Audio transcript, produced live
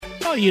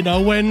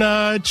Well,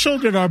 when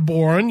children are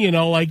born,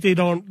 like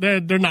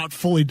they're not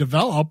fully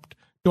developed.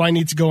 Do I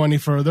need to go any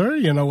further,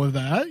 with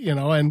that,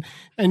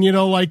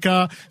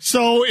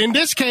 so in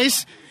this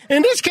case,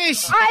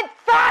 I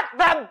thought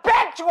the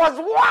bench was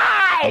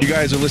wide! You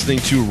guys are listening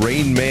to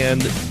Rain Man,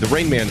 the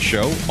Rain Man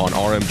Show on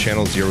RM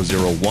Channel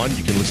 001.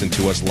 You can listen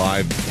to us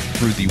live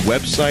through the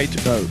website.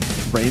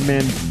 Rain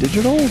Man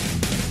Digital?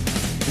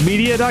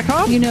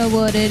 Media.com? You know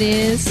what it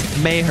is.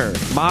 Maher.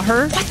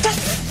 What the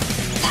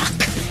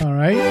fuck? All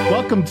right.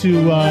 Welcome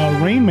to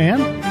Rain Man,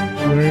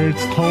 where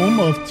it's home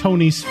of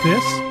Tony's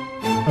Fist.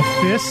 A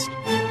fist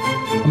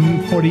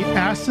for the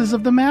asses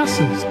of the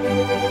masses.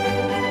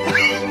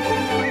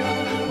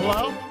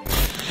 Hello?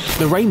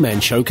 The Rain Man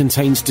Show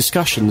contains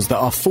discussions that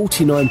are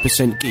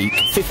 49% geek,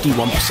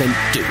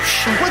 51%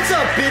 douche. What's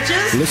up,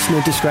 bitches?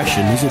 Listener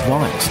discretion is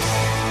advised.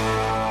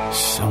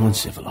 So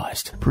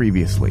uncivilized.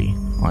 Previously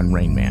on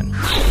Rain Man.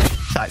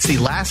 See,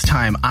 last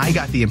time I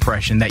got the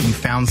impression that you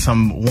found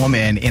some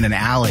woman in an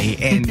alley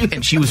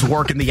and she was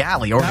working the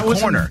alley or the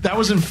corner. That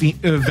was in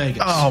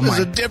Vegas. Oh, my. It was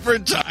a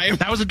different time.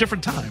 That was a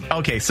different time.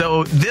 Okay,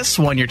 so this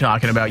one you're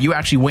talking about, you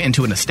actually went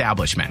into an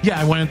establishment. Yeah,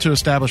 I went into an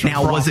establishment.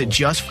 Now, was it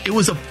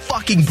was a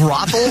fucking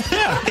brothel?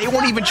 Yeah. They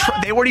weren't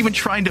even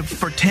trying to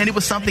pretend it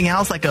was something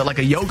else, like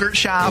a yogurt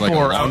shop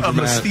or a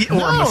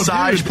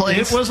massage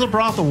place. It was a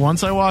brothel.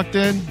 Once I walked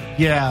in,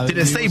 yeah. Did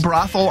it say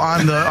brothel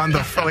on the on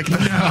the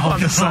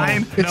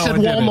sign? It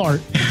said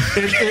Walmart.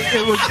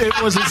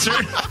 It was a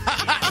certain.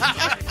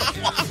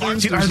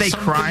 Are they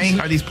crying?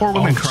 Are these poor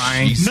women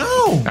crying? Geez.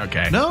 No.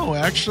 Okay. No,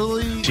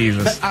 actually.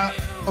 Jesus. A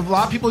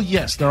lot of people,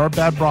 yes, there are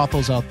bad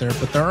brothels out there,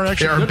 but there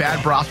are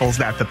bad brothels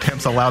that the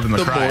pimps allow them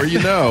to cry. The more you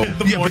know.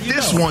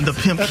 This one, the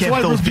pimp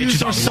kept those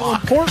bitches on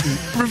lock. Important.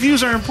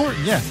 Reviews are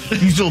important, yeah.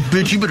 You little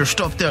bitch, you better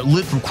stop that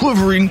lip from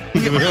quivering.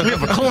 We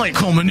have a client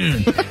coming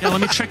in. Yeah,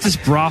 let me check this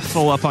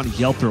brothel up on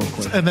Yelp real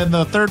quick. And then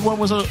the third one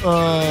was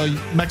a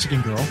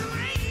Mexican girl.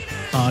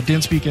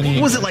 Didn't speak any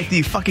English. Was it like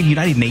the fucking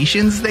United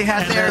Nations they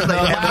had there? The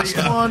last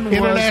one was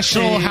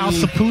International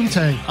House of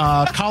Poontang.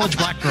 College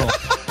black girl.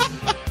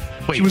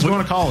 Wait, she was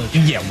going to college.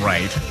 Yeah,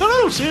 right.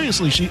 No,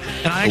 seriously. It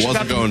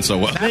wasn't going so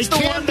well. They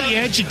can be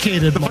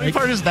educated. The funny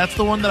part is that's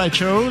the one that I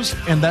chose,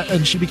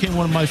 and she became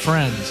one of my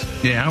friends.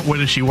 Yeah, where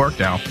does she work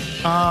now?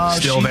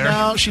 Still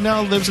there? She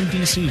now lives in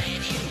D.C.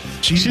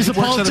 She's a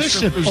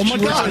politician. Oh my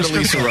God,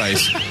 Lisa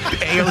Rice.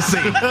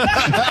 AOC.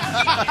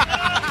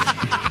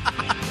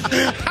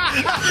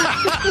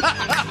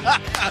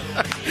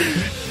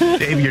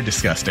 Dave, you're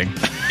disgusting.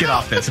 Get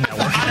off this network.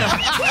 Honest,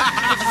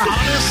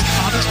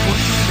 what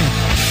do you mean?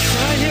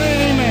 Can I hear an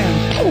amen?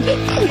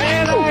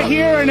 Can I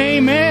hear an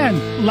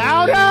amen?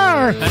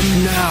 Louder!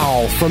 And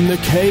now, from the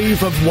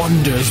Cave of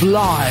Wonders,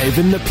 live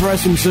in the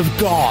presence of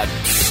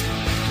gods,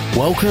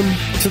 welcome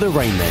to the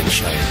Rain Man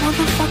Show.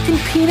 Motherfucking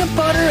peanut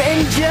butter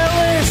and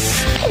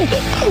jealous!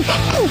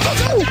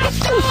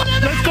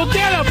 Let's go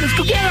get him! Let's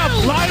go get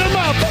him! Line him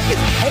up!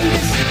 Hate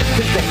us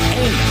because they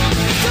hate.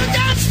 So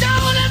don't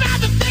stone about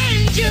the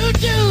things you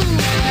do.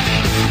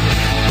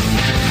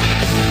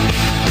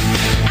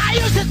 I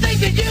used to think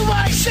that you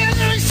were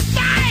sugar and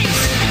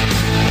spice.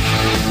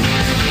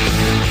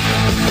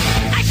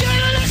 I should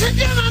have listened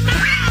to my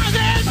mom's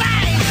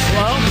advice.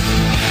 Hello?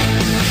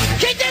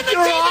 Keep them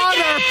Your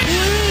Honor,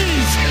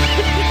 please!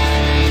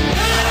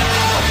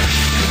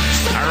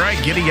 All right,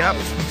 giddy up.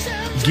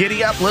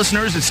 Giddy up,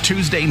 listeners. It's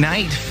Tuesday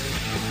night,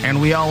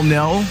 and we all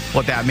know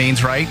what that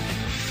means, right?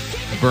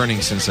 A burning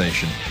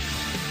sensation.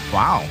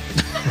 Wow.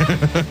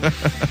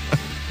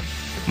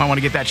 Might want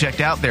to get that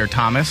checked out there,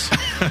 Thomas.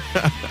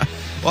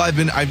 Well,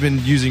 I've been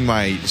using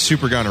my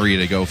super gonorrhea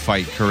to go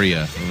fight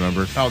Korea,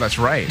 remember? Oh, that's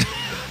right.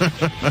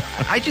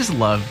 I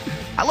love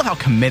how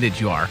committed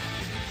you are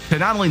to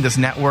not only this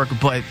network,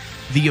 but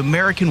the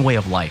American way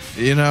of life.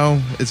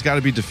 It's got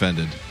to be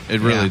defended. It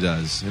really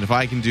does. And if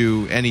I can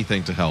do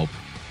anything to help,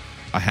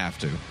 I have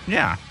to.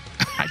 Yeah.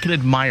 I can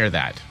admire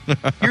that.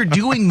 You're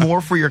doing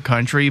more for your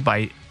country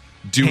by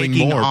doing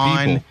more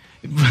people.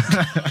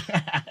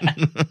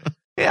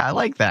 Yeah, I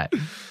like that.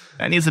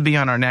 That needs to be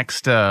on our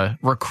next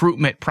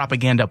recruitment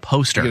propaganda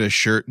poster. Get a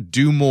shirt.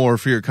 Do more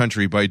for your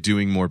country by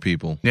doing more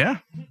people. Yeah.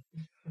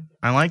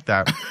 I like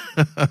that.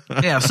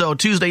 Yeah, so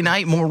Tuesday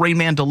night, more Rain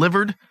Man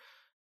delivered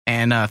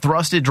and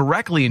thrusted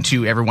directly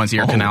into everyone's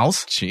ear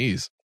canals.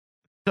 Jeez.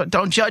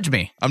 Don't judge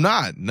me. I'm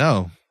not.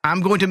 No.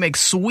 I'm going to make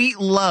sweet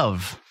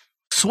love,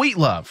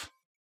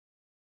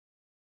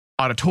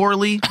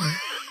 auditorily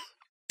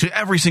to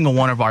every single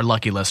one of our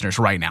lucky listeners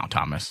right now,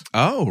 Thomas.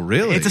 Oh,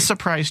 really? It's a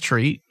surprise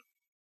treat.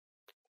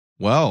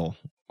 Well,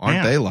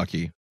 aren't they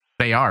lucky?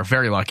 They are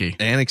very lucky.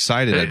 And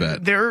excited, I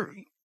bet. They're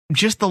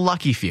just the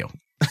lucky few.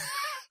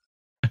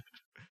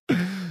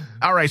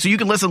 All right, so you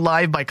can listen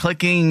live by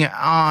clicking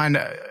on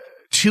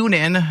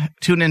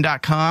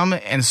tunein.com,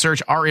 and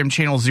search RM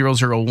Channel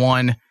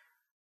 001.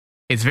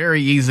 It's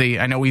very easy.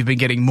 I know we've been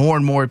getting more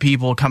and more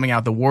people coming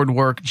out the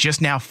woodwork,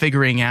 just now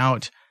figuring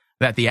out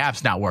that the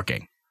app's not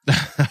working.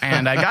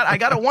 And I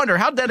got to wonder,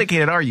 how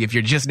dedicated are you if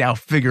you're just now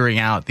figuring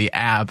out the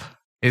app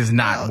is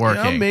not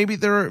working. Maybe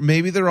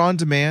they're on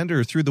demand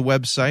or through the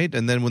website,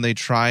 and then when they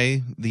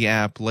try the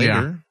app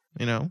later,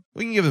 we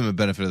can give them a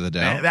benefit of the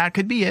doubt. That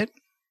could be it.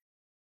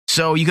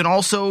 So you can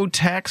also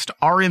text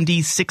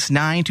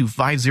RMD69 to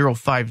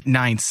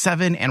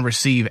 50597 and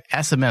receive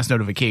SMS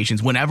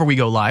notifications whenever we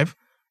go live.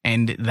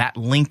 And that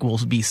link will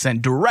be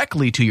sent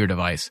directly to your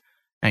device.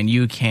 And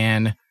you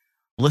can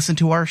listen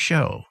to our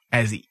show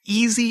as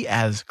easy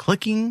as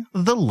clicking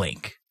the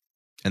link.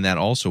 And that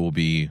also will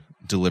be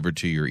delivered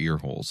to your ear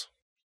holes.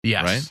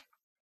 Yes. Right?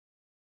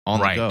 On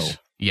the go.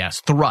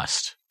 Yes.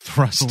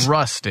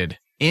 Thrusted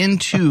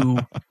into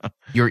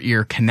your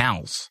ear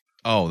canals.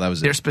 Oh, that was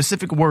There's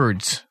specific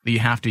words that you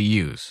have to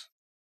use.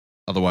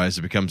 Otherwise,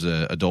 it becomes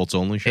an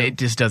adults-only show? It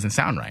just doesn't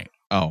sound right.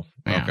 Oh,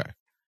 Yeah. okay.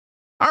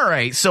 All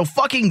right, so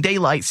fucking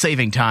daylight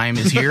saving time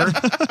is here.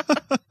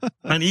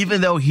 And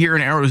even though here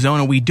in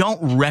Arizona we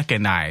don't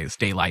recognize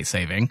daylight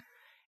saving,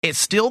 it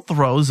still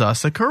throws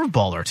us a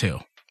curveball or two.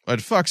 It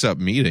fucks up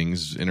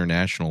meetings,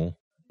 international.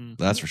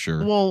 That's for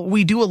sure. Well,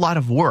 we do a lot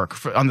of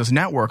work on this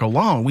network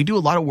alone. We do a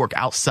lot of work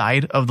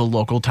outside of the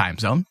local time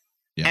zone.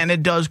 Yeah. And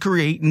it does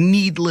create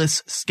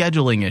needless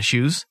scheduling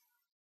issues.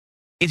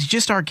 It's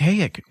just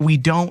archaic. We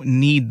don't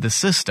need the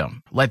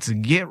system. Let's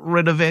get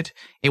rid of it.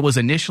 It was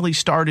initially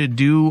started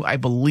due, I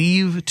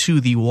believe, to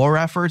the war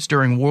efforts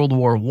during World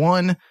War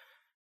I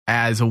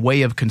as a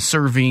way of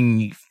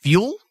conserving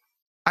fuel,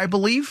 I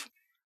believe,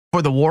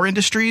 for the war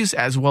industries,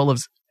 as well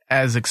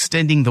as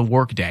extending the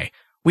workday.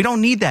 We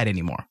don't need that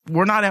anymore.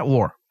 We're not at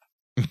war.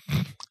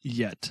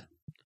 Yet.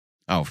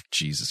 Oh,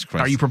 Jesus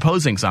Christ. Are you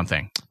proposing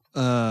something?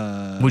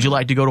 Would you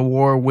like to go to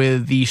war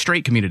with the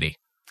straight community?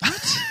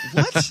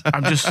 What?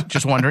 I'm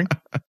just wondering.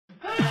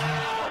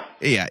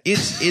 Yeah,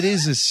 it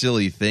is a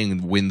silly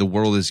thing when the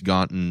world has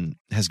gotten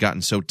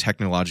so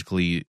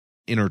technologically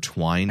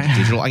intertwined,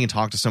 digital. I can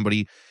talk to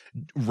somebody.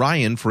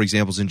 Ryan, for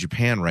example, is in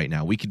Japan right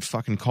now. We could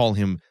fucking call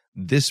him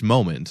this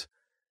moment.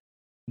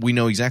 We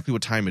know exactly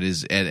what time it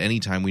is at any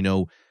time. We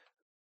know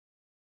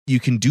you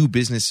can do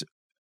business.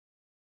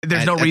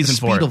 There's no reason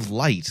for it. At the speed of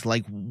light.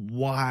 Like,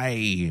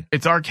 why?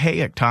 It's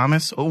archaic,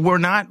 Thomas. We're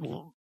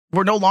no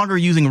longer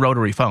using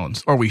rotary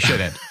phones, or we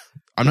shouldn't.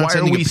 I'm not Why are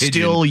sending we a pigeon.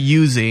 still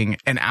using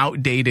an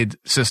outdated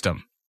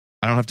system?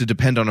 I don't have to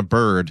depend on a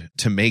bird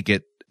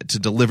to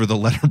deliver the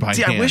letter by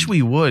hand. I wish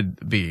we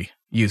would be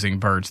using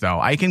birds, though.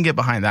 I can get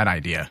behind that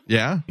idea.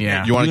 Yeah?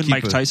 Yeah. You want to keep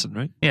Mike Tyson,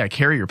 right? Yeah,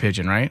 carrier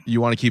pigeon, right?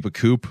 You want to keep a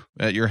coop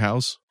at your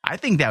house? I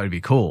think that would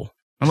be cool.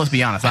 And let's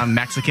be honest, I'm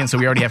Mexican, so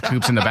we already have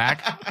coops in the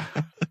back.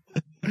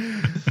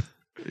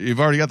 You've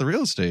already got the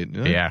real estate.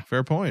 Yeah.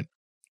 Fair point.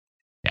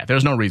 Yeah,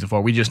 there's no reason for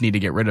it. We just need to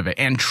get rid of it.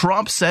 And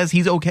Trump says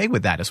he's okay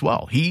with that as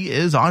well. He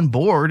is on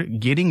board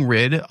getting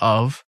rid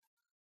of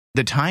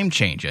the time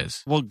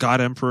changes. Well,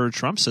 God Emperor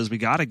Trump says we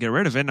got to get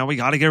rid of it. Now we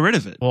got to get rid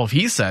of it. Well, if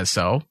he says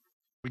so.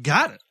 We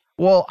got it.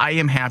 Well, I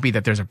am happy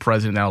that there's a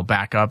president that'll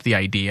back up the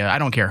idea. I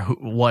don't care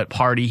what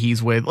party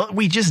he's with.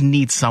 We just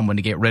need someone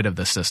to get rid of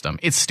the system.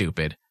 It's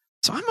stupid.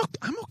 So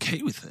I'm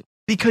okay with it.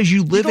 Because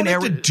you live don't in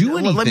have to do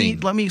anything.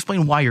 Let me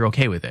explain why you're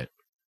okay with it,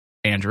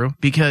 Andrew.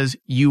 Because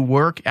you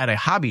work at a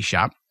hobby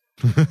shop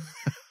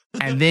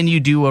and then you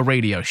do a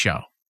radio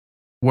show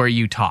where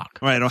you talk.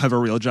 Right, I don't have a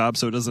real job,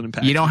 so it doesn't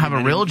impact. You don't have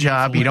a real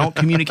job. You don't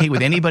communicate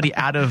with anybody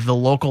out of the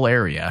local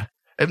area.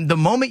 The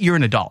moment you're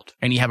an adult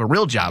and you have a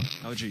real job,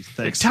 oh geez,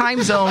 thanks.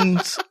 Time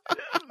zones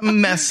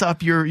mess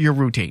up your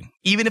routine.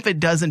 Even if it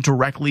doesn't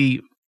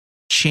directly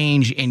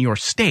change in your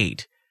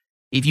state,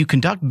 if you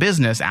conduct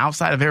business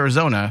outside of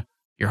Arizona,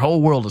 your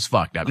whole world is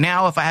fucked up.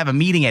 Now, if I have a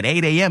meeting at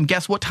 8 a.m.,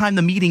 guess what time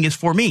the meeting is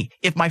for me?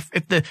 If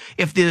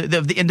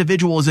the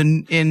individual is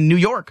in New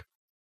York,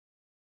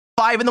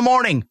 5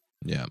 a.m.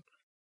 Yeah.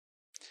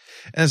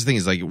 And that's the thing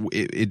is, like,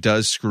 it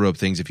does screw up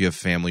things if you have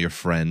family or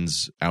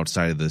friends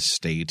outside of the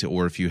state,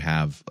 or if you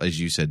have, as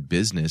you said,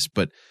 business.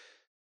 But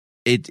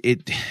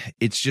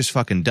it's just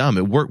fucking dumb.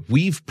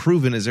 We've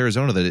proven as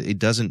Arizona that it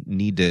doesn't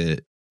need to.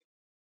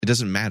 It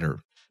doesn't matter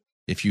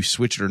if you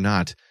switch it or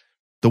not.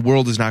 The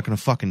world is not going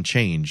to fucking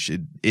change.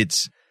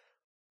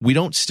 We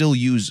don't still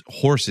use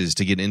horses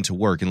to get into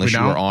work unless you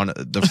are on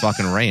the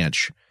fucking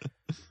ranch.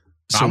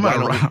 So I'm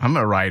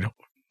gonna ride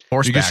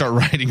horseback. You can start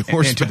riding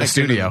horseback into the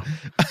studio.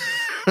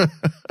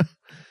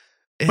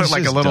 Put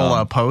like a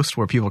little post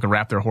where people can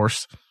wrap their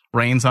horse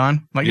reins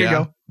on. Like, here you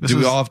go. Do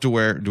we all have to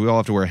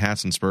wear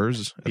hats and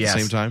spurs at the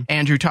same time?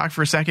 Andrew, talk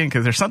for a second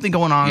because there's something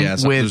going on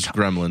with there's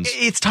gremlins.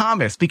 It's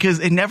Thomas because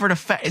it never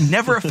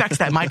affects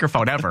that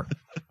microphone ever.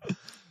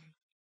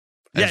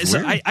 Yeah,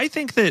 so I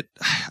think that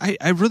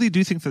I really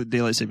do think that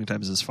daylight saving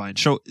times is fine.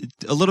 So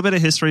a little bit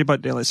of history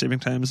about daylight saving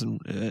times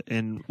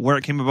and where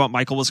it came about.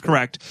 Michael was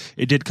correct.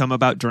 It did come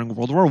about during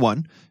World War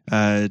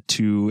I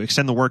to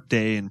extend the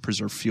workday and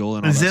preserve fuel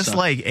and all that stuff. Is this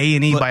like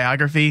A&E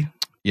biography?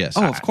 Yes.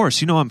 Oh, of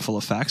course. You know I'm full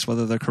of facts,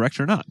 whether they're correct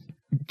or not.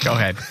 Go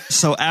ahead.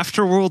 So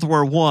after World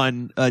War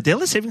I,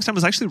 daylight savings time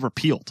was actually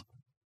repealed.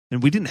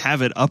 And we didn't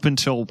have it up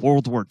until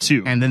World War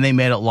II. And then they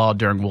made it law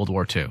during World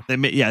War II. They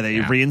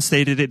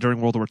reinstated it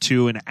during World War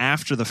II. And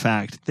after the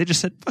fact, they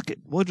just said, fuck it,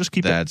 we'll just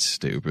keep it. That's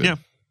stupid.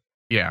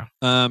 Yeah.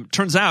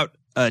 Turns out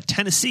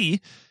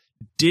Tennessee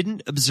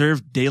didn't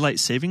observe daylight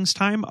savings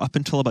time up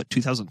until about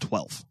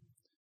 2012.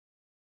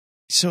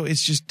 So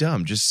it's just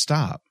dumb. Just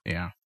stop.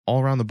 Yeah.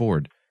 All around the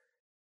board.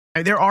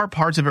 There are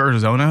parts of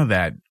Arizona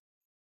that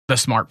the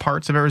smart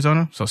parts of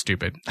Arizona, so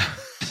stupid.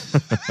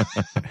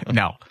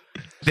 No.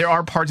 There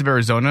are parts of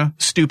Arizona,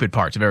 stupid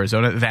parts of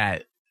Arizona,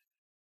 that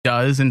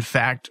does, in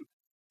fact,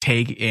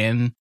 take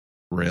in.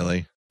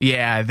 Really?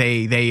 Yeah,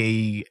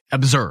 they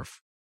observe.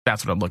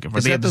 That's what I'm looking for.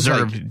 Is they that those,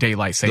 observe like,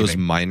 daylight saving. Those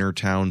minor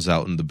towns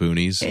out in the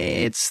boonies?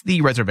 It's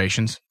the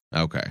reservations.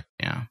 Okay.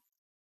 Yeah.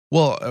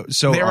 Well,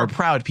 so they're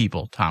proud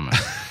people, Thomas.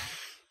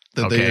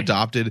 That they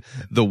adopted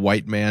the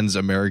white man's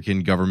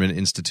American government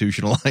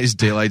institutionalized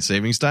daylight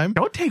savings time?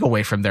 Don't take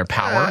away from their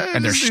power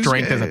and their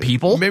strength as a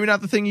people. Maybe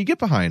not the thing you get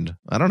behind.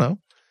 I don't know.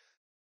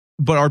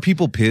 But are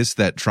people pissed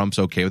that Trump's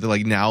okay with it?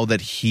 Like, now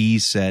that he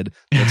said,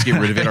 let's get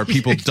rid of it, are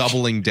people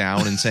doubling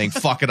down and saying,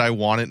 fuck it, I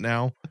want it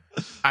now?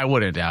 I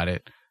wouldn't doubt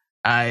it.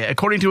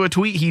 According to a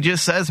tweet, he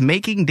just says,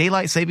 making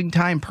daylight saving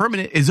time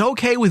permanent is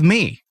okay with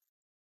me.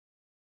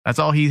 That's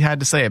all he had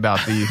to say about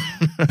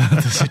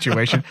the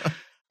situation.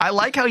 I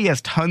like how he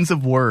has tons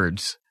of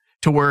words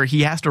to where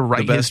he has to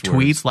write his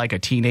tweets like a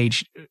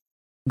teenage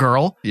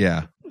girl.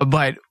 Yeah.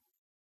 But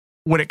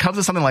when it comes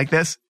to something like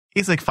this,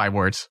 it's like 5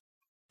 words.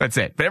 That's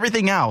it. But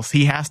everything else,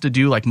 he has to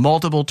do like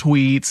multiple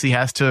tweets. He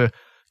has to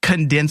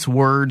condense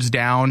words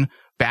down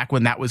back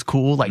when that was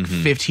cool, like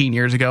 15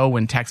 years ago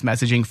when text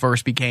messaging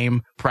first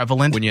became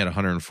prevalent. When you had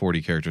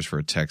 140 characters for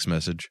a text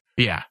message.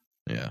 Yeah.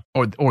 Yeah.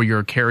 Or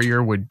your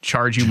carrier would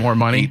charge you more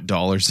money.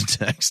 $8 a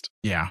text.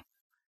 Yeah.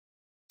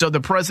 So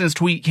the president's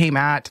tweet came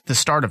at the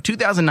start of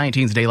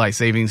 2019's daylight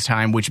savings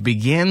time, which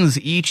begins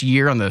each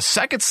year on the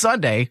second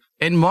Sunday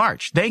in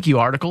March. Thank you,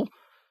 article.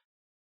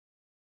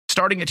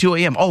 Starting at 2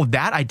 a.m. Oh,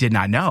 that I did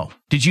not know.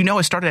 Did you know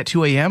it started at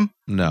 2 a.m.?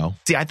 No.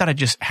 See, I thought it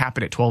just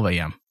happened at 12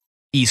 a.m.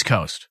 East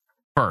Coast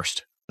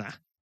first.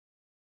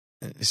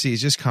 See,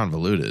 it's just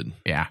convoluted.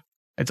 Yeah,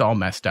 it's all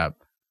messed up.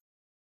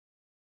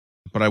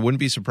 But I wouldn't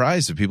be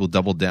surprised if people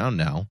doubled down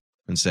now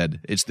and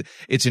said,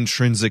 it's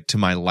intrinsic to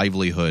my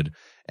livelihood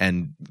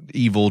and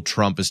evil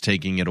Trump is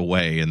taking it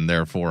away, and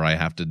therefore I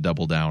have to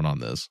double down on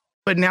this.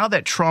 But now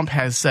that Trump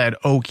has said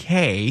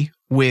okay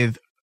with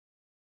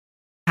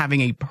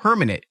having a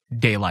permanent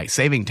daylight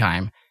saving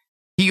time,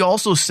 he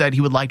also said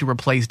he would like to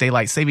replace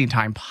daylight saving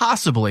time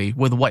possibly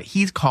with what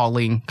he's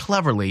calling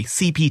cleverly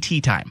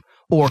CPT time,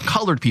 or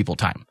colored people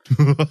time.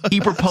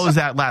 He proposed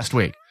that last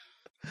week.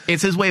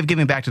 It's his way of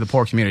giving back to the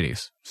poor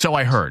communities. So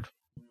I heard.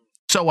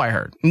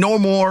 No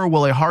more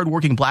will a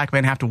hardworking black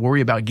man have to worry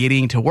about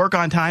getting to work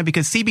on time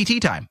because CPT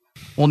time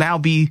will now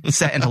be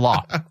set into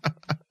law.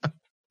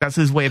 That's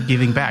his way of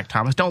giving back,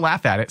 Thomas. Don't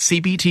laugh at it.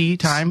 CPT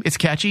time, it's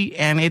catchy,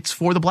 and it's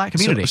for the black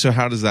community. So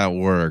how does that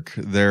work?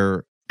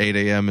 Their 8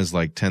 a.m. is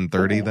like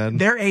 10:30 then?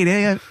 Their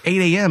 8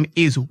 a.m.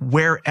 is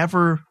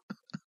wherever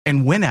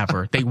and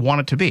whenever they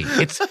want it to be.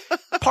 It's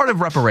part of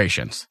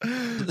reparations.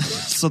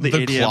 So the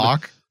 8 a.m.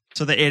 clock?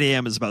 So the 8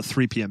 a.m. is about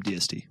 3 p.m.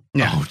 DST.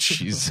 Yeah. Oh,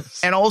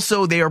 Jesus. And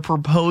also they are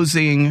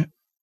proposing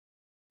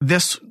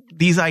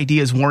these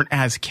ideas weren't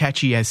as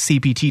catchy as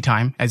CPT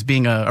time, as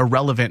being a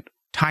relevant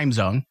time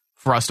zone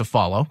for us to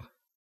follow,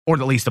 or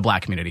at least the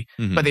black community.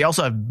 Mm-hmm. But they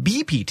also have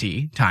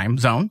BPT time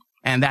zone,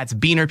 and that's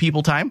Beaner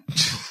people time.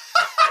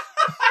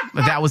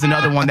 That was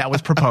another one that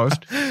was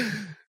proposed.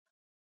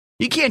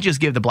 You can't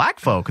just give the black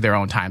folk their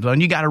own time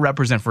zone. You got to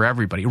represent for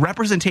everybody.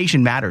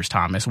 Representation matters,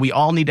 Thomas. We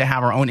all need to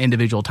have our own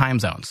individual time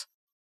zones.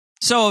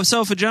 So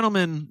if a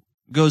gentleman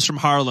goes from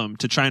Harlem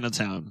to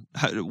Chinatown,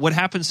 what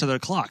happens to their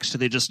clocks? Do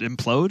they just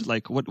implode?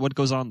 Like what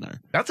goes on there?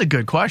 That's a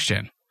good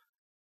question.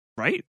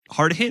 Right?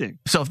 Hard hitting.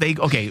 So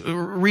if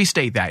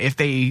restate that.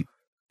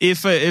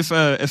 If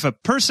a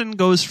person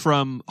goes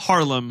from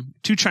Harlem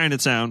to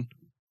Chinatown,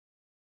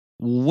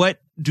 what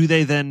do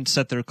they then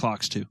set their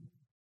clocks to?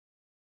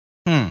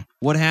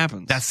 What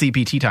happens? That's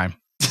CPT time.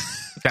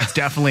 That's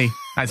definitely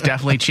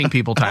chink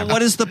people time.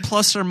 What is the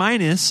plus or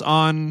minus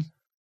on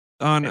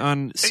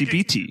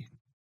CPT?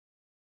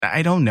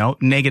 I don't know.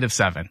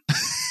 -7.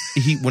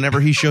 Whenever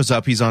he shows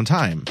up, he's on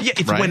time. Yeah,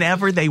 it's right?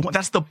 whenever they want.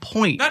 That's the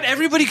point. Not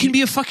everybody can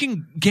be a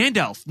fucking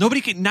Gandalf.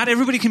 Not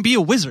everybody can be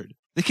a wizard.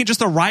 They can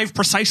just arrive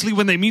precisely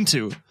when they mean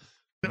to.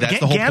 That's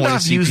the whole point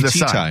of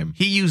CPT time.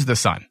 He used the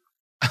sun.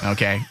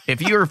 Okay.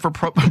 If you're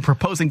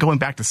proposing going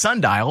back to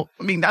sundial,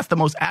 I mean, that's the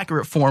most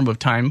accurate form of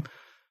time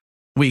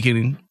we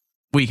can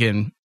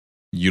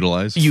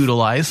utilize.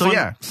 So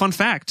yeah. Fun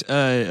fact,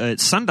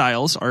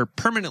 sundials are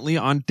permanently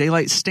on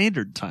daylight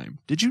standard time.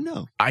 Did you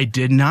know? I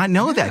did not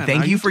know that.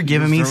 Thank you for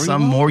giving me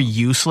some more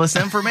useless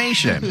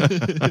information.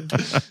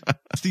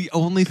 It's the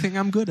only thing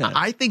I'm good at.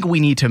 I think we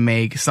need to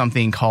make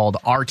something called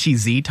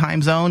RTZ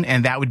time zone,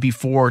 and that would be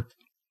for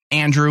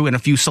Andrew and a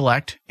few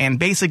select, and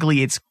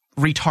basically it's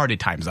retarded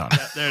time zone.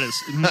 Yeah, there it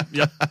is.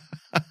 Yep.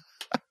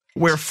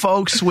 Where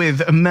folks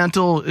with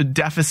mental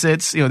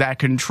deficits, that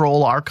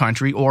control our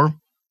country or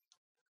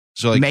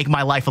make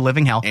my life a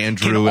living hell.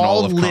 Andrew and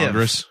all of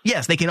Congress.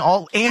 Yes, they can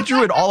all.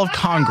 Andrew and all of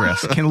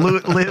Congress can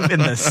live in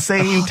the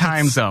same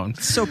time zone.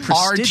 So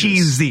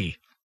prestigious. RTZ.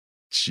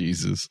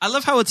 Jesus. I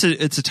love how it's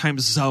a time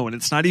zone.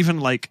 It's not even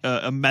like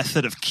a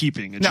method of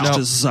keeping. It's No. just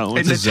a zone.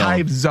 It's a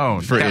time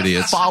zone For that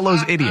idiots.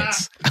 follows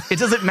idiots. It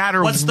doesn't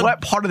matter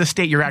what part of the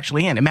state you're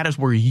actually in. It matters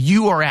where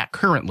you are at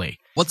currently.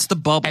 What's the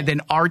bubble? And then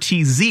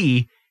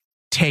RTZ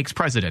takes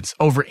precedence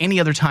over any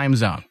other time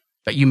zone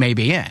that you may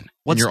be in.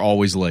 And you're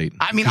always late.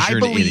 I mean, 'cause I you're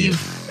an idiot.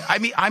 believe. I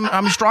mean,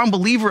 I'm a strong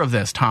believer of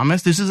this,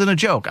 Thomas. This isn't a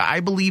joke. I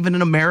believe in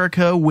an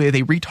America with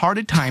a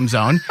retarded time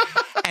zone,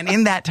 and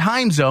in that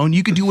time zone,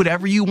 you can do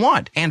whatever you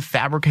want and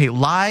fabricate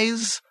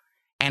lies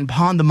and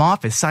pawn them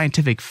off as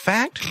scientific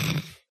fact.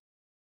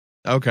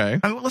 Okay.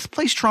 I mean, let's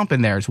place Trump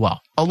in there as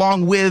well,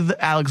 along with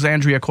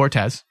Alexandria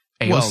Cortez,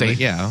 AOC. Well,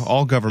 yeah,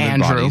 all government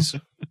Andrew. bodies.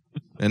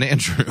 And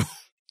Andrew.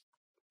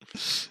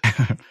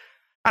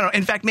 I don't know.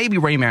 In fact, maybe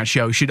Rayman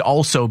Show should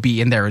also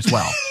be in there as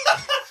well.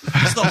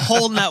 It's the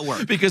whole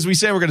network. Because we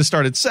say we're going to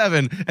start at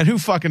 7, and who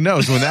fucking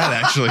knows when that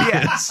actually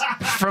is.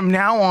 From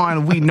now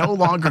on, we no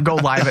longer go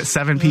live at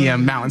 7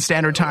 p.m. Mountain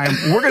Standard Time.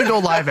 We're going to go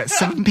live at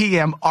 7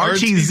 p.m.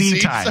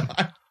 RTZ time.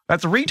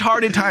 That's a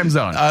retarded time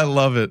zone. I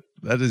love it.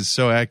 That is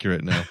so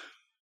accurate now.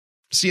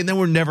 See, and then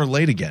we're never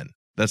late again.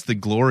 That's the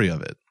glory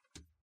of it.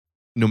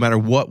 No matter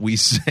what we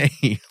say,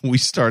 we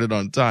started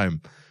on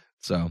time.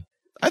 So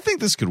I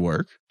think this could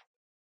work.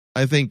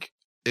 I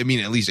mean,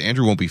 at least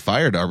Andrew won't be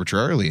fired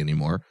arbitrarily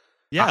anymore.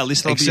 Yeah, at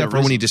least except for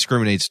when he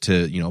discriminates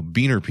to,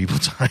 beaner people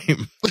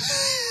time.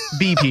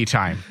 BP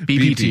time.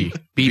 BBT.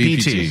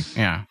 BBT.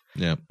 Yeah.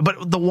 Yeah.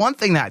 But the one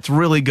thing that's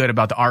really good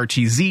about the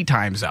RTZ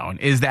time zone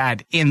is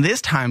that in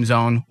this time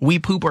zone, we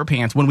poop our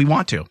pants when we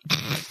want to.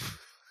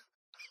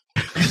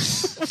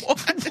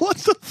 What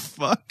the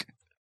fuck?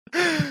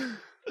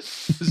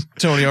 Does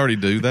Tony already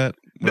do that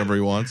whenever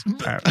he wants?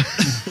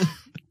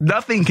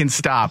 Nothing can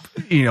stop,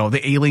 the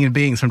alien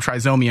beings from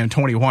Trisomium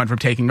 21 from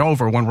taking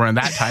over when we're in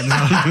that time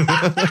zone.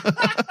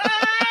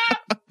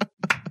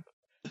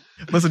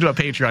 Listen to a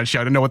Patreon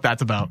show to know what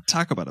that's about.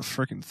 Talk about a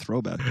freaking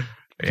throwback.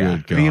 Yeah.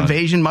 Good God. The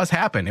invasion must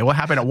happen. It will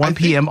happen at 1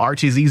 p.m.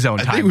 RTZ zone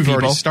time. I think we've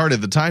people. already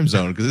started the time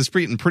zone because it's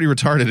pretty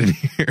retarded in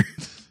here.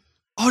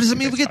 Oh, does it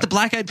mean we get the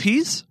Black Eyed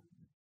Peas?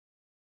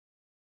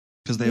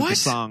 Because they have What? the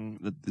song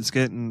that it's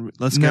getting.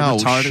 Let's get No,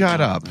 retarded.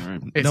 shut up. All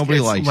right. Nobody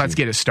likes Let's you.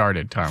 get it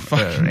started, Tom.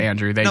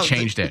 Andrew. They No,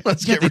 changed it.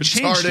 Let's Yeah, get they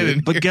changed retarded it.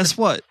 in But here. guess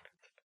what?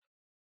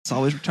 It's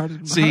always retarded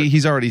in my See,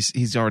 heart.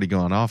 he's already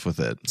gone off with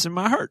it. It's in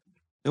my heart.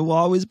 It will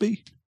always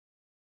be.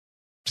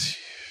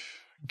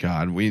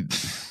 God,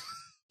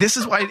 This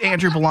is why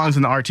Andrew belongs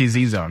in the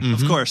RTZ zone.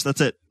 Mhm. Of course, that's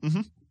it.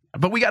 Mm-hmm.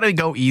 But we got to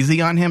go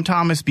easy on him,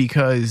 Thomas,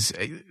 because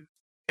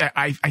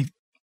I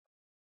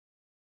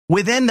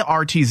within the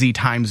RTZ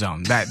time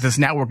zone that this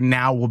network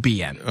now will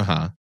be in,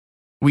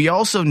 we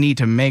also need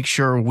to make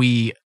sure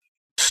we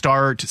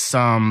start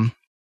some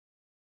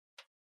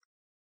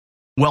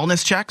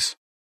wellness checks.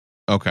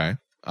 Okay.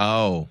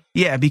 Oh.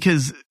 Yeah,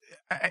 because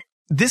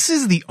this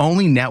is the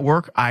only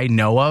network I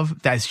know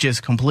of that's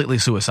just completely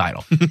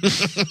suicidal.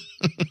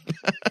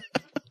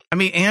 I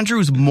mean,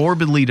 Andrew's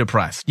morbidly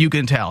depressed. You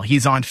can tell.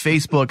 He's on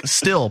Facebook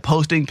still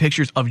posting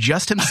pictures of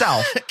just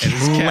himself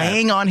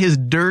laying on his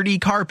dirty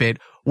carpet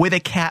with a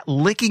cat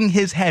licking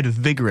his head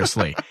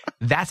vigorously.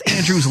 That's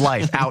Andrew's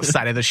life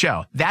outside of the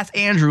show. That's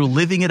Andrew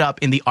living it up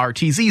in the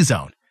RTZ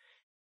zone.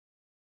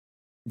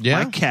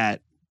 Yeah. My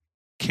cat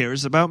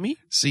cares about me.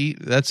 See,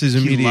 that's his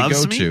immediate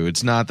loves go-to. me.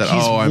 It's not that,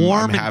 He's I'm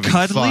warm and having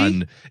cuddly.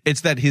 fun.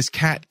 It's that his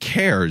cat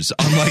cares,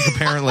 unlike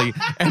apparently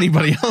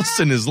anybody else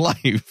in his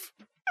life.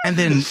 And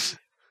then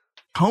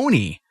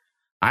Tony,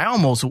 I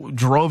almost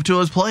drove to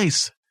his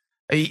place.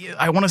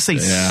 I want to say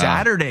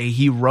Saturday,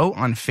 he wrote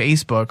on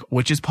Facebook,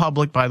 which is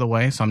public, by the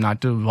way, so I'm not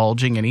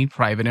divulging any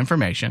private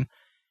information.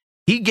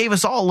 He gave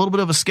us all a little bit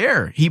of a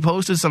scare. He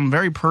posted some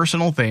very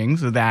personal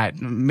things that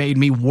made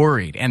me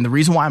worried. And the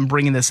reason why I'm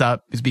bringing this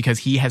up is because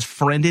he has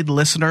friended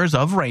listeners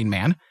of Rain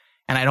Man,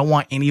 and I don't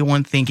want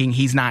anyone thinking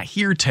he's not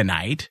here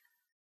tonight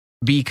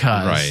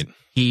because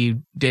he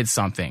did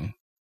something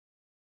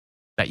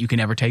that you can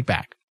never take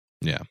back.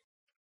 Yeah.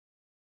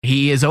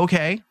 He is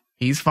okay.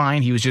 He's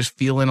fine. He was just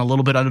feeling a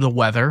little bit under the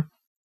weather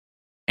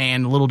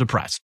and a little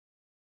depressed.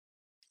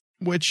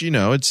 Which,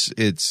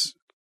 it's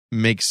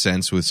makes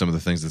sense with some of the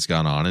things that's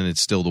gone on, and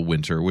it's still the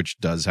winter, which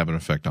does have an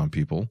effect on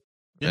people.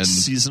 And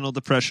seasonal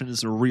depression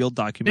is a real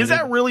document. Is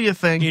that really a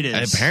thing? It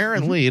is.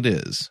 apparently it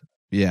is.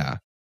 Yeah.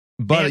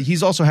 But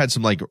he's also had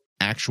some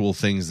actual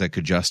things that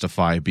could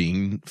justify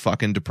being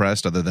fucking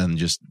depressed other than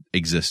just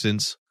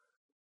existence.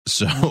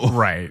 So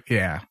Right.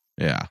 Yeah.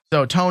 Yeah.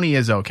 So Tony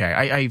is okay.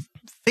 I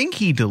think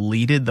he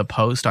deleted the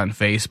post on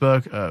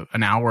Facebook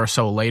an hour or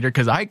so later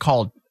because I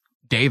called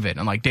David.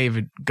 I'm like,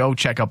 David, go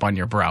check up on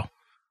your bro.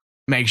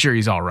 Make sure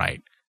he's all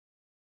right.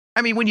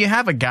 I mean, when you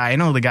have a guy, I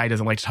know the guy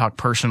doesn't like to talk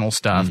personal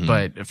stuff,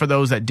 but for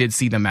those that did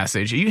see the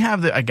message, you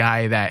have a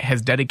guy that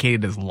has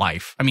dedicated his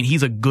life. I mean,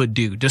 he's a good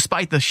dude,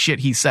 despite the shit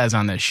he says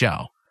on this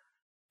show,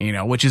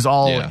 which is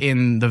all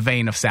in the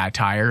vein of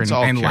satire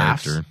and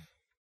laughs.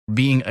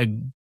 Being a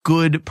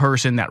good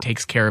person that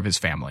takes care of his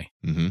family.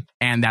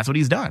 And that's what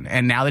he's done.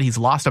 And now that he's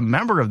lost a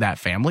member of that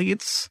family,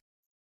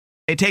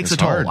 it takes a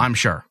toll, I'm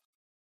sure.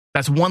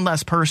 That's one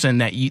less person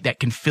that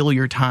can fill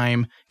your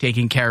time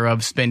taking care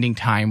of, spending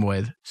time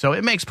with. So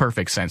it makes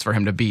perfect sense for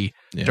him to be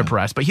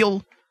depressed. But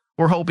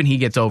we're hoping he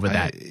gets over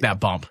that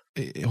bump.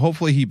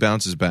 Hopefully he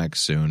bounces back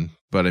soon.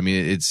 But I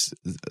mean, it's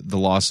the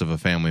loss of a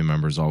family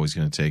member is always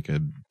going to take a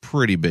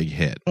pretty big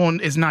hit. Well,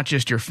 it's not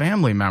just your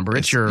family member;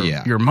 it's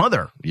your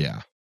mother.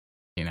 Yeah,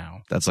 you know,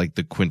 that's like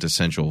the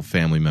quintessential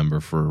family member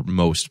for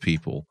most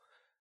people.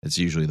 It's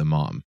usually the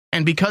mom.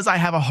 And because I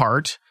have a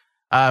heart,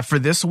 for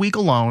this week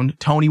alone,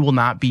 Tony will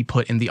not be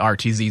put in the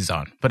RTZ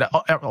zone. But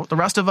the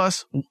rest of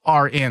us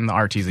are in the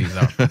RTZ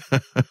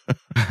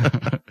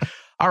zone.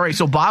 All right,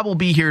 so Bob will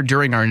be here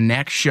during our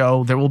next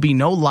show. There will be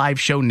no live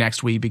show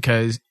next week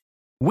because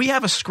we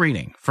have a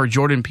screening for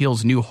Jordan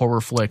Peele's new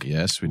horror flick.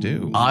 Yes, we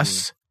do.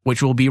 Us,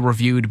 which will be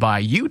reviewed by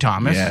you,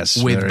 Thomas.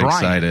 Yes, with very Brian.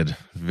 excited.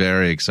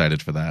 Very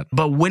excited for that.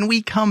 But when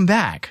we come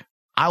back,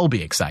 I'll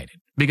be excited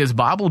because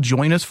Bob will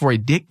join us for a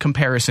dick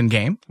comparison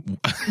game.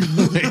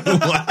 Wait,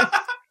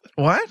 what?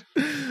 What?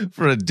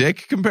 For a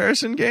dick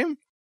comparison game?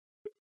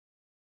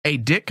 A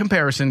dick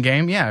comparison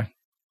game, yeah.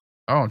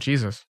 Oh,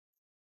 Jesus.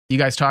 You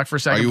guys talk for a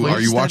second, please.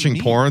 Are you watching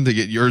porn to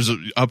get yours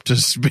up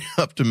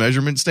to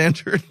measurement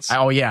standards?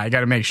 Oh, yeah, I got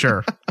to make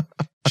sure.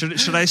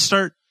 Should I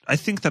start? I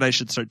think that I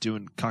should start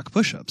doing cock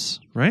push-ups,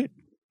 right?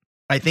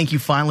 I think you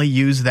finally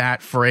used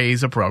that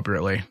phrase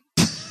appropriately.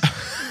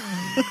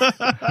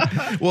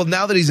 Well,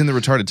 now that he's in the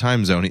retarded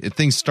time zone,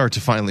 things start to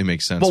finally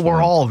make sense. Well,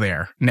 we're all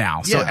there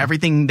now. So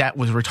everything that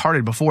was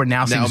retarded before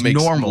now seems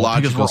normal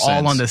because we're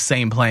all on the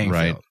same playing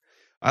field.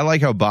 I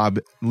like how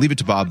leave it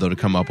to Bob, though, to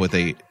come up with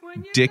a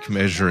dick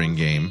measuring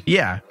game.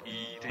 Yeah.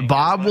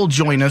 Bob will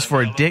join us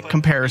for a dick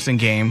comparison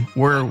game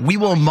where we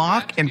will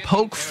mock and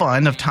poke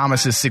fun of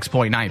Thomas's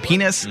 6.9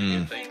 penis.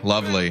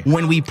 Lovely.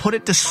 When we put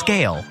it to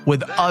scale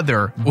with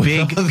other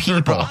big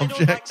people.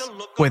 Objects?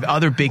 With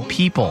other big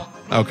people.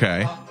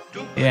 Okay.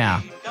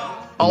 Yeah.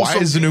 Also,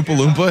 why is an Oompa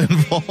Loompa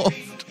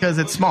involved? Because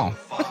it's small.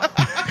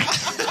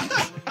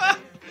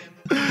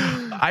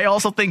 I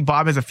also think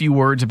Bob has a few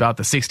words about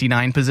the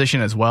 69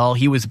 position as well.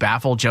 He was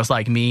baffled, just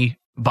like me,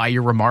 by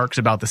your remarks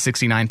about the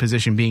 69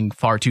 position being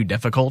far too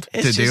difficult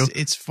to do.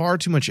 It's far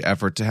too much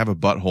effort to have a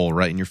butthole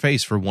right in your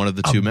face for one of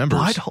the two members.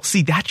 Butthole?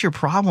 See, that's your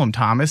problem,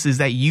 Thomas, is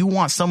that you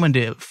want someone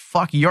to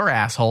fuck your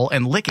asshole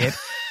and lick it,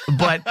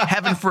 but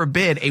heaven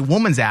forbid, a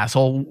woman's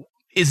asshole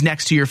is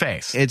next to your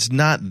face. It's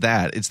not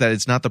that. It's that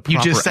it's not the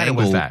proper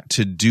angle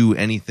to do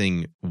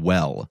anything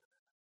well.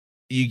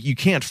 You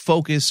can't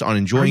focus on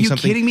enjoying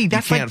something. Are you kidding me?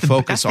 That's you can't like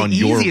focus on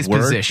your easiest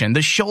work. Position.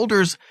 The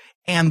shoulders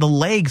and the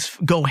legs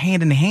go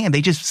hand in hand.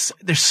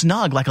 They're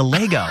snug like a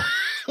Lego.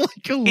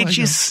 It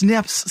just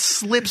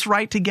slips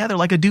right together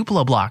like a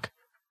Duplo block.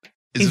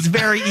 It's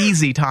very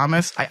easy,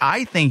 Thomas.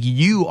 I think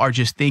you are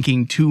just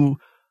thinking too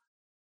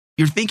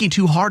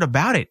hard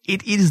about it.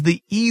 It is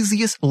the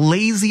easiest,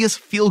 laziest,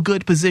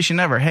 feel-good position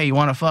ever. Hey, you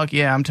want to fuck?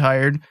 Yeah, I'm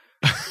tired.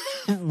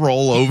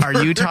 Roll over.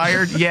 Are you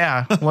tired?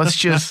 Yeah. Let's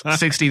just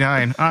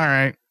 69. All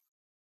right.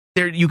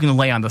 There, you can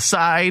lay on the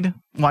side.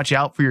 Watch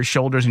out for your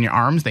shoulders and your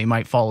arms. They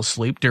might fall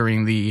asleep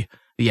during the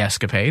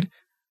escapade.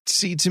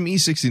 See, to me,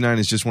 69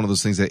 is just one of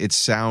those things that it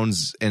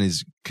sounds and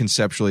is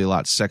conceptually a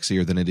lot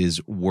sexier than it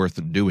is worth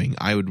doing.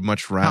 I would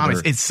much rather...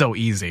 Thomas, it's so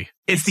easy.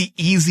 It's the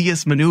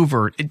easiest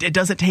maneuver. It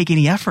doesn't take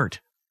any effort.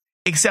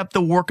 Except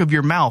the work of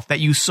your mouth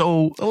that you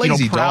so a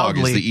lazy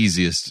proudly, dog is the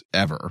easiest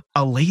ever.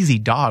 A lazy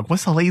dog?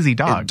 What's a lazy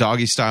dog?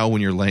 Doggy style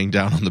when you're laying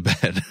down on the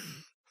bed.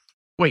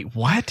 Wait,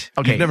 what?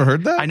 Okay, you've never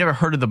heard that? I never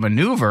heard of the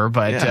maneuver,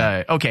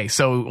 but okay,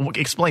 so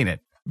explain it.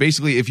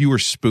 Basically, if you were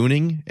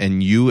spooning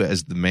and you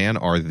as the man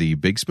are the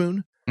big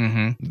spoon,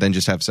 then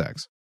just have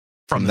sex.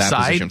 From the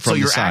side? Position, so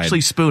you're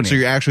actually spooning. So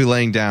you're actually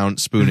laying down,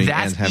 spooning,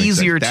 That's and having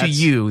easier sex. to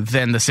you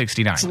than the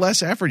 69. It's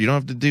less effort. You don't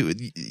have to do it.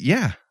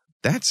 Yeah,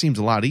 that seems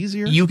a lot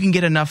easier. You can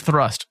get enough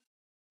thrust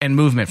and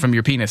movement from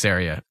your penis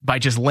area by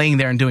just laying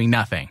there and doing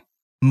nothing.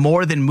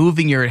 More than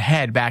moving your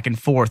head back and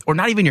forth, or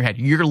not even your head,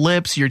 your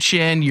lips, your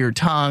chin, your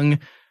tongue.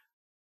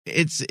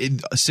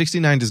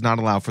 69 does not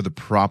allow for the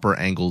proper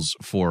angles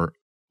for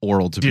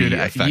oral to be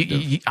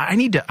effective. I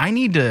need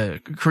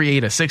to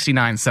create a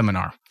 69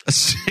 seminar. A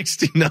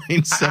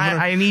 69 seminar?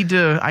 I need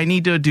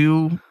to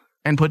do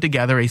and put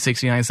together a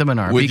 69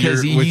 seminar with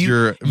because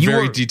your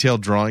very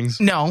detailed drawings.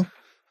 No.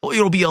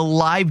 It'll be a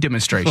live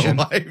demonstration.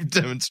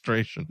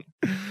 Demonstration.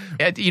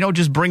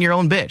 Just bring your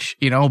own bitch.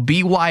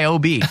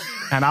 BYOB,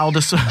 and I'll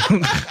just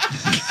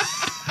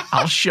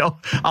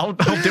I'll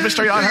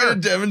demonstrate on her.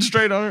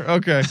 Demonstrate on her.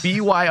 Okay.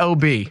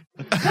 BYOB.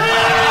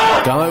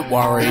 Don't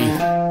worry,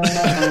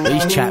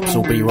 these chaps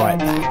will be right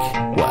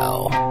back.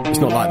 Well, it's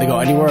not like they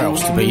got anywhere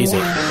else to be, is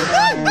it?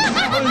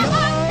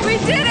 We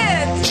did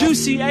it!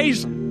 Juicy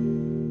Asian.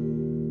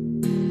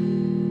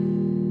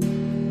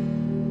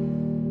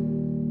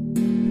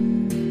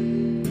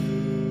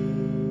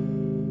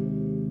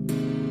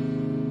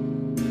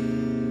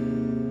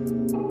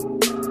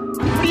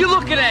 What are you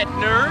looking at,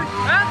 nerd?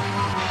 Huh?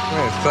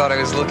 I thought I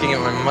was looking at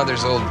my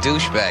mother's old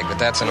douchebag, but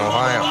that's in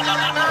Ohio.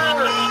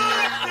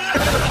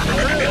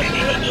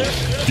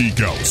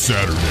 Geek Out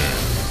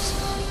Saturdays.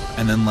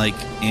 and then like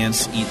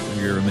ants eat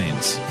your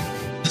remains.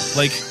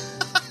 Like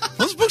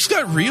those books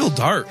got real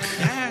dark.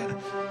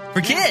 For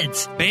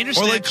kids.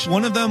 Or like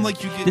one of them,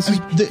 like you get.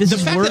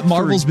 The fact that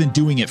Marvel's been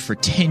doing it for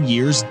 10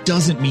 years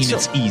doesn't mean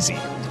it's easy.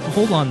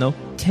 Hold on, though.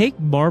 Take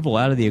Marvel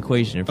out of the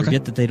equation and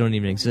forget that they don't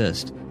even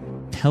exist.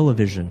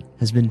 Television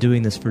has been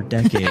doing this for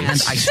decades. And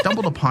I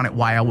stumbled upon it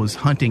while I was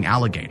hunting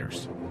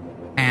alligators.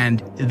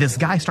 And this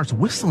guy starts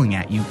whistling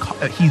at you.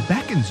 He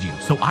beckons you.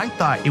 So I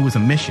thought it was a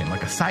mission,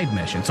 like a side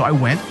mission. So I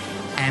went,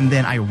 and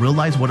then I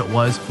realized what it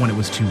was when it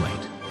was too late.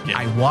 Yeah.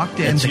 I walked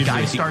in, the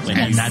guy starts...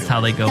 And that's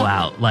how they go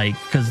out. Like,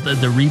 because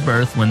the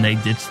rebirth, when they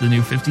ditched the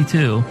New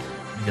 52,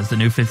 because the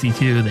New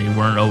 52, they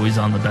weren't always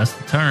on the best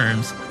of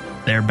terms,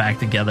 they're back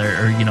together,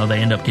 or, they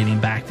end up getting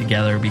back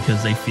together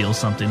because they feel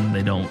something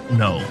they don't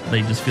know.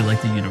 They just feel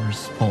like the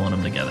universe is pulling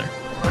them together.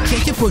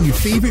 Catch up on your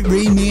favorite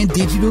Rain Man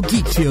digital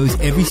geek shows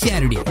every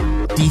Saturday.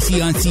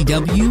 DC on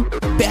CW,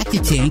 Back to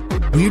Tank,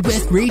 Weird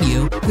West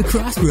Radio, The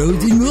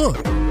Crossroads, and more.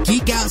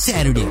 Geek Out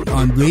Saturday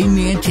on Rain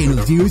Man Channel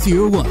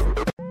 001.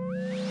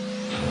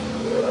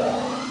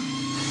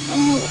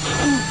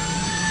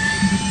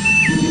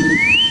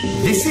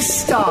 This is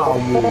Star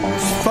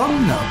Wars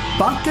from the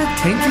Bunker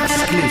Tank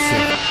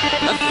exclusive.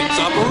 That thing's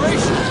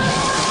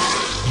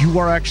operational. You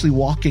are actually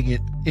walking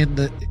it in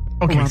the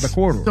around the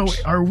corridors. So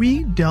are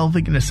we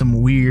delving into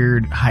some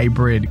weird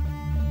hybrid?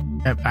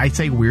 I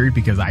say weird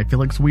because I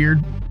feel it's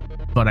weird,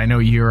 but I know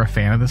you're a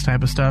fan of this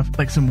type of stuff.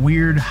 Like some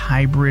weird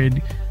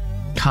hybrid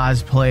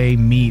cosplay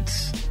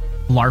meets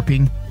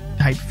LARPing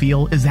type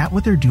feel. Is that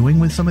what they're doing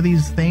with some of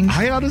these things?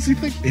 I honestly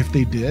think if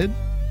they did,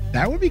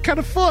 that would be kind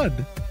of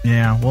fun.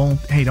 Yeah, well,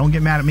 hey, don't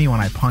get mad at me when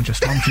I punch a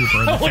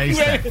stormtrooper in the face.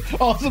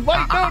 No,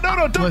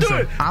 don't do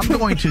it. I'm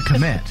going to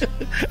commit.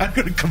 I'm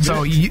going to commit.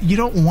 So you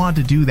don't want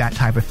to do that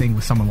type of thing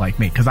with someone like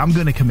me, because I'm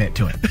going to commit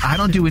to it. I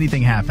don't do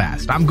anything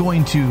half-assed. I'm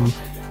going to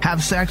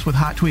have sex with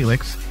hot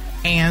Twi'leks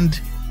and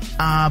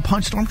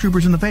punch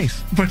stormtroopers in the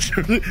face.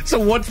 So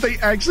once they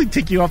actually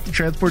take you off the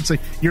transport, say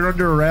you're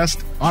under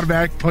arrest,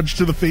 automatic punch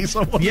to the face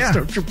on one of the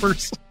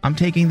stormtroopers. I'm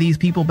taking these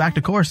people back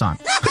to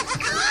Coruscant.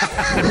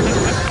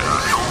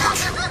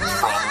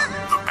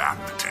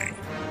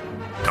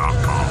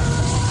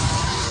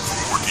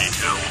 For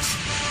details.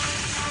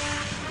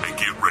 And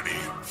get ready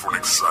for an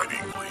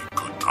excitingly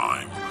good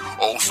time.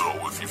 Also,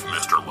 if you've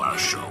missed our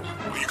last show,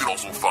 you can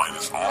also find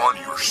us on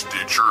your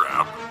Stitcher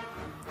app.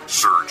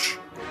 Search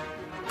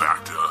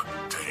Back to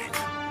Tank.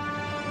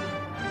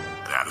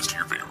 Add us to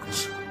your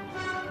favorites.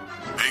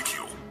 Thank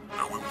you,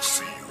 and we will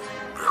see you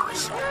very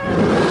soon.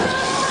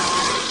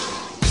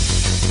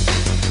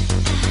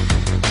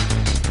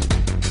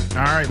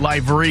 All right,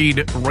 live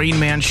read Rain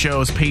Man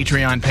Show's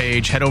Patreon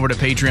page. Head over to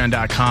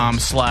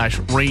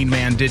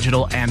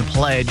patreon.com/RainManDigital and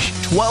pledge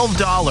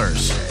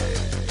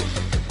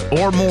 $12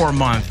 or more a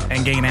month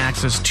and gain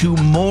access to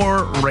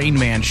more Rain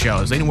Man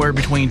shows. Anywhere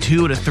between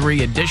 2 to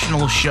 3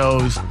 additional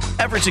shows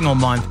every single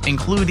month,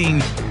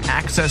 including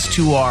access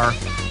to our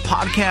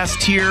podcast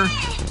tier,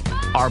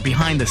 our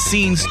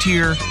behind-the-scenes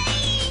tier.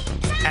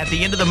 At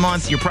the end of the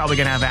month, you're probably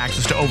going to have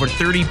access to over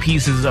 30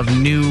 pieces of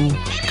new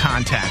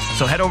content.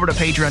 So head over to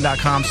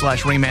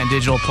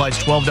patreon.com/RainManDigital, pledge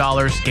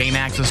 $12, gain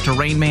access to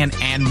Rain Man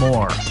and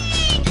more.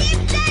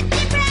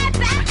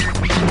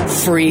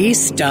 Free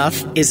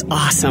stuff is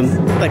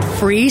awesome, but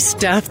free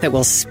stuff that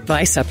will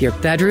spice up your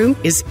bedroom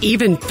is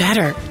even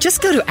better.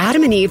 Just go to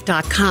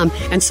adamandeve.com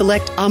and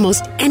select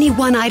almost any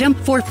one item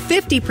for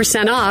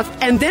 50% off,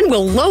 and then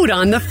we'll load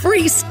on the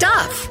free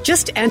stuff.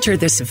 Just enter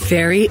this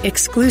very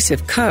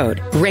exclusive code,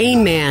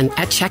 RAINMAN,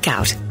 at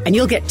checkout, and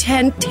you'll get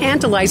 10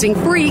 tantalizing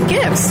free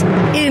gifts,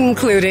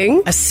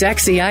 including a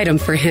sexy item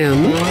for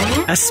him,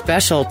 a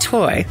special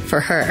toy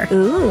for her,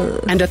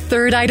 and a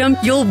third item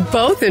you'll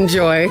both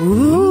enjoy.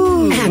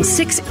 And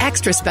 6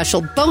 extra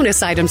special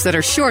bonus items that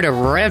are sure to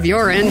rev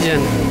your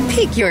engine,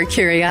 pique your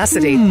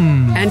curiosity,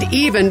 and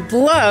even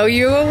blow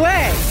you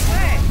away.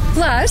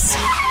 Plus,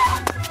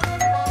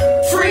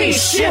 free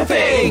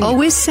shipping!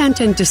 Always sent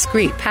in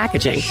discreet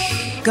packaging.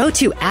 Go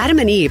to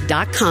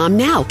adamandeve.com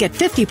now. Get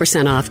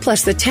 50% off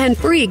plus the 10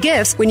 free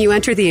gifts when you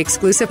enter the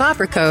exclusive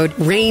offer code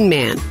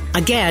RAINMAN.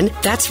 Again,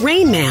 that's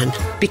RAINMAN.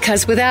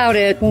 Because without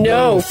it,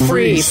 no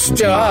free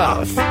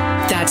stuff.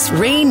 That's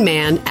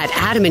RAINMAN at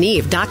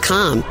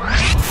adamandeve.com.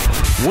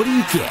 What do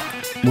you get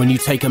when you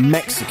take a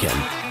Mexican,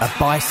 a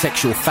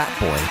bisexual fat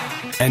boy,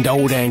 and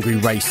old angry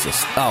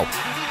racist,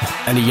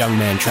 and a young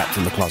man trapped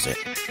in the closet?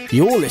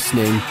 You're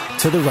listening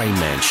to The Rain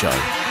Man Show.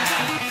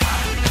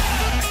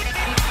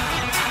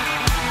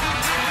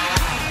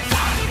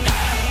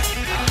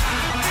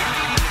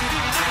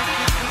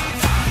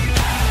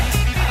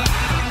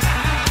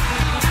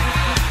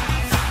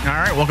 All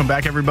right, welcome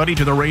back, everybody,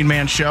 to The Rain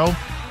Man Show.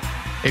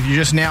 If you're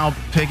just now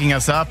picking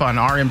us up on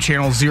RM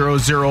Channel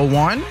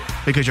 001,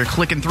 because you're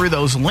clicking through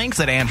those links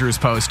that Andrew's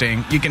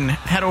posting, you can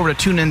head over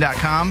to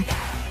tunein.com,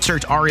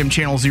 search RM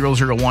Channel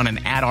 001,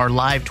 and add our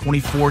live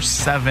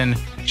 24/7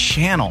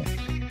 channel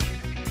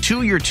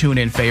to your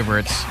TuneIn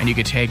favorites, and you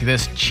can take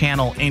this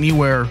channel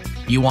anywhere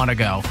you want to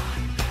go.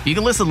 You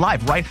can listen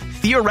live right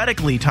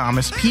theoretically,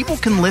 Thomas, people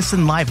can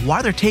listen live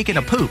while they're taking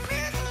a poop.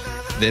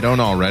 They don't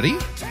already?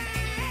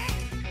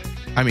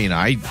 I mean,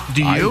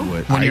 do you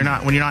would. when you're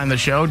not in the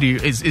show? Do you?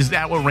 Is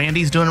that what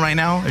Randy's doing right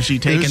now? Is she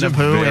taking a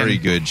poo? There's a very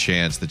good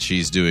chance that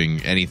she's doing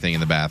anything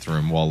in the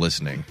bathroom while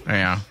listening.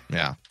 Yeah.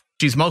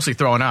 She's mostly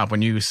throwing up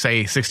when you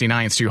say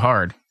 69 is too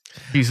hard.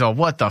 She's like,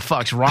 what the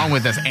fuck's wrong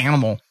with this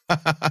animal?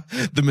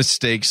 The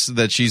mistakes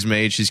that she's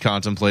made, she's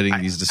contemplating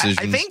these decisions.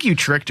 I think you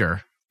tricked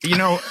her. You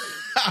know,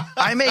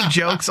 I make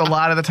jokes a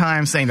lot of the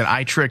time saying that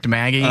I tricked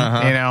Maggie.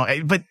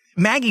 But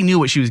Maggie knew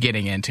what she was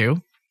getting into.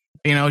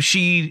 You know,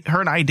 her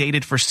and I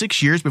dated for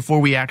 6 years before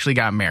we actually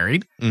got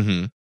married.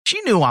 Mm-hmm.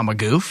 She knew I'm a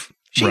goof.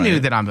 She knew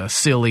that I'm a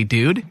silly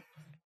dude.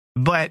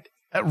 But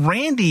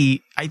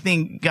Randy, I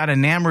think, got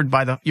enamored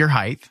by your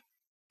height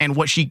and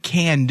what she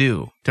can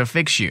do to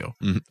fix you.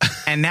 Mm-hmm.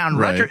 And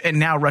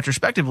now,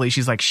 retrospectively,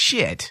 she's like,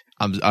 shit.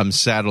 I'm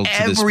saddled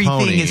to this pony.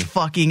 Everything is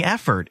fucking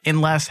effort.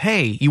 Unless,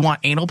 hey, you want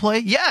anal play?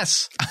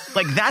 Yes.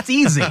 Like, that's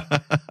easy.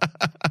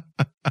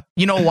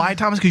 You know why,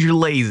 Thomas? Because you're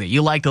lazy.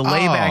 You like to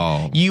lay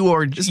back. You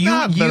are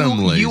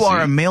you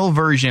are a male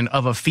version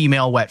of a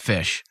female wet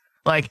fish.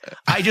 Like,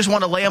 I just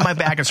want to lay on my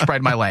back and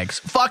spread my legs.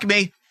 Fuck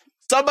me.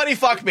 Somebody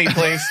fuck me,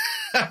 please.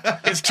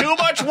 It's too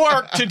much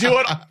work to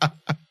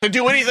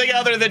do anything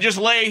other than just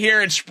lay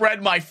here and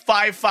spread my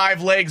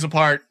 5'5" legs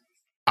apart.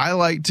 I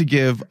like to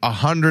give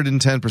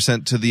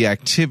 110% to the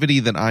activity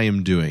that I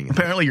am doing.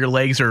 Apparently your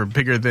legs are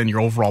bigger than your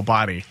overall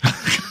body.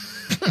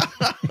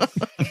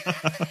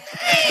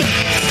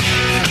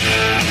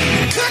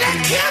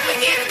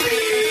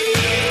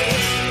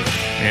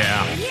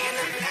 Yeah.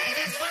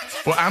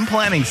 Well, I'm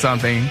planning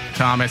something,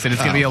 Thomas, and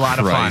it's going to be a lot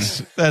of fun.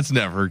 That's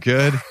never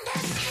good.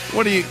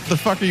 The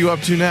fuck are you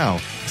up to now?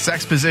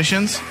 Sex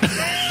positions.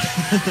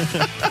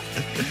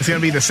 It's going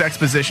to be the sex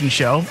position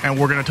show, and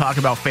we're going to talk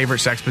about favorite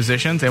sex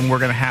positions, and we're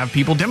going to have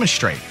people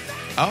demonstrate.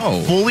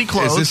 Oh. Fully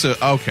clothed. Is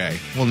this okay.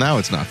 Well, now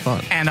it's not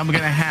fun. And I'm going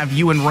to have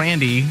you and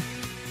Randy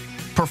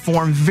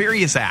perform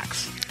various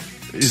acts.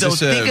 Is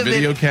this a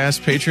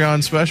VideoCast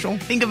Patreon special?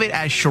 Think of it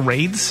as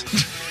charades,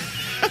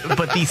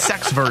 but the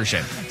sex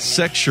version.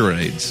 Sex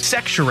charades.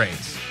 Sex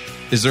charades.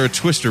 Is there a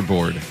twister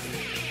board?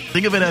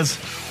 Think of it as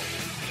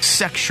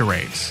sex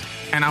charades.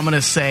 And I'm going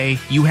to say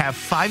you have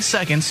 5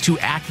 seconds to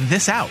act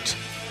this out.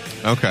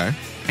 Okay.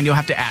 And you'll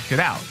have to act it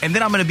out. And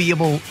then I'm going to be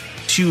able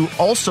to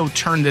also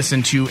turn this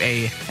into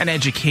an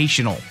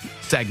educational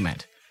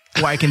segment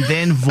where I can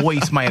then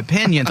voice my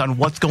opinions on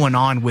what's going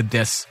on with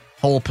this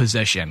whole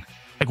position.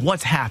 Like,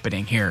 what's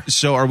happening here?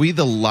 So are we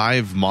the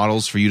live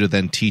models for you to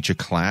then teach a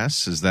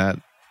class? Is that...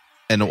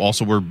 And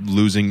also we're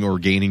losing or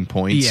gaining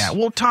points? Yeah.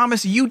 Well,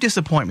 Thomas, you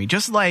disappoint me.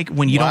 Just like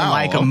when you don't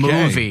like a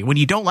movie. When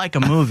you don't like a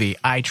movie,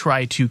 I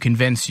try to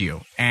convince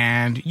you.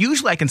 And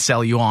usually I can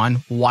sell you on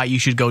why you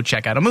should go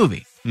check out a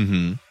movie.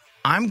 Mm-hmm.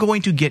 I'm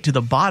going to get to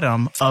the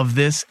bottom of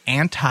this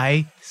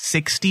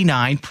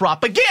anti-69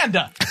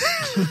 propaganda.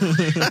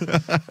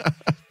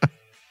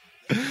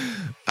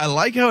 I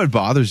like how it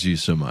bothers you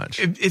so much.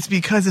 It's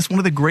because it's one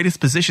of the greatest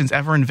positions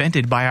ever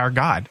invented by our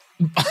God,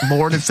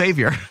 Lord and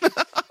Savior.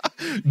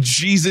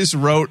 Jesus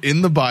wrote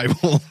in the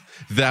Bible,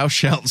 thou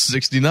shalt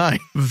 69.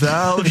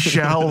 Thou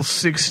shalt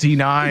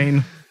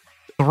 69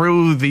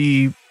 through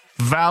the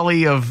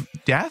valley of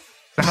death?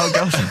 Is that how it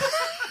goes?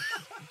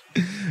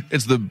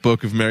 It's the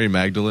book of Mary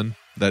Magdalene.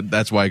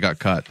 That's why it got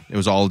cut. It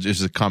was all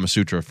just a Kama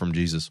Sutra from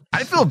Jesus.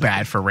 I feel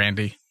bad for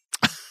Randy.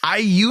 I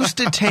used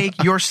to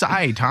take your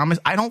side, Thomas.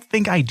 I don't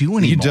think I do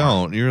anymore. You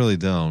don't. You really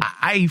don't.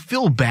 I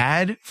feel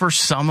bad for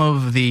some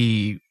of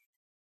the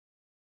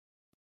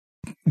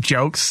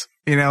jokes,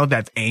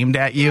 that's aimed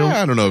at you.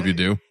 I don't know if you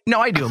do. No,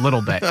 I do a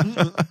little bit.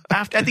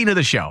 At the end of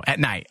the show, at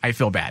night, I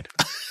feel bad.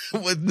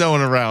 With no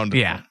one around.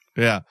 Yeah.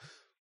 Yeah.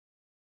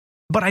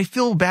 But I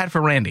feel bad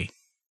for Randy.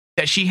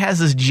 That she has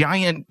this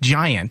giant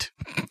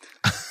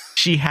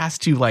she has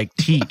to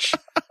teach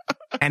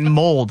and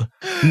mold,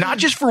 not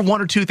just for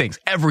one or two things,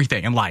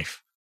 everything in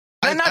life.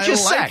 And not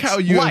just like sex. How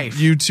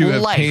you two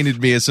have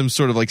painted me as some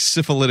sort of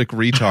syphilitic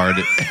retard.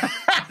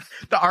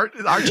 The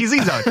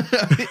RTZ zone.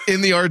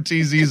 In the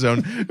RTZ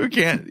zone, who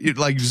can't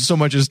so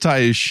much as tie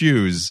his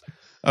shoes,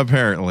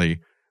 apparently.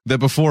 That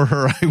before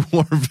her I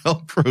wore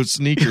Velcro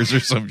sneakers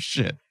or some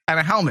shit. And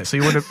a helmet so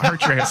you wouldn't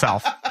hurt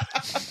yourself.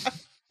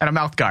 And a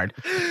mouth guard.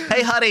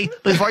 Hey, honey,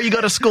 before you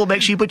go to school,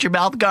 make sure you put your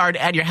mouth guard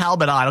and your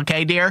helmet on,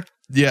 okay, dear?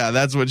 Yeah,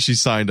 that's what she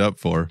signed up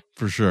for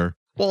sure.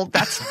 Well,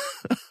 that's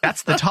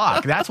the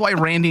talk. That's why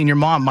Randy and your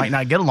mom might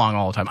not get along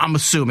all the time. I'm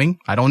assuming.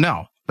 I don't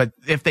know. But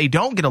if they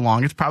don't get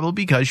along, it's probably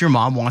because your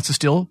mom wants to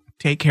still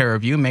take care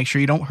of you, make sure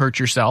you don't hurt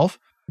yourself,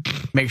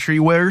 make sure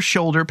you wear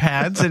shoulder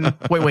pads and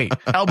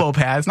elbow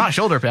pads, not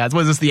shoulder pads.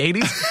 What is this, the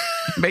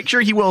 80s? Make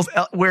sure he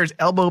wears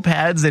elbow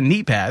pads and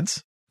knee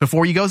pads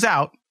before he goes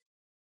out.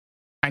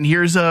 And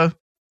here's a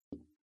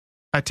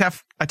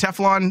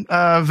Teflon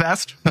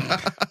vest.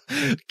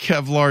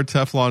 Kevlar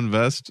Teflon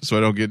vest, so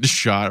I don't get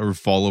shot or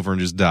fall over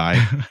and just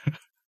die.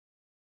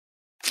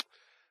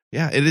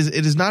 Yeah, it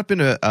has not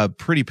been a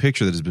pretty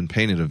picture that has been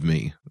painted of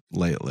me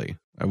lately.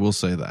 I will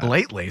say that.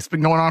 Lately, it's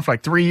been going on for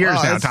like 3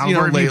 years now. Tom, you know,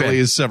 where have you lately been?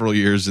 is several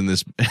years in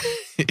this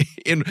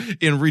in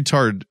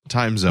retard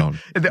time zone.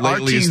 The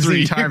Lately is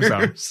 3 RTZ time zone.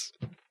 years.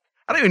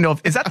 I don't even know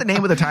is that the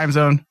name of the time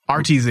zone?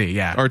 RTZ,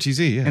 yeah.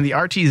 RTZ, yeah. In the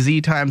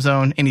RTZ time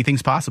zone,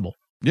 anything's possible.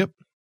 Yep.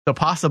 The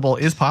possible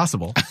is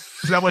possible.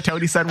 Is that what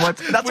Tony said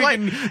once? That's why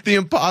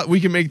we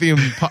can make the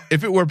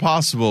if it were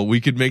possible, we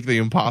could make the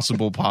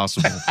impossible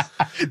possible.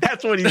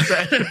 That's what he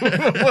said.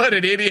 What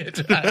an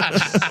idiot.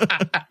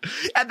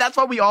 And that's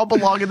why we all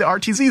belong in the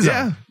RTZ zone.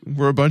 Yeah,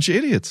 we're a bunch of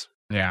idiots.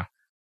 Yeah.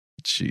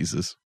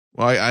 Jesus.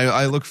 Well,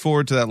 I look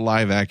forward to that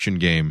live action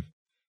game.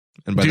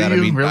 And by Do that you I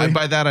mean really?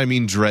 by that I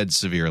mean dread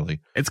severely.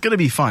 It's going to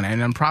be fun,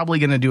 and I'm probably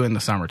going to do it in the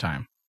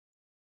summertime.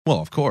 Well,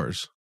 of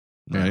course.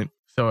 Right.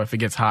 So if it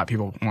gets hot,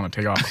 people want to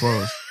take off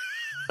clothes.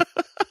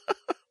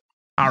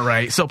 All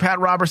right. So Pat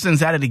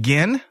Robertson's at it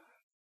again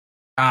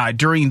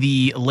during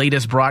the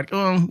latest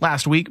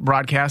last week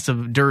broadcast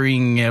of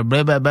during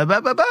blah, blah, blah,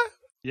 blah, blah, blah.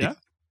 Yeah.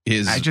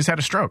 I just had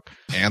a stroke.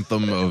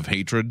 Anthem of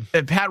hatred.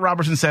 Pat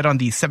Robertson said on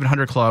the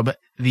 700 Club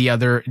the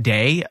other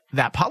day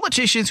that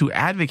politicians who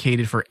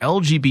advocated for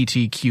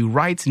LGBTQ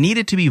rights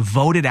needed to be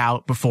voted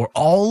out before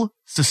all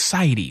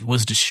society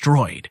was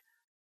destroyed.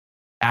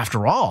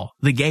 After all,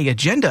 the gay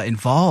agenda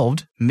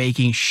involved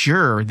making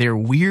sure their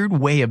weird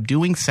way of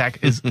doing sex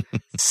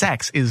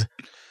is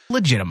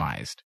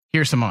legitimized.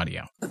 Here's some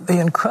audio. The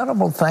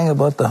incredible thing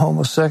about the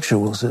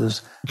homosexuals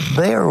is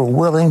they are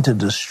willing to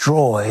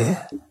destroy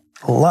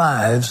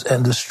lives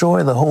and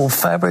destroy the whole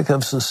fabric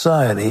of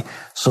society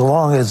so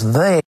long as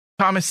they...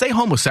 Thomas, say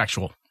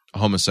homosexual.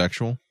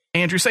 Homosexual?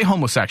 Andrew, say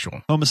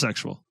homosexual.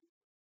 Homosexual.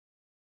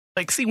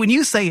 Like, see, when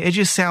you say it, it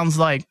just sounds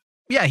like,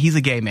 yeah, he's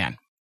a gay man.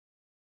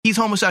 He's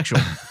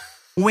homosexual.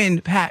 When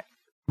Pat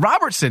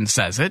Robertson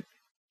says it,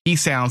 he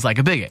sounds like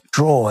a bigot.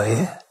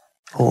 Destroy.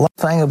 The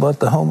thing about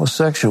the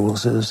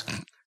homosexuals is...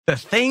 The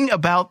thing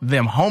about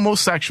them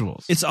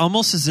homosexuals. It's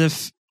almost as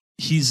if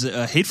he's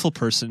a hateful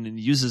person and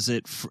uses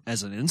it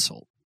as an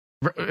insult.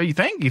 You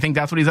think? You think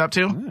that's what he's up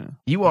to? Yeah.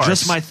 You are.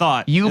 Just my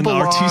thought. You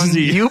belong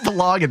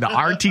in the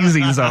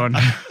RTZ zone.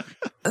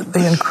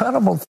 The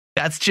incredible...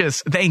 That's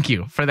just... Thank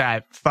you for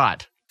that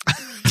thought.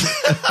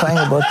 thing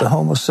about the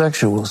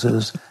homosexuals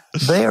is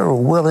they are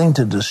willing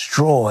to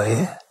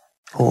destroy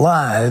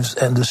lives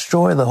and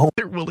destroy the whole...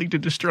 They're willing to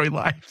destroy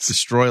lives.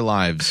 Destroy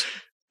lives.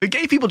 The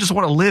gay people just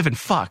want to live and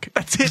fuck.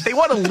 That's it. They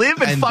want to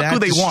live and fuck who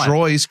they want. And that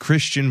destroys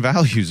Christian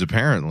values,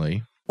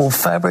 apparently. Whole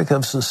fabric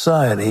of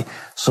society,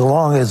 so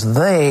long as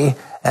they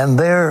and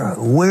their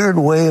weird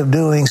way of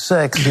doing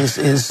sex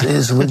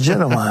is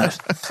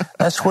legitimized.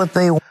 That's what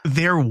they want.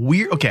 Their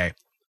weird... Okay.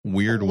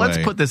 Weird way. Let's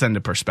put this into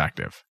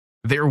perspective.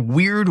 Their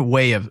weird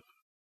way of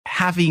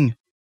having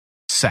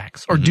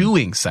sex or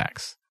doing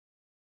sex.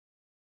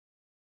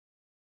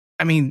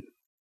 I mean,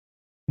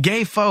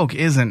 gay folk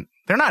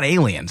they're not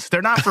aliens.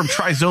 They're not from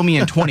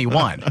Trisomian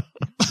 21.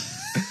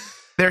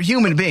 They're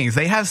human beings.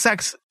 They have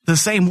sex the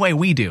same way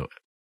we do.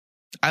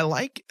 I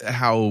like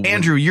how...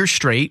 Andrew, you're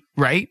straight,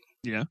 right?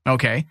 Yeah.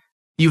 Okay.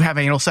 You have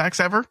anal sex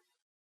ever?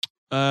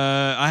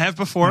 I have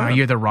before. No,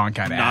 you're the wrong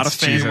kind of Not ass. a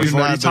fan. Jesus. We've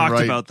already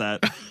talked about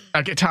that.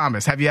 Okay,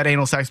 Thomas, have you had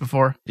anal sex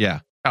before? Yeah.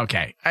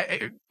 Okay.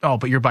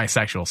 But you're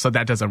bisexual, so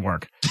that doesn't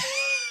work.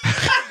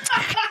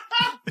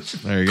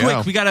 There you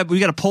go. Quick, we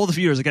gotta poll the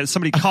viewers. I got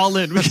somebody call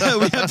in. We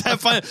have to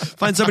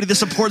find somebody that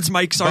supports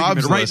Mike's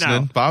argument right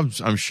listening. now.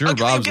 I'm sure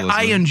Bob's listening.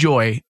 I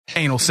enjoy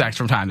anal sex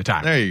from time to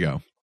time. There you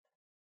go.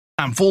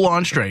 I'm full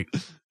on straight.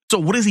 So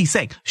what does he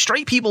say?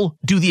 Straight people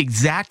do the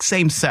exact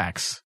same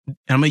sex. And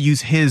I'm going to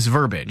use his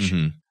verbiage.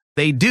 Mm-hmm.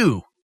 They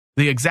do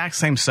the exact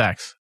same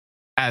sex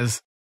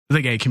as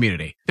the gay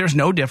community. There's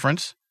no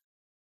difference.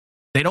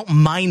 They don't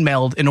mind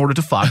meld in order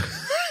to fuck.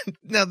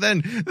 Now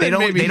then they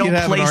don't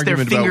place their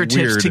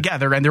fingertips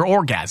together and they're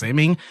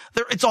orgasming.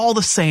 It's all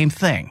the same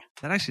thing.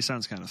 That actually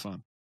sounds kind of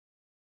fun.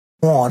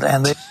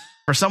 And they...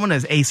 For someone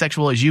as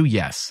asexual as you,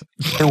 yes.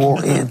 They will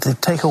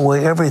take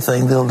away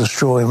everything. They'll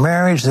destroy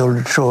marriage. They'll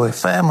destroy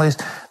families.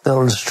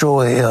 They'll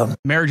destroy...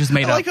 Marriage is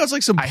made up. I like how it's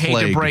like some I hate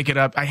to break it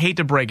up. I hate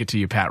to break it to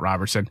you, Pat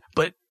Robertson,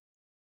 but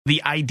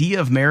the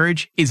idea of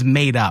marriage is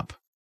made up.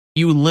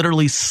 You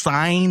literally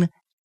sign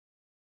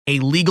a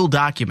legal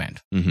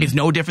document. Mm-hmm. It's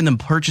no different than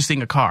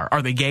purchasing a car.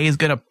 Are the gays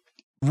going to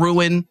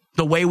ruin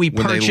the way we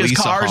purchase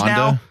cars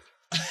now?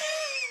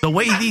 The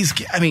way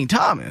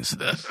Thomas.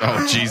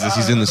 Oh, Jesus,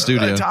 he's in the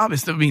studio.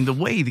 Thomas, the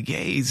way the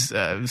gays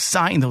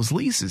sign those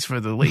leases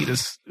for the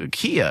latest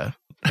Kia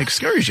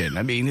excursion.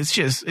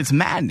 It's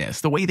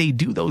madness. The way they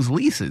do those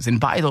leases and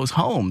buy those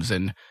homes.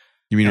 And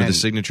you mean with the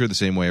signature the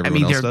same way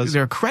everyone else does?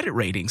 Their credit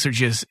ratings are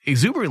just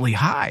exuberantly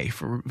high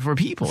for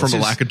people. From a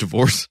lack of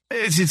divorce.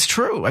 It's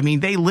true.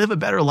 They live a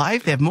better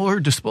life. They have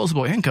more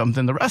disposable income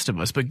than the rest of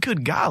us. But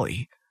good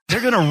golly. They're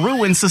going to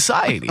ruin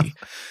society.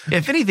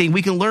 If anything,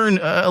 we can learn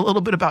a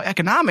little bit about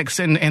economics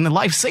and the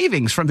life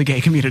savings from the gay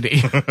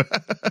community.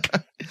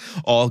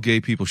 All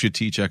gay people should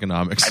teach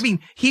economics.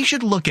 He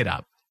should look it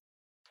up.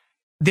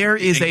 There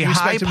is a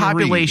high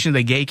population of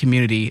the gay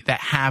community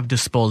that have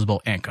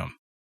disposable income.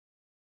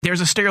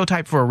 There's a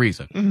stereotype for a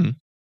reason. Mm-hmm.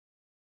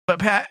 But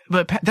Pat,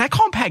 did I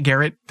call him Pat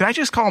Garrett? Did I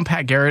just call him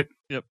Pat Garrett?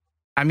 Yep.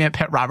 I meant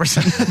Pat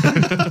Robertson.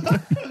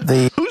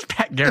 Who's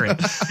Pat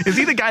Garrett? Is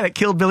he the guy that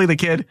killed Billy the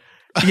Kid?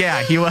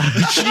 Yeah, he was.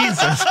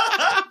 Jesus.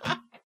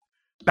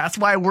 That's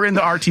why we're in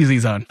the RTZ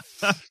zone.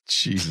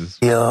 Jesus.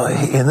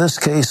 In this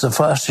case, the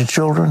foster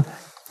children,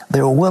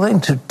 they were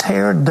willing to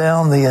tear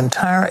down the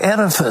entire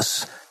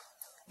edifice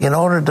in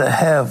order to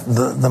have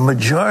the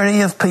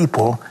majority of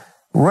people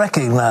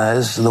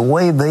recognize the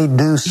way they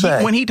do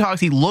sex. When he talks,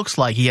 he looks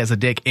like he has a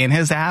dick in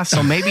his ass,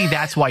 so maybe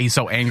that's why he's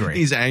so angry.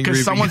 He's angry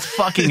because someone's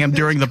fucking him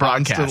during the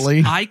broadcast.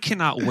 I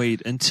cannot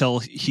wait until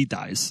he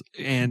dies.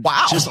 And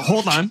wow. Just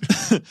hold on.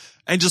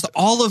 And just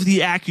all of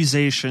the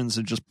accusations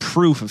and just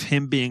proof of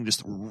him being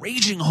just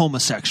raging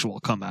homosexual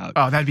come out.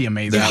 Oh, that'd be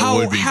amazing. That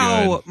would be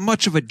how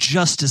much of a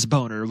justice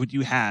boner would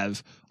you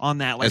have on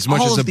that? Like, as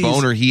much as a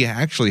boner he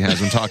actually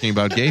has when talking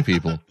about gay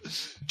people.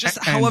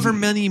 Just however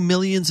many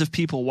millions of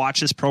people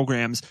watch his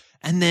programs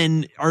and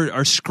then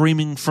are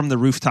screaming from the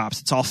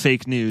rooftops, it's all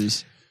fake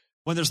news.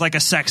 When there's like a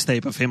sex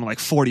tape of him and like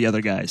 40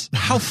 other guys.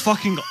 How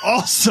fucking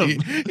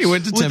awesome. He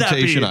went to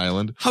Temptation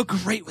Island. How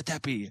great would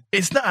that be?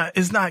 It's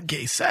not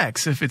gay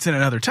sex if it's in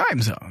another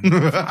time zone.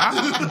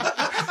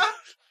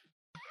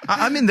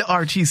 I'm in the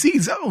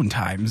RTC zone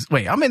times.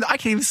 Wait, I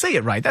can't even say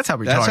it right. That's how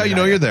retarded That's how you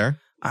know you're there.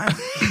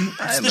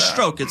 It's the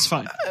stroke. It's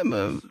fine. I'm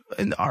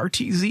in the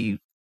RTZ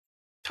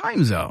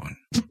time zone.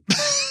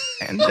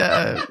 And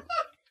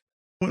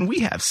when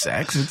we have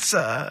sex,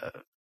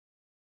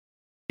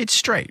 it's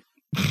straight.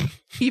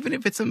 Even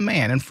if it's a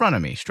man in front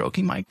of me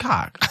stroking my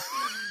cock.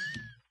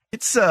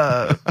 It's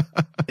straight.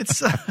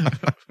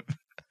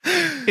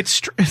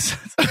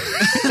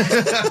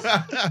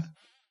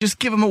 Just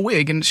give him a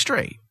wig and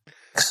straight.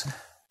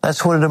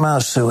 That's what it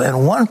amounts to. And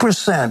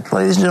 1%,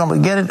 ladies and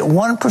gentlemen, get it,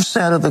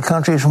 1% of the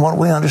countries, from what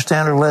we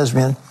understand, are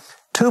lesbian,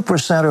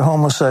 2% are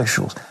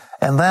homosexuals.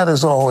 And that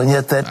is all. And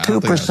yet that 2%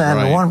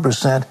 and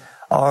 1%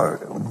 are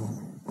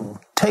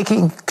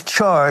taking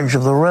charge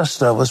of the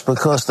rest of us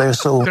because they're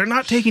so... They're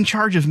not taking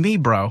charge of me,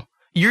 bro.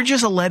 You're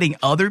just letting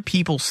other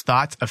people's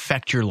thoughts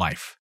affect your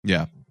life.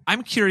 Yeah.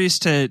 I'm curious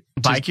to...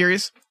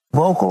 Bi-curious?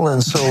 Vocal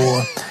and so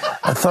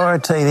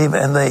authoritative,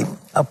 and they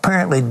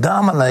apparently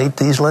dominate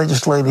these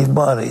legislative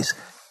bodies.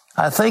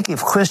 I think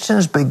if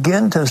Christians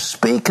begin to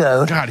speak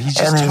out... God, he's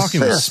just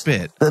talking with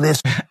spit. That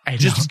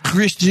it's just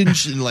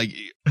Christians, like,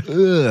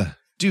 ugh.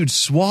 Dude,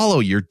 swallow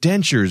your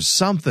dentures,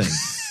 something.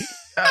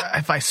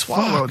 If I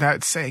swallow,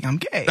 that's saying I'm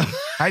gay.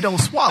 I don't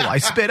swallow. I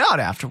spit out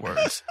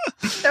afterwards.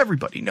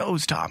 Everybody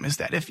knows, Tom, is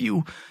that if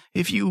you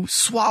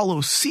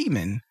swallow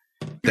semen,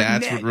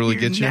 that's what really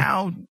gets you? You're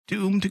now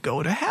doomed to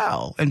go to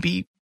hell and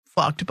be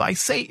fucked by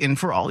Satan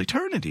for all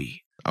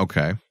eternity.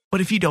 Okay.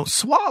 But if you don't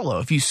swallow,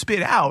 if you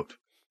spit out,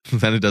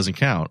 then it doesn't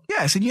count.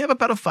 Yes, and you have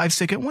about a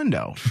 5-second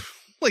window.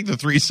 Like the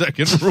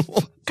 3-second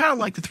rule. Kind of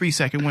like the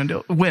 3-second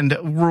window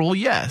rule,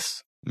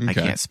 yes. Okay. I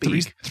can't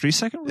speak.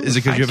 3-second rule? Is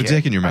it because you have a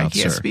dick in your mouth, I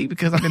can't speak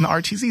because I'm in the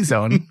RTZ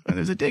zone and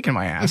there's a dick in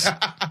my ass.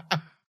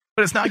 But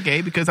it's not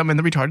gay because I'm in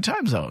the retarded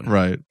time zone.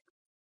 Right.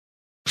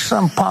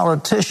 Some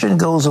politician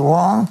goes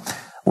along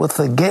with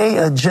the gay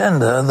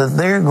agenda that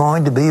they're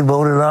going to be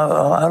voted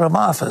out of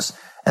office.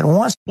 And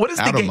once What's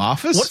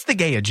the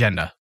gay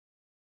agenda?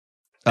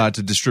 To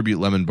distribute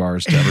lemon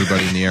bars to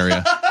everybody in the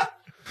area.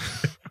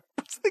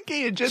 The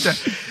gay agenda.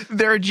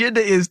 Their agenda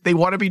is they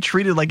want to be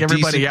treated like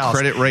everybody Decent else.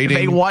 Credit rating,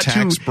 they want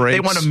tax breaks. They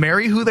want to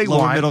marry who they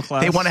want. Middle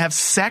class. They want to have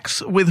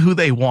sex with who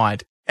they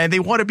want, and they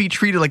want to be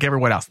treated like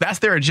everyone else. That's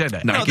their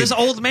agenda. No, this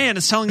old man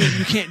is telling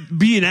you can't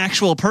be an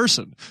actual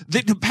person.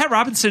 Pat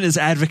Robertson is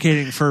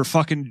advocating for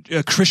fucking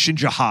Christian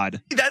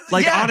jihad.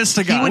 Honest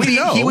to God,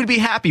 he would be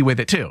happy with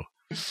it too.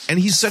 And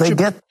he's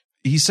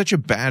such a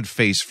bad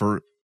face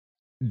for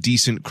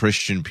decent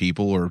Christian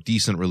people or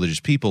decent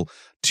religious people.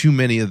 Too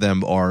many of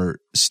them are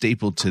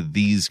stapled to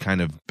these kind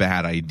of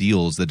bad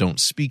ideals that don't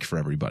speak for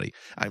everybody.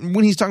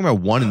 When he's talking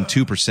about 1% and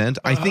 2%,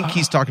 I think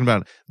he's talking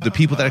about the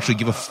people that actually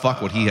give a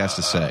fuck what he has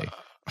to say.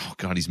 Oh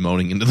God, he's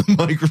moaning into the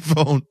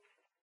microphone.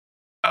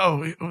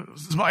 Oh,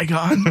 is Mike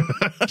on?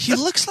 He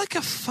looks like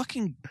a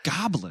fucking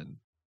goblin.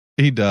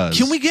 He does.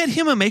 Can we get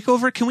him a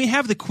makeover? Can we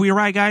have the Queer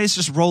Eye guys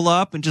just roll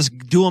up and just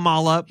do them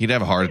all up? He'd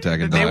have a heart attack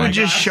and They die. would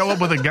just show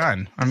up with a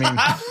gun. I mean...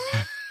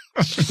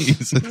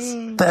 Jesus.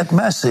 that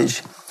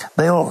message,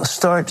 they'll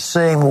start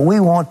saying, well, we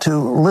want to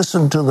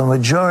listen to the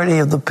majority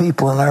of the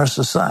people in our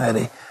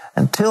society.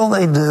 Until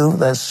they do,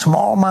 that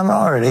small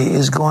minority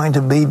is going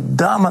to be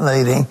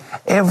dominating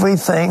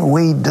everything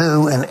we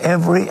do in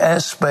every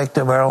aspect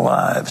of our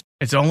lives.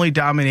 It's only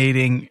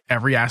dominating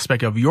every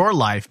aspect of your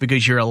life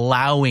because you're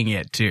allowing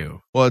it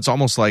to. Well, it's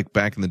almost like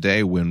back in the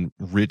day when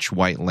rich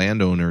white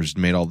landowners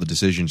made all the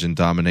decisions and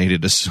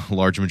dominated a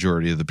large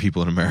majority of the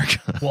people in America.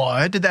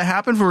 What? Did that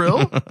happen for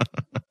real?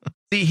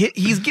 See,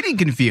 he's getting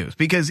confused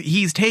because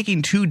he's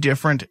taking two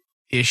different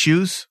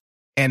issues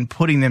and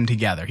putting them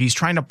together. He's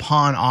trying to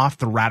pawn off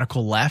the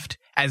radical left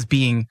as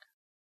being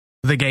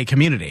the gay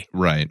community.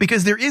 Right.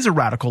 Because there is a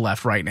radical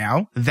left right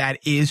now that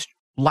is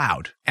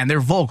loud and they're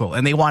vocal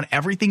and they want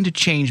everything to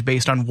change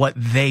based on what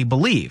they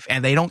believe.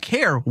 And they don't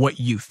care what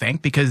you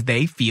think because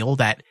they feel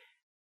that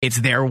it's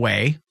their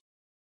way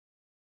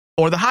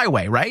or the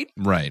highway, right?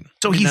 Right.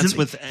 So that's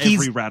with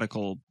every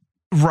radical.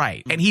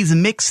 Right. And he's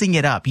mixing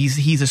it up.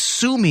 He's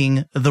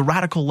assuming the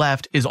radical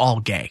left is all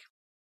gay.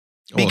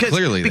 Because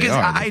clearly they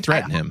are. They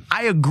threaten him.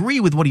 I agree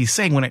with what he's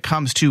saying when it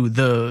comes to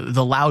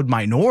the loud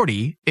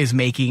minority is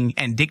making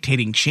and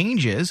dictating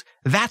changes.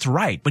 That's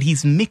right. But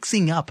he's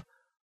mixing up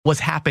what's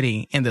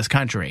happening in this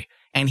country.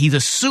 And he's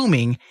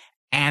assuming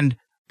and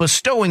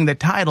bestowing the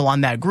title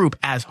on that group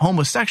as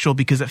homosexual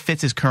because it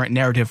fits his current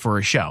narrative for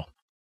his show.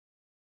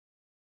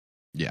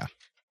 Yeah.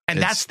 And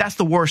that's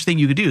the worst thing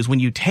you could do is when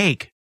you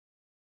take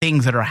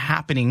things that are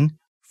happening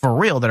for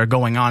real that are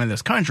going on in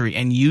this country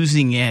and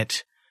using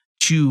it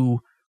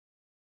to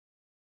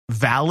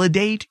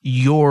validate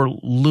your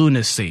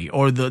lunacy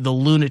or the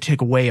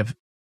lunatic way of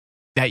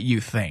that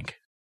you think.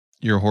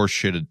 Your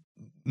horseshit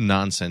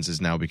nonsense is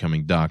now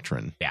becoming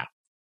doctrine. Yeah.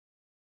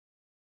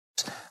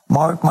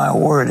 Mark my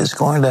word, it's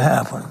going to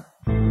happen.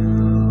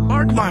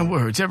 Mark my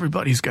words,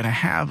 everybody's going to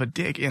have a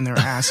dick in their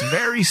ass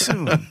very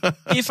soon.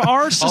 If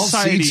our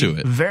society, I'll see to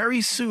it.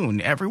 Very soon,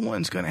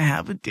 everyone's going to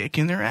have a dick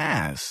in their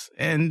ass.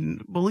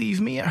 And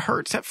believe me, it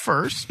hurts at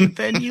first, but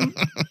then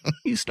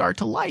you start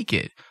to like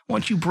it.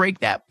 Once you break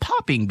that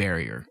popping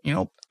barrier,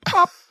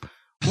 pop.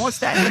 Once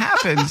that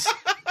happens,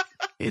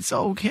 it's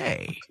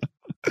okay.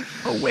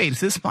 Oh, wait,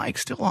 is this mic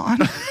still on?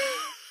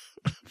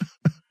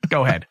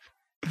 Go ahead.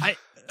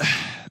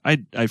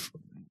 I've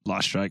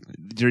lost track.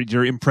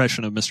 Your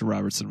impression of Mr.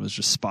 Robertson was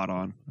just spot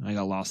on. I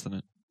got lost in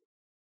it.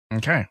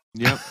 Okay.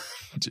 Yep.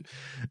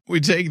 We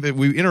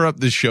interrupt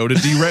the show to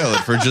derail it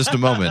for just a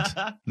moment.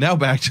 Now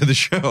back to the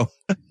show.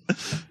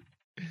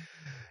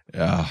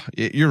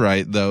 You're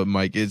right, though,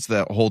 Mike. It's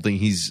that whole thing.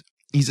 He's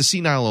a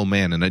senile old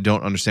man, and I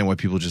don't understand why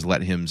people just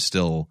let him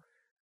still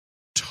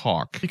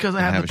talk. Because I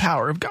have the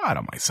power of God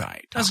on my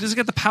side. That's because I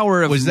got the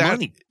power of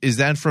money. Is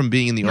that from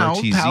being in the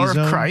RTZ power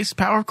zone? Of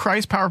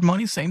Christ, power of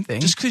money, same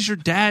thing. Just because your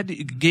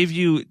dad gave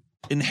you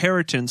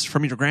inheritance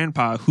from your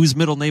grandpa, whose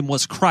middle name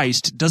was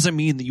Christ, doesn't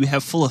mean that you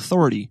have full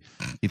authority.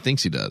 He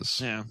thinks he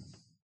does. Yeah.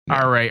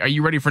 All right. Are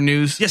you ready for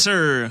news? Yes,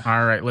 sir.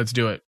 All right. Let's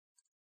do it.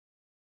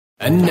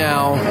 And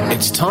now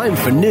it's time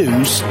for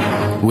news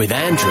with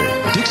Andrew.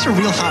 Dicks are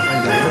real hot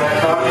right now.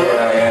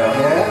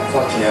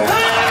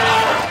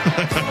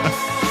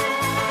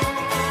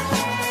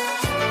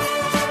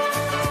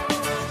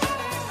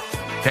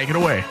 Take it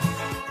away.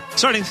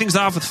 Starting things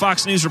off with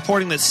Fox News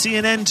reporting that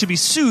CNN to be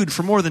sued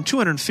for more than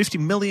 $250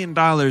 million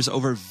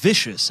over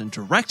vicious and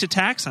direct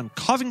attacks on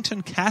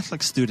Covington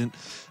Catholic student,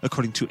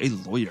 according to a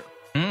lawyer.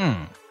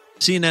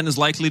 CNN is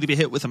likely to be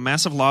hit with a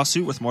massive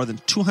lawsuit with more than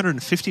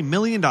 $250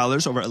 million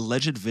over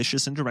alleged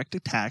vicious and direct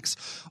attacks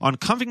on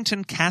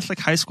Covington Catholic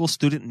high school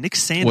student Nick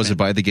Sandman. Was it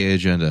by the gay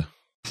agenda?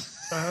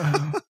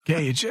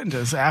 Gay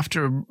agendas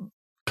after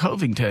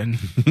Covington.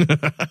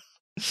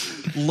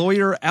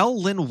 Lawyer Al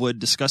Linwood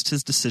discussed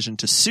his decision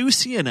to sue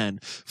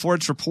CNN for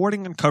its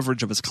reporting and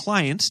coverage of his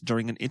client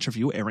during an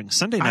interview airing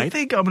Sunday night. I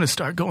think I'm going to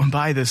start going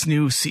by this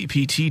new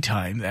CPT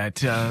time that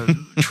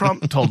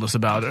Trump told us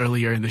about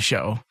earlier in the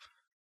show.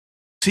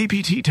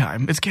 CPT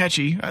time. It's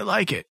catchy. I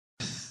like it.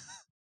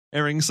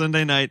 Airing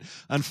Sunday night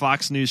on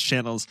Fox News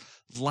channels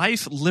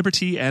Life,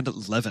 Liberty, and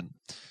 11.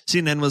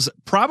 CNN was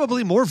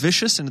probably more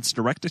vicious in its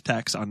direct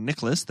attacks on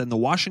Nicholas than the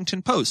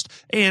Washington Post,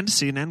 and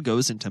CNN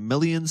goes into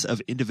millions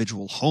of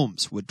individual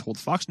homes, Wood told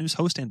Fox News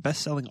host and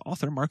best-selling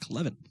author Mark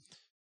Levin.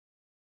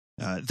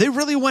 They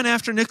really went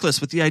after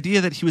Nicholas with the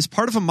idea that he was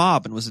part of a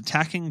mob and was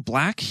attacking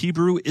black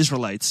Hebrew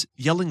Israelites,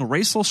 yelling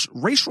racial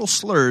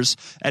slurs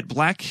at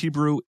black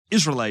Hebrew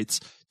Israelites.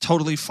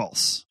 Totally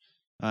false.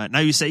 Now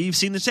you say you've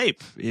seen the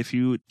tape. If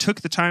you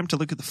took the time to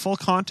look at the full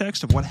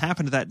context of what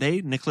happened that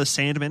day, Nicholas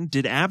Sandman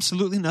did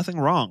absolutely nothing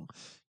wrong.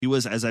 He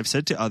was, as I've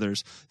said to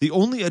others, the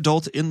only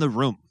adult in the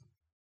room.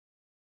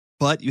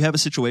 But you have a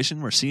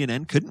situation where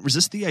CNN couldn't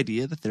resist the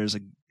idea that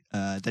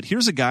that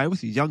here's a guy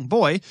with a young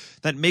boy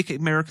that Make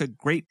America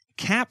Great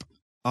cap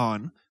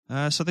on.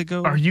 So they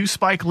go. Are you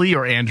Spike Lee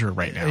or Andrew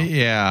right now?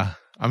 Yeah,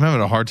 I'm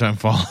having a hard time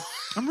following.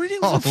 I'm reading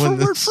word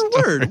for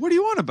word. What do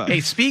you want about?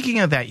 Hey, speaking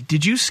of that,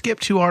 did you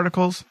skip 2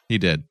 articles? He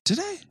did. Did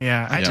I?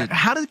 Yeah, I did.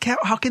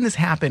 How can this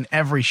happen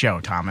every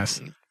show, Thomas?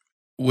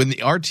 When the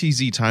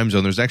RTZ time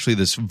zone, there's actually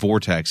this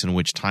vortex in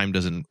which time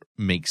doesn't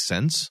make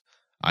sense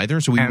either.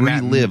 So we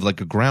relive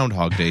like a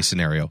Groundhog Day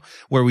scenario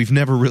where we've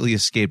never really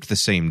escaped the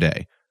same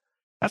day.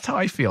 That's how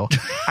I feel.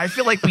 I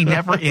feel like we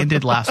never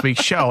ended last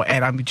week's show,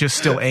 and I'm just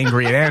still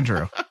angry at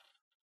Andrew.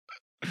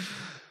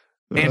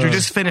 Andrew,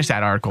 just finish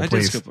that article,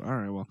 please. All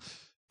right, well.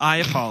 I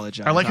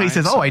apologize. I like how he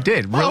says, I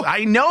did. Really?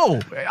 I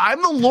know.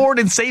 I'm the Lord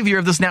and Savior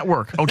of this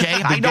network, okay?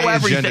 I know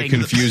everything. The agenda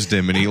confused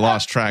him, and he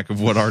lost track of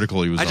what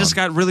article he was on. I just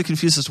got really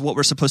confused as to what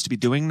we're supposed to be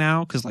doing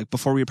now, because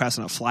before we were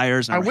passing out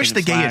flyers. I wish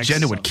the gay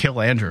agenda would kill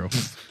Andrew.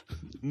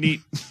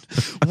 Neat.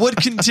 Wood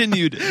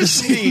continued.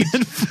 Neat,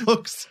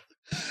 folks.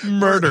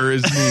 Murder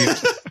is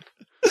neat.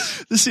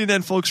 The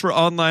CNN folks were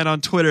online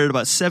on Twitter at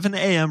about 7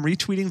 a.m.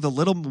 retweeting the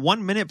little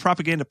 1-minute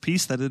propaganda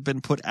piece that had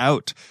been put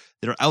out.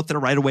 They're out there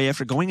right away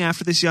after going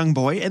after this young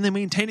boy, and they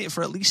maintain it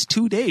for at least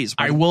 2 days.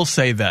 I will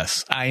say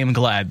this. I am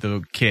glad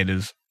the kid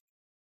is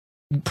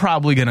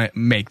probably going to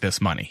make this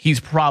money.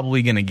 He's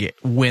probably going to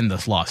win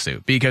this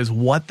lawsuit, because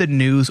what the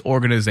news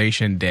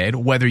organization did,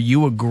 whether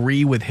you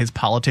agree with his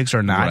politics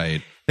or not,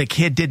 the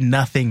kid did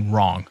nothing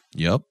wrong.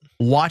 Yep.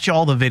 Watch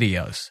all the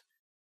videos.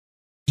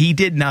 He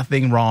did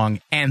nothing wrong,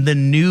 and the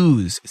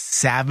news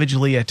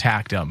savagely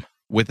attacked him.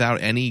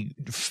 Without any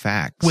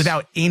facts.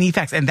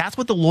 And that's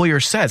what the lawyer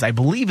says. I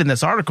believe in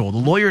this article, the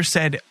lawyer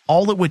said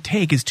all it would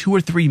take is 2 or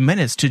 3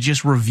 minutes to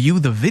just review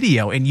the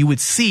video, and you would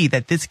see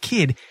that this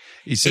kid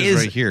He says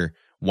right here,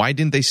 why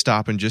didn't they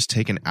stop and just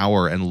take an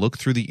hour and look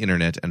through the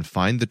internet and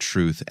find the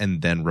truth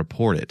and then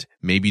report it?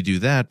 Maybe do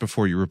that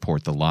before you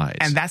report the lies.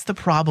 And that's the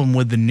problem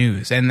with the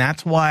news. And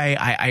that's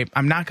why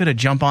I'm not going to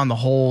jump on the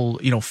whole,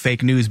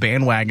 fake news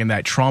bandwagon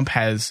that Trump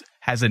has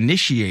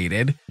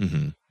initiated.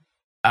 Mm-hmm.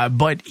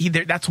 But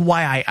that's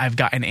why I've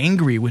gotten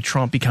angry with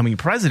Trump becoming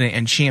president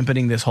and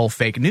championing this whole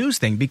fake news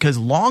thing, because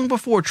long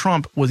before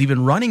Trump was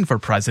even running for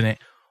president,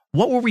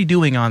 what were we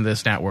doing on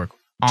this network,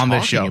 on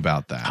this show?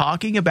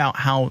 Talking about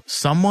how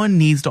someone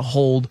needs to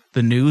hold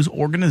the news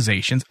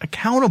organizations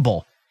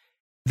accountable.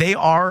 They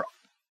are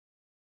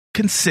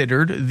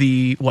considered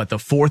the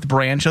fourth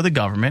branch of the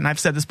government. And I've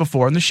said this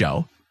before in the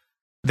show.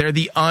 They're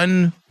the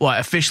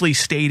officially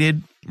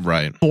stated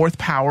fourth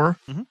power,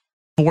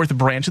 fourth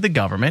branch of the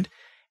government.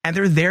 And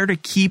they're there to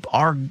keep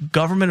our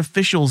government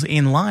officials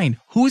in line.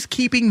 Who's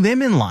keeping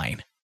them in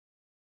line?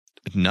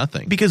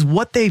 Nothing. Because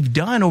what they've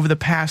done over the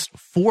past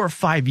 4 or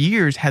 5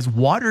 years has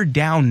watered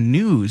down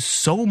news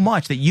so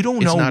much that you don't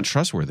know. It's not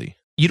trustworthy.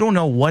 You don't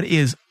know what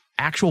is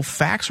actual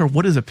facts or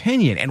what is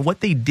opinion. And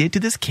what they did to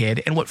this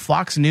kid and what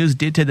Fox News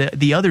did to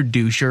the other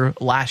doucher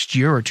last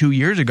year or 2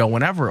 years ago,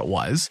 whenever it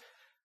was,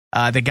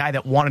 the guy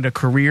that wanted a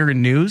career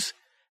in news.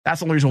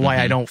 That's the only reason why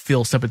I don't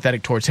feel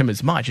sympathetic towards him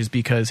as much, is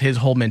because his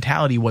whole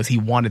mentality was he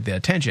wanted the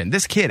attention.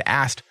 This kid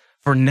asked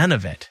for none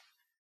of it.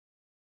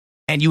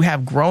 And you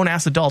have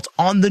grown-ass adults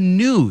on the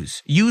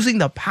news using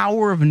the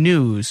power of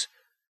news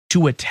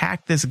to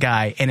attack this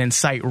guy and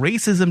incite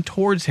racism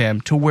towards him,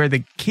 to where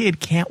the kid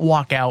can't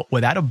walk out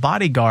without a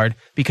bodyguard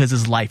because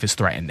his life is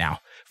threatened now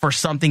for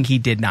something he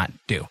did not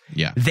do.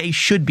 Yeah. They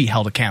should be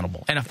held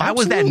accountable. And if I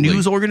was that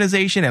news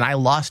organization and I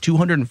lost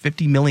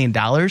 $250 million,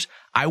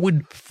 I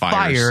would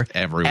fire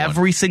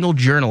every single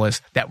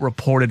journalist that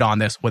reported on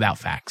this without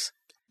facts.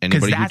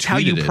 Because that's how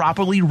you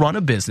properly run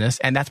a business,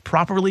 and that's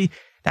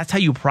how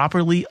you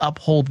properly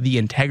uphold the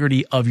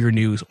integrity of your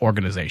news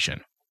organization.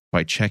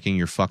 By checking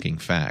your fucking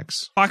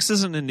facts. Fox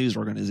isn't a news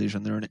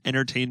organization. They're an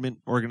entertainment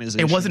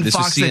organization. It wasn't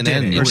Fox that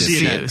did it. Or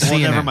CNN. Well,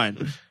 never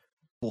mind.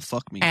 Well,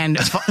 fuck me. And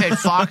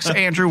Fox,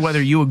 Andrew,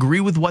 whether you agree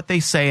with what they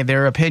say,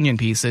 their opinion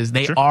pieces,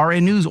 they are a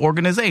news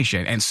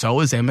organization. And so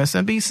is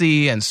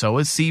MSNBC, and so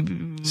is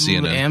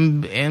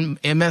CNN.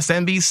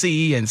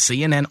 MSNBC and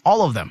CNN,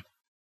 all of them.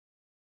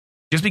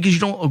 Just because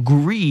you don't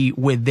agree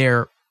with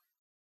their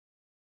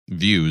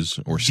views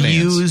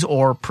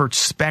or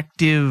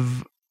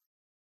perspective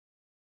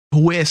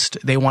twist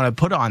they want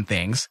to put on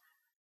things,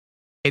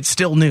 it's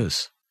still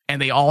news. And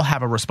they all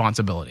have a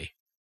responsibility.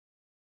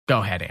 Go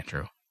ahead,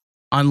 Andrew.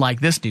 Unlike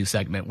this news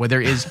segment where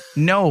there is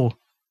no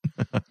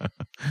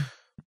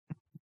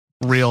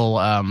real,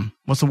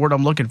 what's the word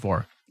I'm looking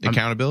for?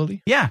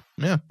 Accountability? Yeah.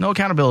 No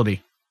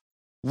accountability.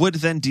 Wood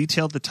then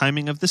detailed the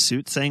timing of the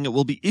suit, saying it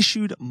will be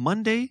issued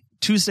Monday,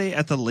 Tuesday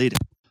at the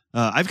latest.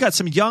 I've got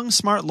some young,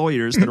 smart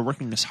lawyers that are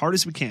working as hard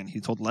as we can, he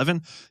told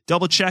Levin,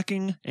 double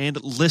checking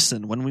and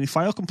listen. When we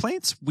file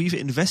complaints, we've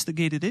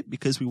investigated it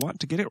because we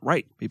want to get it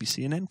right. Maybe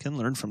CNN can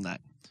learn from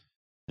that.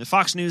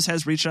 Fox News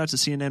has reached out to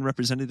CNN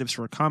representatives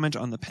for a comment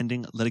on the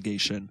pending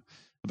litigation.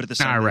 But at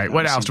the all right,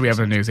 what else do we have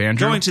in the news,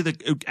 Andrew? Going to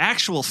the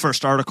actual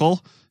first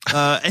article,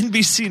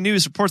 NBC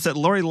News reports that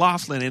Lori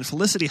Loughlin and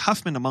Felicity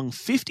Huffman, among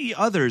 50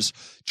 others,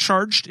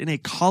 charged in a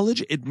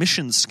college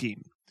admissions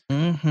scheme.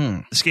 Mm-hmm.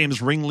 The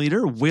scheme's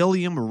ringleader,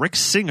 William Rick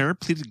Singer,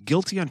 pleaded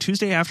guilty on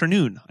Tuesday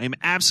afternoon. I am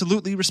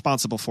absolutely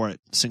responsible for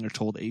it, Singer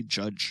told a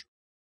judge.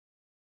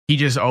 He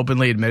just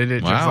openly admitted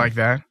it just like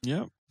that?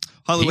 Yeah.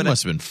 Hollywood, he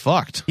must have been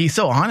fucked. He's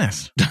so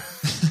honest.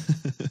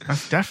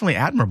 That's definitely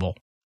admirable.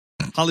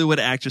 Hollywood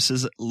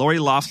actresses Lori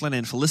Loughlin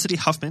and Felicity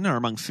Huffman are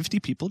among 50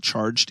 people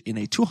charged in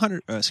a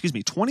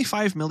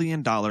 $25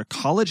 million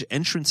college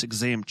entrance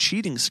exam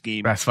cheating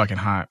scheme. That's fucking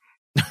hot.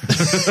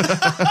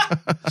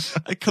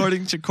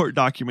 According to court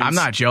documents. I'm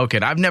not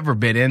joking. I've never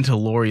been into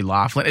Lori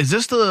Loughlin. Is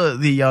this the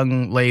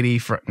young lady,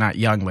 not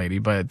young lady,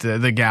 but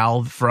the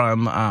gal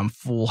from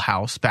Full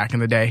House back in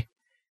the day?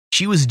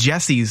 She was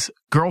Jesse's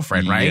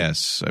girlfriend, right?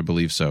 Yes, I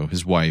believe so.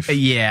 His wife.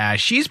 Yeah,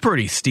 she's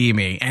pretty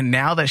steamy. And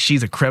now that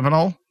she's a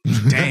criminal,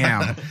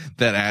 Damn.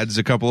 That adds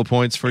a couple of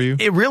points for you.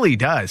 It really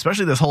does,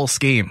 especially this whole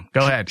scheme.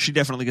 Go ahead. She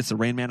definitely gets the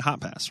Rain Man hot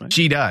pass, right?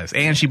 She does,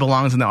 and she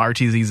belongs in the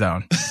RTZ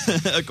zone.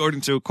 According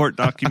to court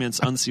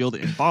documents unsealed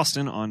in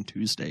Boston on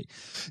Tuesday.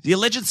 The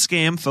alleged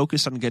scam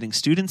focused on getting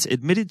students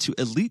admitted to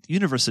elite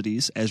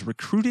universities as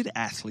recruited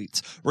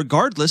athletes,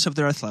 regardless of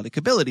their athletic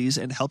abilities,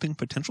 and helping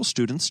potential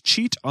students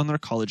cheat on their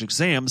college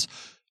exams.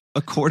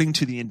 According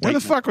to the indictment.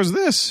 Where the fuck was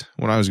this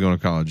when I was going to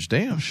college?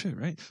 Damn. Oh, shit,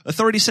 right.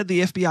 Authorities said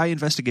the FBI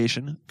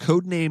investigation,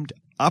 codenamed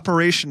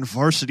Operation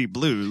Varsity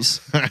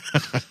Blues,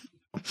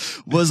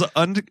 was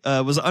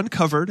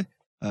uncovered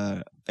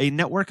a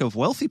network of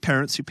wealthy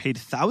parents who paid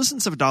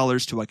thousands of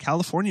dollars to a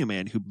California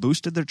man who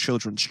boosted their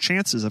children's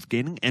chances of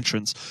gaining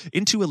entrance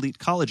into elite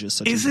colleges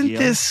such as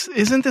Yale.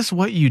 Isn't this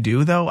what you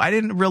do, though? I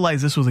didn't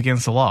realize this was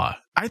against the law.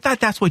 I thought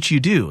that's what you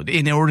do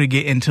in order to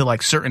get into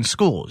like certain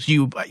schools.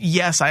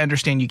 Yes, I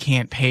understand you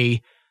can't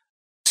pay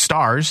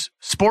sports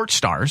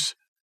stars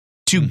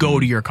to go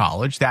to your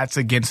college. That's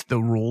against the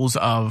rules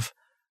of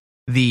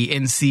the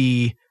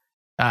NCAA,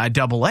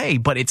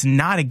 but it's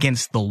not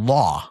against the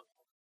law.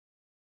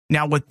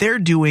 Now, what they're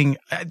doing,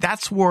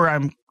 that's where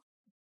I'm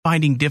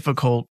finding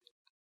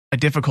a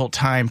difficult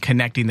time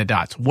connecting the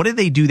dots. What did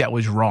they do that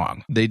was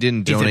wrong? They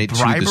didn't donate to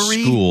the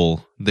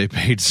school. They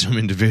paid some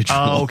individual.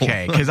 Oh,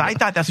 okay, because I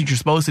thought that's what you're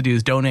supposed to do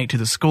is donate to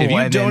the school. If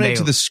you donate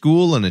to the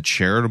school in a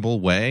charitable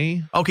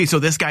way. Okay, so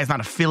this guy's not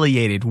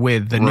affiliated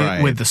with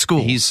the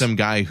school. He's some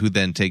guy who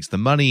then takes the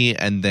money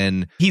and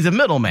then he's a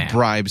middleman.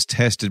 Bribes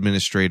test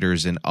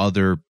administrators and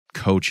other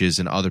coaches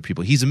and other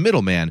people. He's a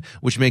middleman,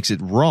 which makes it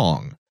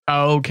wrong.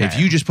 Okay. If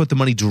you just put the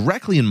money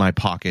directly in my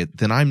pocket,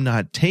 then I'm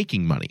not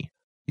taking money.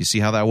 You see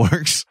how that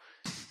works?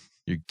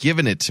 You're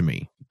giving it to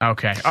me.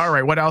 Okay. All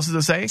right. What else does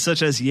it say?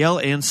 Such as Yale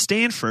and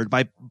Stanford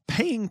by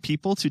paying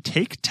people to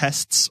take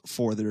tests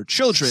for their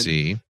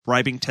children,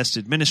 bribing test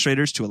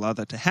administrators to allow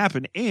that to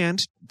happen,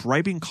 and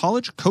bribing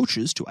college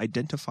coaches to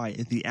identify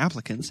the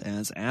applicants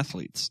as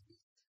athletes.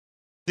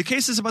 The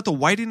case is about the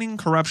widening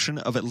corruption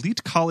of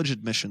elite college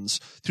admissions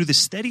through the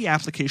steady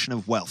application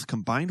of wealth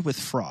combined with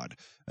fraud,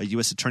 a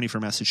U.S. attorney for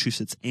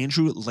Massachusetts,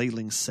 Andrew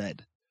Lailing,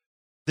 said.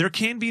 There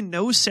can be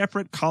no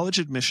separate college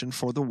admission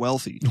for the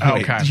wealthy.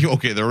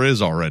 Okay, there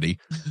is already.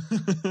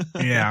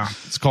 Yeah.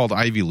 It's called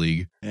Ivy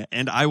League.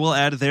 And I will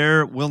add,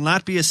 there will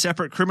not be a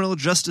separate criminal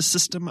justice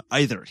system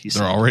either, he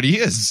said. There already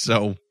is,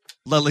 so.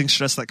 Lailing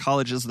stressed that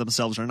colleges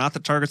themselves are not the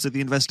targets of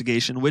the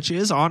investigation, which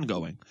is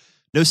ongoing.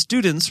 No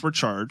students were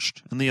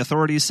charged, and the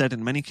authorities said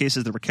in many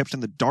cases they were kept in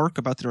the dark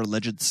about their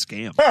alleged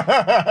scam.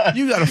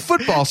 You got a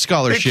football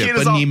scholarship,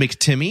 anemic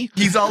Timmy.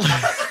 He's all,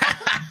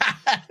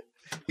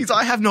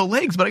 I have no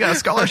legs, but I got a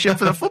scholarship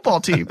for the football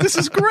team. This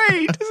is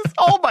great. This is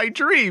all my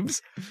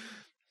dreams.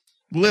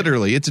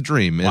 Literally, it's a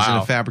dream. It's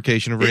a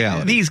fabrication of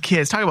reality. These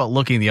kids, talk about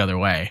looking the other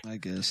way. I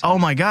guess. Oh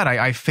my God,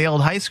 I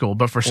failed high school,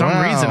 but for some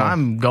reason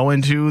I'm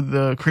going to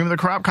the cream of the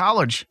crop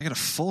college. I got a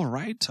full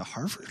ride to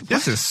Harvard?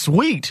 This is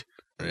sweet.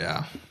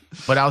 Yeah.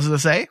 What else does it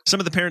say?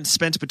 Some of the parents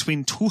spent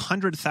between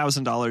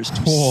 $200,000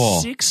 to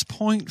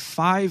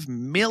 $6.5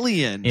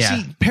 million. Yeah.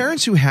 See,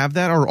 parents who have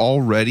that are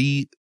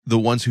already the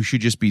ones who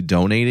should just be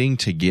donating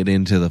to get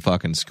into the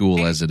fucking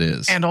school as it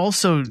is. And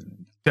also,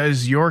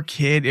 does your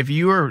kid, if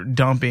you are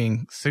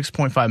dumping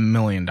 $6.5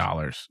 million,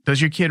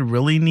 does your kid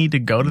really need to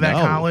go to that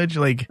college?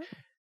 Like,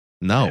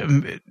 no.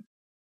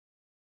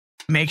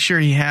 Make sure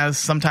he has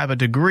some type of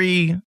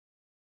degree,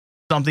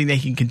 something they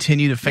can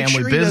continue the family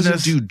Make sure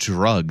business. He doesn't do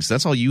drugs.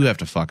 That's all you have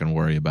to fucking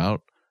worry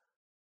about.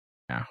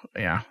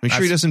 Yeah. Make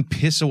sure he doesn't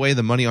piss away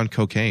the money on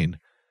cocaine.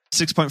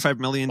 $6.5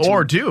 million.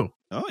 Or do.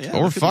 Oh, yeah.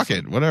 Or fuck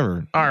it.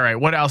 Whatever. All right.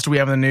 What else do we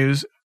have in the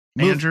news?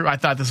 Andrew, I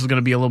thought this was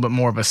going to be a little bit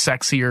more of a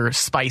sexier,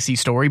 spicy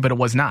story, but it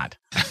was not.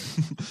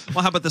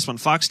 Well, how about this one?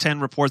 Fox 10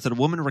 reports that a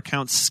woman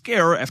recounts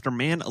scare after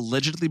man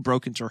allegedly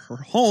broke into her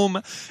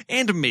home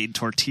and made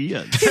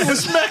tortillas. He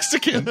was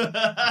Mexican.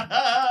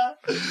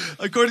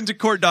 According to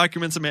court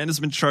documents, a man has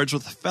been charged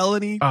with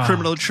felony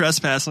criminal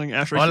trespassing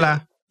after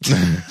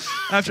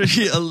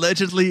he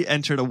allegedly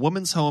entered a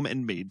woman's home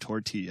and made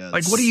tortillas.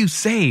 Like, what do you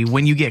say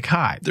when you get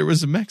caught? There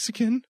was a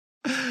Mexican,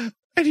 and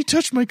he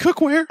touched my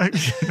cookware.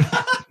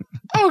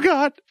 Oh,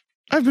 God.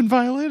 I've been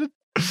violated.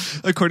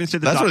 According to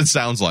That's what it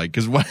sounds like,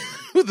 because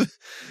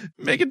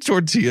making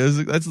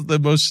tortillas, that's the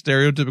most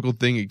stereotypical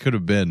thing it could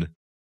have been.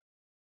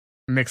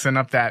 Mixing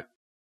up that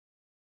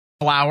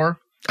flour.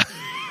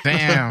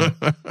 Damn.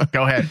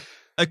 Go ahead.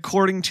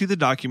 According to the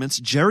documents,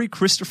 Jerry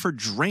Christopher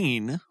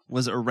Drain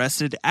was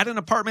arrested at an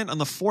apartment on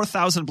the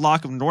 4000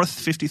 block of North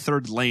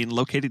 53rd Lane,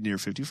 located near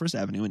 51st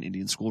Avenue and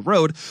Indian School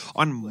Road,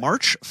 on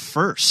March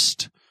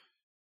 1st.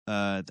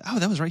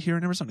 That was right here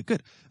in Arizona.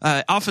 Good.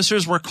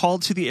 Officers were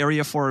called to the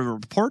area for a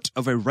report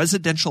of a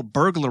residential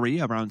burglary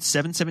around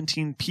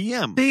 7:17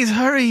 p.m. Please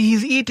hurry.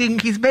 He's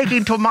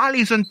making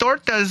tamales and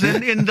tortas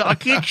in the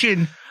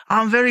kitchen.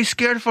 I'm very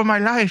scared for my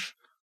life.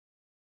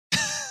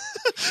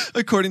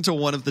 According to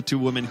one of the two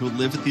women who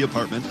lived at the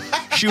apartment,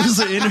 she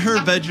was in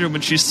her bedroom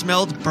and she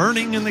smelled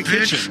burning in the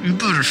kitchen. You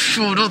better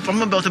shut up.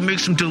 I'm about to make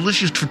some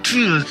delicious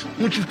tortillas.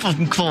 What you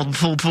fucking call the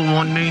po-po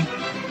on me?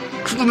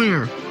 Come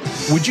here.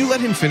 Would you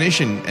let him finish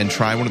and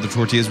try one of the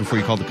tortillas before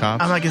you called the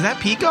cops? I'm like, is that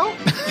Pico?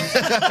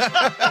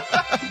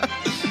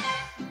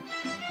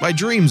 My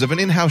dreams of an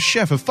in-house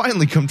chef have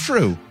finally come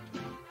true.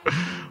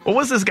 What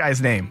was this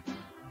guy's name?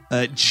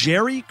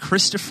 Jerry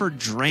Christopher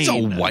Drain. He's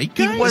a white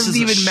guy? He wasn't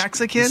even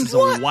Mexican? This is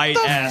a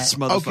white-ass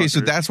motherfucker. Okay,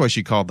 so that's why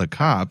she called the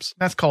cops.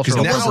 That's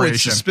cultural now appropriation.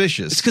 It's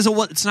suspicious. It's because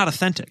it's not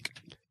authentic.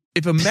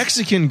 If a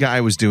Mexican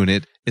guy was doing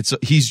it,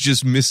 he's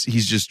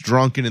just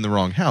drunken in the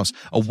wrong house.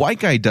 A white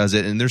guy does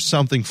it, and there's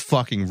something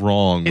fucking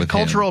wrong with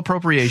cultural him.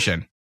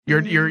 Appropriation.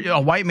 You're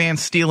a white man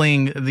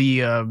stealing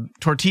the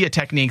tortilla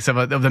techniques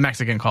of the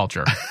Mexican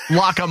culture.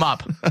 Lock him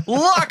up.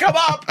 Lock him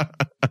up.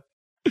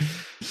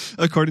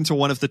 According to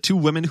one of the two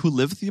women who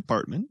lived at the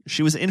apartment,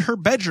 she was in her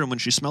bedroom when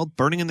she smelled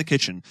burning in the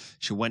kitchen.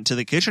 She went to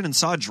the kitchen and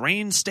saw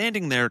Drain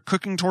standing there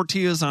cooking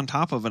tortillas on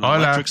top of an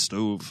electric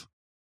stove.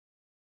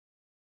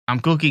 I'm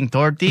cooking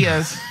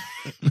tortillas.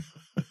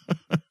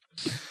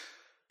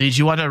 Did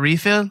you want a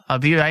refill? I'll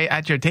be right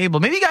at your table.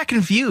 Maybe he got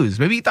confused.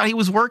 Maybe he thought he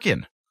was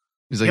working.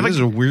 He's like, this is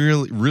a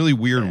really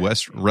weird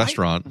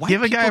restaurant. Why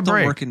give a guy a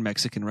break. Don't work in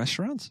Mexican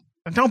restaurants?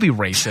 Don't be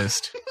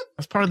racist.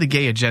 That's part of the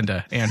gay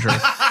agenda, Andrew.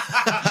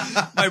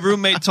 My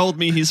roommate told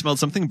me he smelled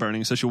something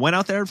burning, so she went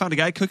out there and found a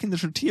guy cooking the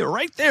tortilla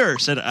right there,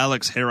 said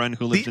Alex Heron,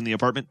 who lived in the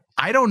apartment.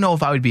 I don't know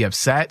if I would be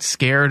upset,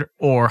 scared,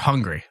 or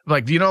hungry.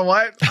 Like, you know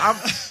what?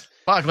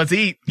 Fuck, let's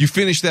eat. You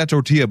finish that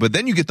tortilla, but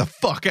then you get the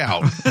fuck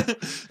out.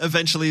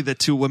 Eventually, the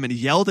two women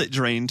yelled at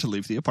Drain to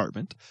leave the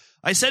apartment.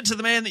 I said to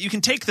the man that you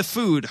can take the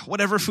food.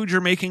 Whatever food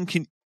you're making,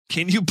 can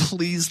you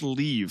please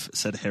leave,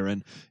 said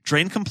Heron.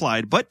 Drain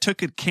complied, but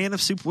took a can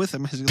of soup with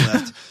him as he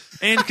left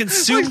and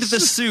consumed the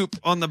soup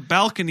on the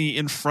balcony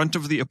in front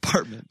of the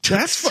apartment.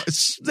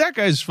 That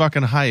guy's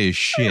fucking high as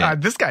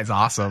shit. This guy's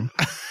awesome.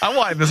 I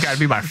want this guy to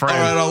be my friend. All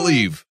right, I'll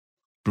leave.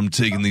 From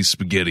taking these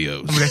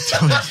SpaghettiOs.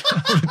 I'm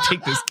going to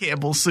take this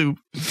Campbell soup.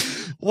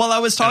 While I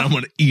was talking, and I'm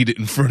going to eat it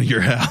in front of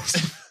your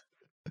house.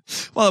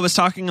 While I was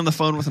talking on the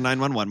phone with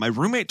 911, my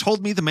roommate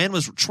told me the man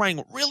was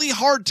trying really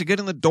hard to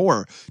get in the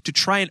door, to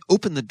try and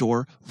open the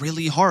door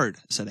really hard,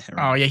 said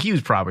Heron. Oh, yeah, he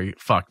was probably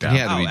fucked up. He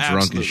had to be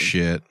drunk as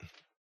shit.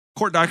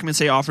 Court documents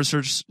say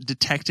officers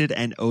detected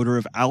an odor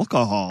of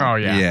alcohol. Oh,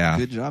 yeah.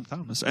 Good job,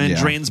 Thomas. And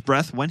Drain's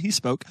breath when he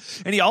spoke.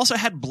 And he also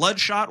had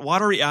bloodshot,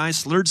 watery eyes,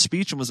 slurred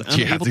speech, and was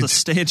unable to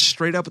stand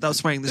straight up without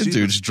swearing. This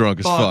dude's drunk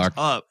as fuck.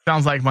 Up.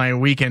 Sounds like my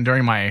weekend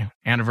during my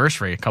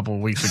anniversary a couple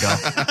of weeks ago.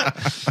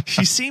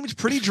 He seemed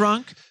pretty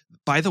drunk.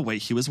 By the way,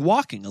 he was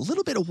walking, a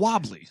little bit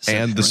wobbly.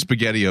 And the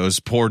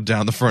SpaghettiOs poured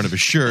down the front of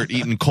his shirt,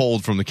 eaten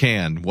cold from the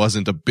can.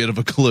 Wasn't a bit of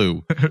a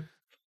clue.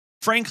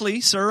 Frankly,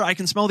 sir, I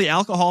can smell the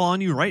alcohol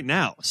on you right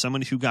now.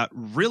 Someone who got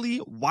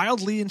really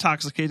wildly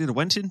intoxicated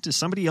went into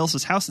somebody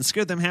else's house and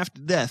scared them half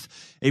to death.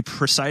 A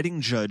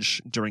presiding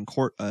judge during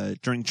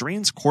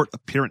Drain's court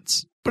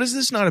appearance. But is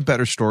this not a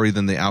better story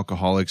than the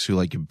alcoholics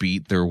who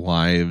beat their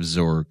wives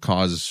or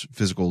cause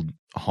physical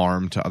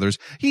harm to others?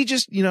 He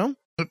just,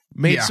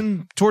 made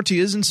some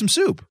tortillas and some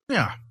soup.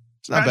 Yeah.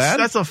 It's not bad.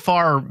 That's a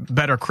far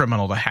better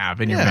criminal to have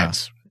in your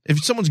mix.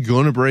 If someone's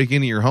going to break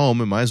into your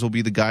home, it might as well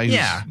be the guy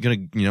who's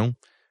going to,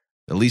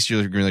 at least you're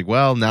going to be like,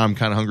 well, now I'm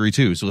kind of hungry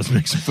too, so let's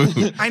make some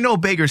food. I know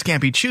beggars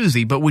can't be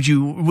choosy, but would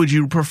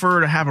you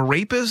prefer to have a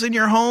rapist in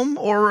your home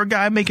or a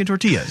guy making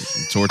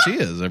tortillas?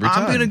 Tortillas every time.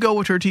 I'm going to go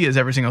with tortillas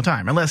every single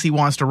time, unless he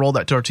wants to roll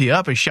that tortilla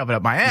up and shove it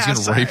up my ass.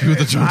 He's going to rape you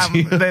with a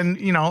tortilla. Then,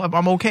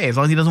 I'm okay, as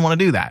long as he doesn't want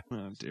to do that.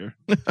 Oh, dear.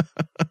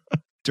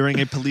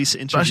 During a police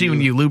interview. Especially when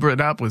you lubricate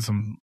it up with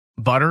some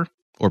butter.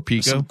 Or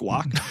pico. Some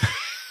guac.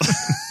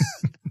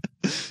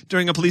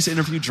 During a police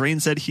interview,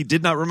 Drain said he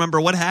did not remember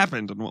what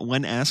happened, and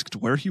when asked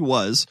where he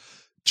was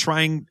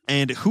trying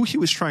and who he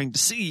was trying to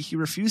see, he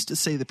refused to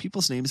say the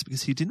people's names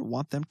because he didn't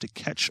want them to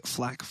catch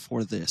flack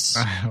for this.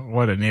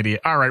 What an idiot.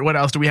 All right, what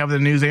else do we have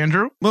in the news,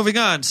 Andrew? Moving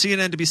on,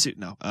 CNN to be sued.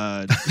 No.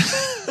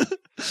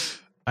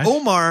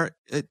 Omar,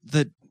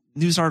 the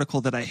news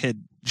article that I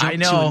had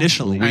jumped to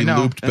initially. We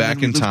looped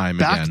back in time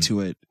back again.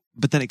 to it.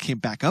 But then it came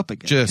back up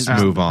again. Just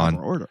move on.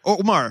 Order.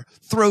 Omar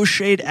throws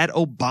shade at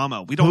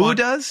Obama. Who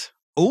does?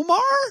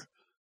 Omar?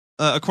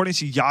 According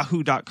to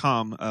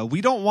Yahoo.com,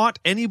 we don't want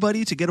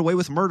anybody to get away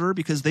with murder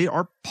because they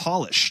are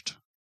polished.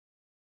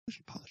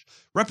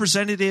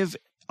 Representative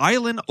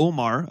Ilhan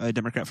Omar, a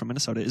Democrat from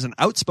Minnesota, is an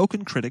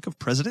outspoken critic of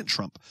President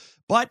Trump,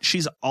 but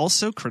she's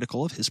also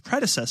critical of his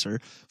predecessor,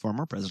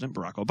 former President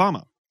Barack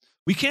Obama.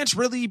 We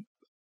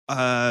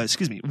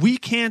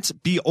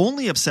can't be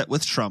only upset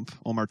with Trump,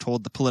 Omar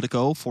told the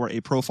Politico for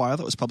a profile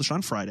that was published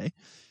on Friday.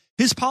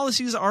 His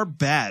policies are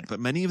bad, but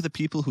many of the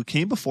people who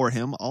came before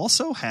him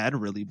also had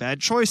really bad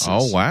choices.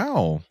 Oh,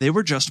 wow. They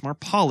were just more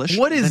polished.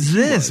 What is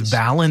this?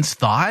 Balanced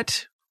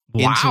thought?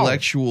 Wow.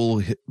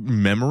 Intellectual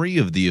memory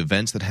of the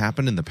events that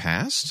happened in the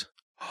past?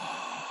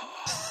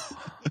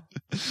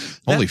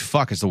 Holy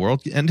fuck, is the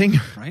world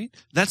ending? Right?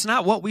 That's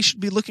not what we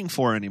should be looking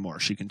for anymore,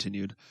 she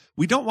continued.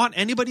 We don't want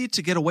anybody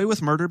to get away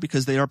with murder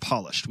because they are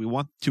polished. We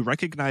want to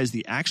recognize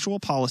the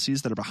actual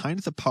policies that are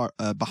behind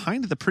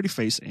the pretty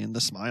face and the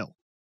smile.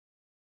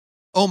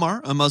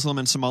 Omar, a Muslim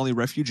and Somali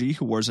refugee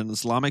who wears an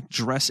Islamic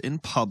dress in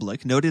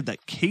public, noted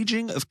that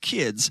caging of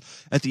kids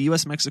at the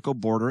U.S.-Mexico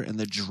border and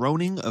the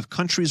droning of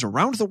countries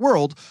around the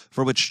world,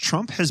 for which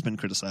Trump has been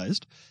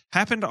criticized,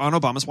 happened on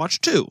Obama's watch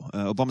too.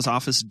 Obama's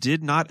office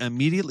did not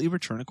immediately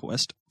return a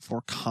request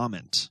for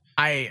comment.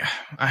 Okay,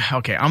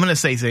 I'm going to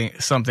say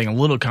something a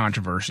little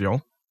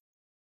controversial.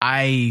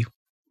 I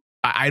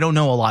don't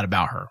know a lot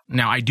about her.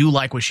 Now, I do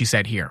like what she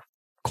said here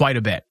quite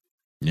a bit.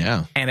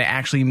 Yeah. And it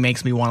actually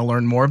makes me want to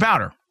learn more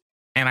about her.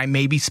 And I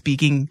may be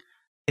speaking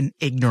in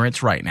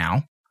ignorance right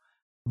now,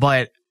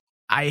 but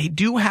I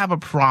do have a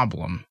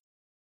problem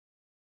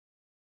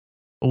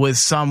with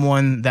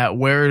someone that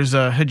wears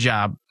a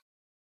hijab.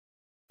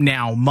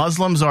 Now,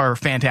 Muslims are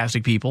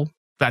fantastic people.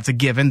 That's a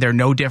given. They're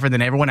no different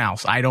than everyone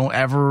else. I don't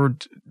ever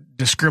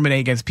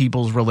discriminate against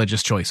people's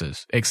religious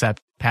choices,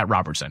 except Pat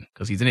Robertson,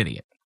 because he's an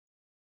idiot.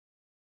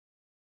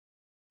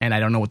 And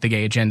I don't know what the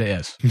gay agenda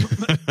is.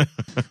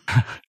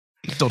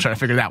 Still trying to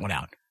figure that one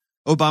out.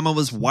 Obama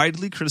was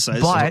widely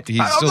criticized. But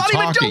he's still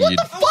talking. What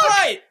the fuck?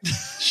 Right.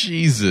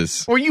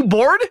 Jesus. Were you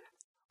bored?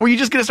 Were you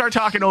just going to start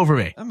talking over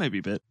me? That may be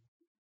a bit.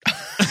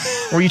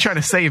 Were you trying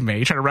to save me?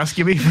 You trying to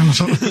rescue me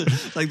from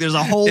like there's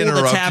a hole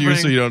interrupt that's happening. You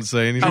so you don't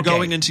say anything. You're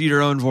going into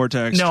your own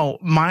vortex. No,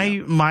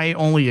 my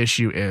only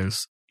issue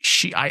is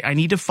I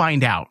need to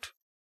find out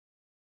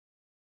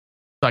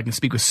so I can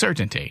speak with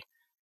certainty.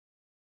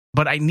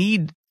 But I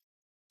need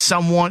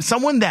someone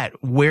that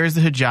wears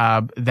the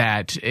hijab,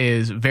 that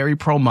is very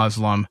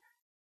pro-Muslim.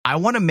 I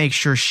want to make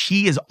sure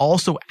she is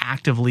also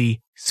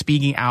actively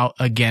speaking out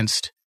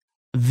against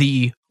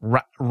the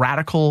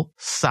radical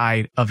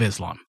side of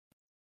Islam,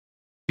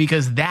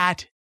 because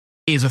that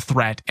is a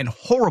threat and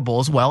horrible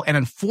as well. And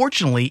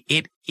unfortunately,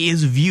 it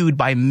is viewed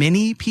by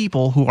many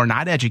people who are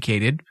not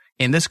educated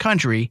in this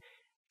country.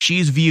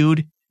 She's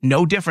viewed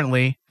no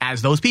differently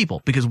as those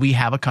people, because we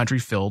have a country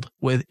filled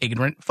with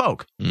ignorant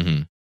folk.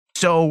 Mm-hmm.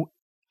 So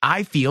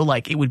I feel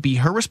like it would be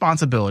her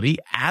responsibility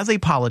as a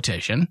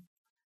politician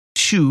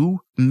to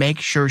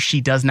make sure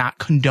she does not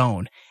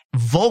condone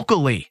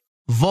vocally,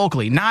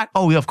 not,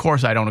 oh, of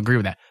course I don't agree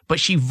with that, but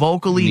she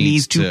vocally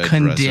needs to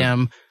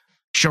condemn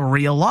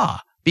Sharia law,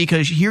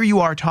 because here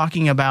you are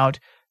talking about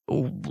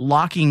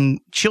locking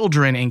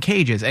children in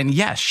cages. And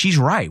yes, she's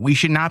right. We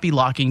should not be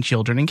locking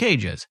children in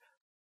cages,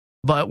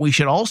 but we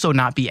should also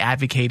not be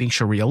advocating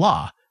Sharia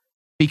law,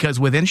 because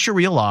within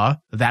Sharia law,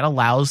 that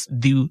allows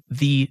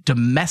the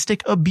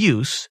domestic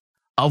abuse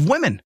of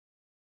women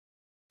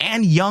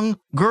and young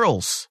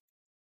girls.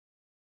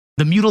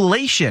 The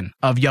mutilation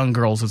of young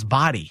girls'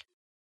 body,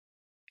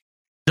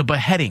 the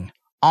beheading,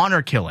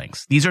 honor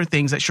killings. These are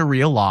things that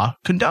Sharia law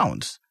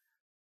condones.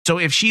 So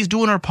if she's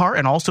doing her part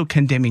and also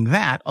condemning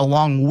that,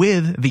 along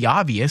with the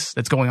obvious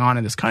that's going on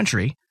in this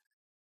country,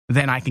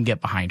 then I can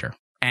get behind her.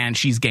 And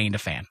she's gained a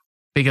fan,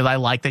 because I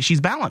like that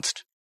she's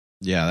balanced.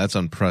 Yeah, that's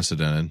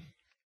unprecedented.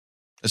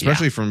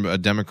 Especially from a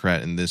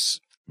Democrat in this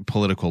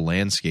political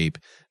landscape,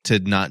 to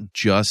not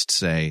just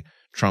say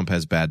Trump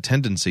has bad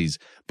tendencies,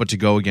 but to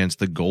go against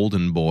the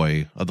golden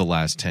boy of the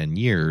last 10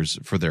 years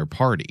for their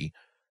party.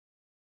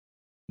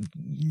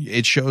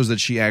 It shows that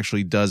she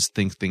actually does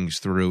think things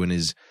through and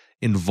is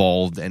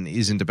involved and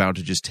isn't about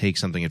to just take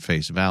something at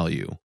face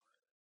value.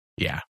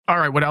 Yeah. All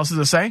right. What else does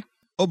it say?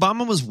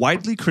 Obama was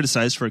widely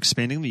criticized for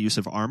expanding the use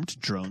of armed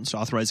drones,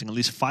 authorizing at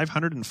least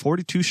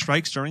 542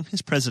 strikes during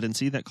his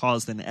presidency that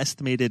caused an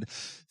estimated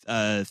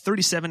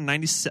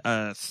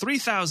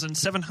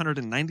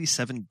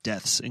 3,797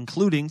 deaths,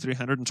 including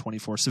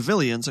 324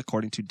 civilians,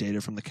 according to data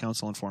from the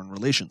Council on Foreign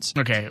Relations.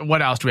 Okay,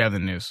 what else do we have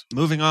in the news?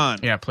 Moving on.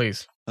 Yeah,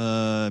 please.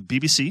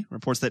 BBC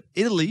reports that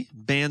Italy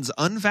bans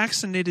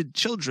unvaccinated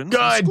children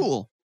from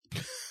school.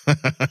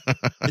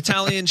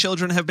 Italian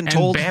children have been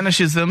told,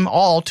 banishes them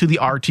all to the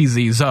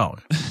RTZ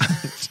zone,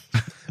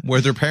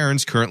 where their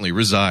parents currently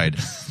reside,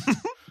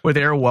 where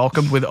they are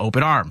welcomed with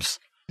open arms.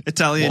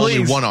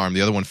 Only one arm, the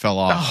other one fell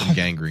off from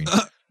gangrene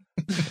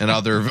and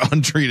other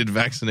untreated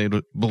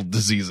vaccinatable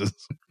diseases.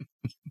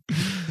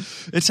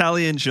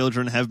 Italian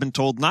children have been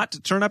told not to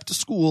turn up to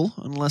school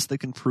unless they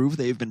can prove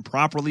they've been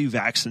properly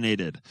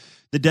vaccinated.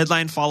 The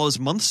deadline follows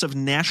months of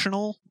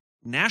national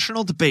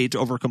debate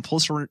over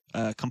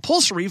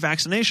compulsory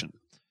vaccination.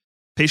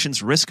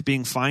 Patients risk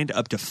being fined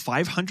up to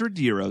 500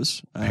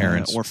 euros,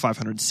 or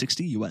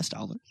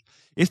 $560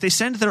 if they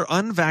send their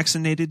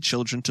unvaccinated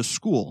children to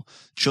school.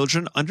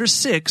 Children under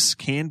 6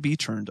 can be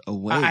turned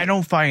away. I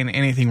don't find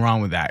anything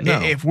wrong with that. No.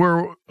 If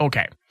we're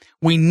okay,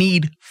 we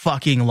need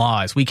fucking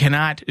laws. We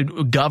cannot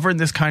govern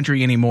this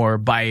country anymore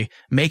by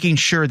making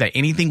sure that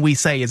anything we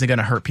say isn't going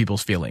to hurt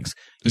people's feelings.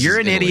 You're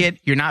an idiot.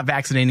 You're not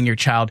vaccinating your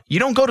child. You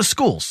don't go to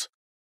schools.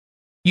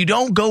 You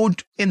don't go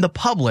in the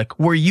public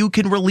where you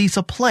can release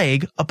a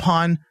plague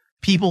upon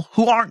people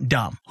who aren't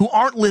dumb, who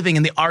aren't living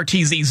in the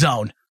RTZ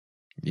zone.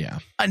 Yeah.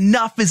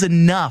 Enough is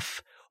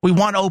enough. We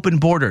want open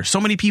borders. So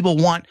many people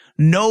want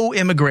no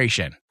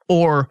immigration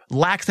or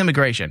lax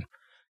immigration.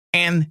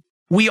 And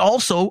we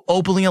also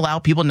openly allow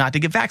people not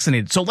to get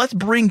vaccinated. So let's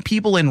bring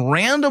people in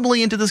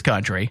randomly into this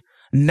country,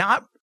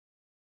 not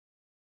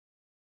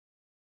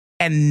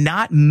and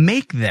not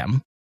make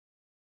them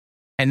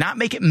and not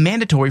make it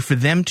mandatory for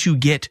them to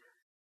get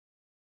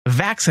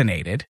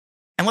vaccinated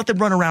and let them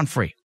run around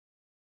free.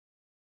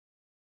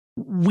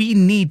 We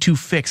need to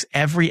fix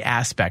every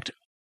aspect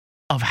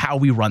of how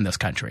we run this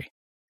country.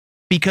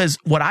 Because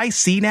what I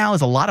see now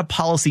is a lot of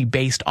policy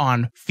based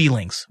on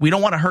feelings. We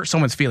don't want to hurt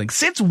someone's feelings.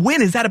 Since when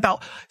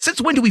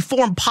do we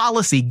form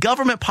policy,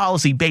 government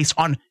policy based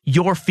on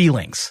your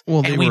feelings?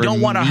 Well, and we don't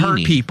want to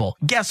hurt people.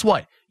 Guess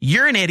what?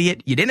 You're an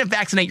idiot. You didn't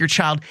vaccinate your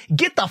child.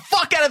 Get the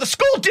fuck out of the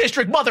school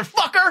district,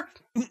 motherfucker.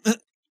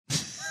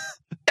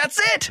 That's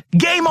it.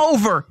 Game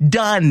over.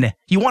 Done.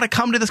 You want to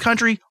come to this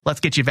country? Let's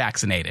get you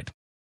vaccinated.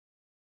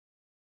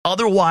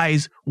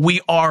 Otherwise,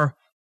 we are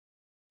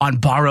on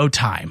borrowed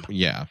time.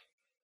 Yeah.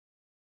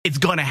 It's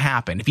going to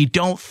happen. If you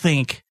don't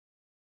think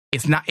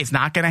it's not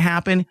going to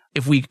happen,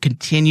 if we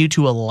continue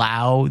to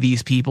allow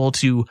these people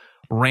to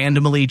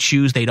randomly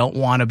choose they don't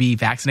want to be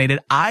vaccinated,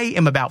 I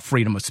am about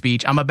freedom of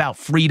speech. I'm about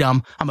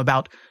freedom. I'm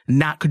about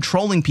not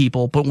controlling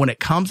people. But when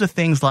it comes to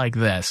things like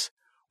this,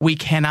 we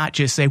cannot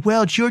just say,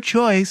 well, it's your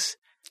choice.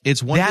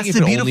 It's one That's thing if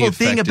the it beautiful only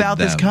thing about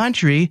affected this them.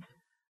 country.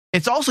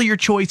 It's also your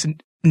choice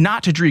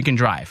not to drink and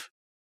drive.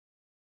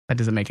 That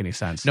doesn't make any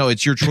sense. No,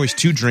 it's your choice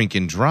to drink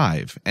and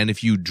drive. And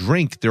if you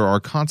drink, there are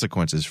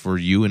consequences for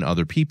you and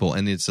other people.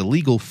 And it's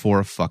illegal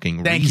for a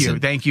fucking reason.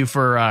 Thank you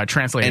for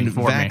translating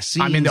for me.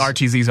 I'm in the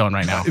RTZ zone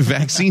right now.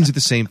 Vaccines are the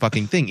same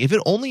fucking thing. If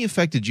it only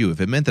affected you, if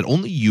it meant that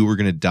only you were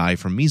going to die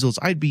from measles,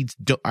 I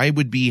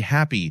would be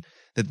happy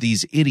that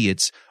these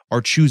idiots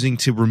are choosing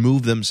to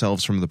remove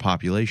themselves from the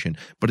population.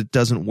 But it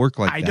doesn't work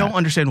like that. I don't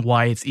understand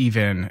why it's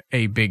even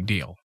a big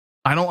deal.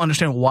 I don't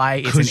understand why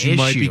it's an Because you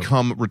issue. might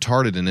become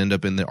retarded and end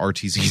up in the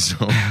RTZ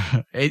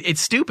zone. It's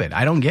stupid.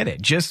 I don't get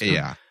it. Just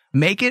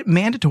make it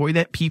mandatory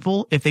that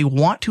people, if they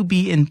want to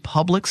be in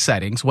public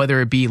settings,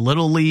 whether it be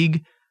Little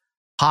League,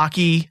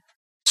 hockey,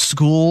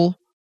 school,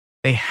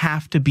 they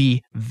have to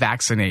be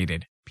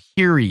vaccinated,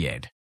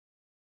 period.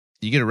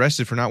 You get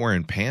arrested for not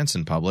wearing pants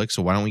in public,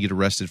 so why don't we get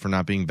arrested for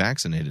not being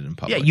vaccinated in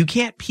public? Yeah, you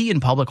can't pee in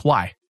public.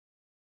 Why?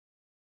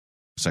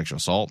 Sexual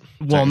assault.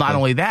 Well, not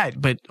only that,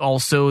 but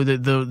also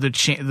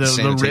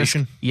the risk.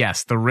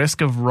 Yes, the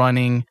risk of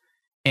running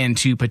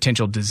into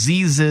potential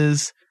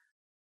diseases.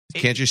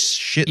 You can't just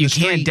shit in You the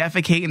street. can't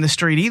defecate in the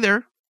street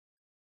either.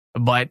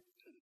 But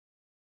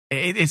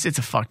it's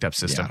a fucked up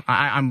system.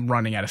 Yeah. I'm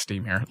running out of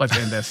steam here. Let's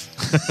end this.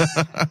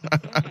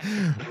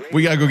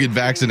 We gotta go get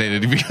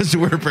vaccinated because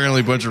we're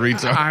apparently a bunch of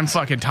retards. I'm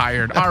fucking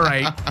tired. All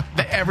right,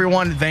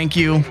 everyone, thank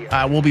you.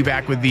 We'll be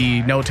back with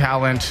the no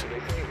talent,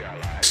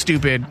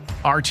 stupid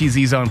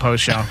RTZ Zone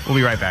post show. We'll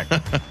be right back.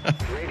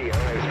 Radio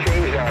has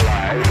changed our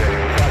lives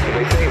and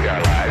possibly saved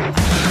our lives.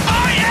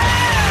 Oh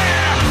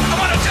yeah! I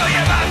want to tell you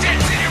about Dead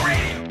City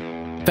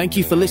Radio. Thank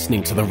you for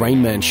listening to The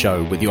Rain Man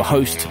Show with your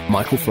host,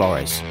 Michael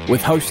Flores,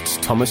 with hosts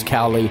Thomas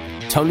Cowley,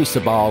 Tony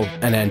Sabal,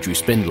 and Andrew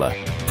Spindler.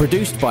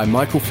 Produced by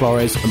Michael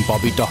Flores and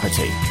Bobby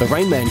Doherty. The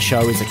Rain Man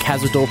Show is a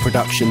Cazador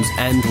Productions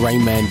and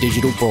Rain Man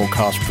Digital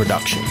Broadcast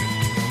production.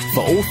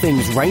 For all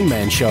things Rain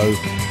Man Show,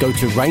 go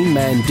to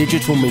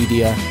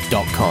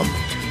rainmandigitalmedia.com.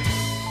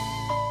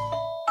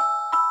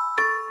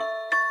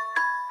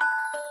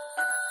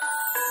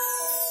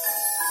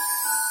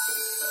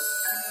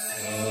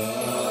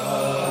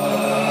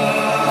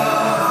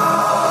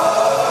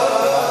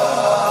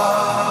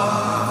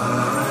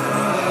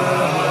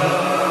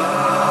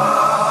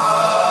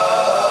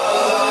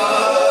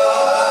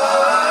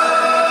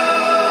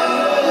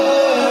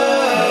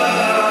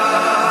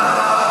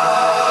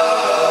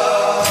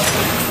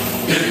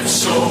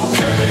 It's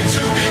okay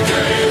to be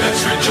gay,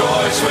 let's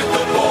rejoice with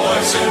the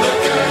boys in the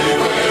gay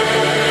way.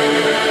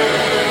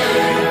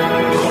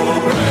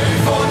 Hooray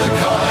for the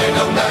kind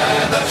of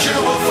man that you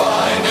will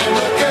find in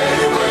the gay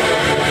way.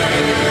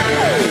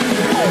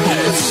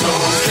 It's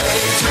okay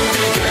to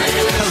be gay.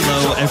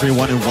 Hello,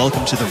 everyone, and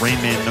welcome to the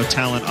Rain Man No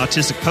Talent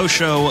Autistic Post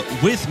Show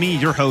with me,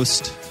 your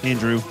host,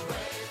 Andrew.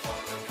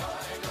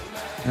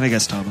 And I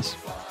guess Thomas.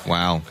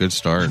 Wow, good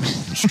start.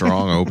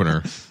 Strong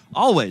opener.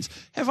 Always.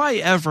 Have I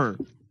ever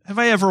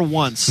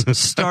once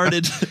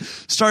started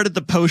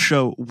the post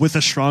show with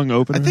a strong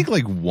opener? I think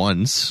like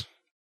once.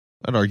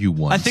 I'd argue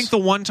once. I think the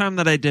one time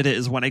that I did it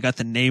is when I got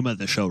the name of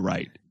the show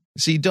right.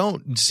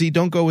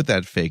 Don't go with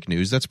that fake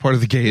news. That's part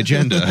of the gay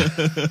agenda.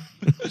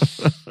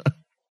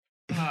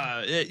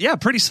 Yeah,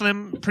 pretty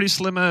slim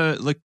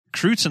like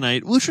crew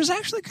tonight, which was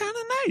actually kind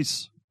of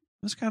nice.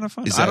 It was kind of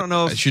fun. I don't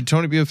know. Should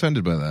Tony be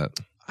offended by that?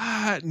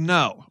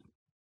 No.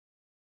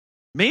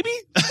 Maybe?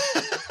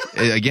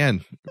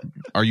 Again,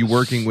 are you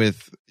working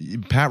with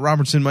Pat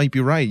Robertson? Might be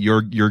right.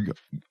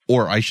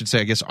 Or I should say,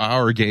 I guess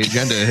our gay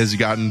agenda has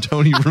gotten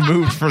Tony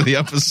removed for the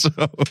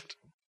episode.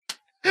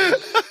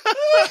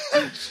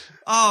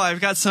 Oh, I've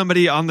got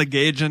somebody on the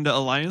Gay Agenda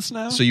Alliance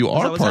now. So you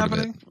are part of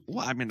it.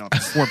 Well, I mean, I'm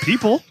 4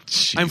 people.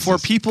 I'm 4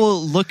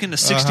 people looking to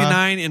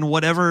 69 in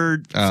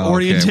whatever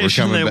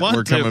orientation they want.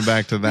 We're coming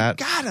back to that.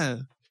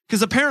 Gotta.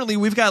 Because apparently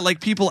we've got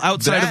like people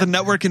outside of the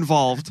network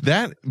involved.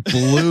 That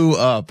blew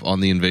up on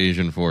the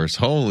Invasion Force.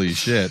 Holy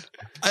shit.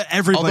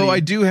 Everybody. Although I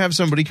do have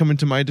somebody come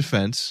into my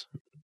defense.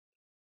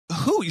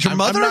 Who? Your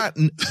mother? I'm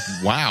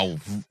not, wow.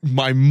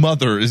 My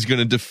mother is going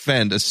to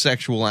defend a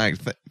sexual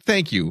act.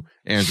 Thank you,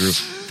 Andrew,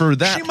 for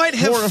that She might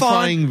have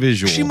horrifying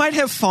visual. She might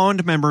have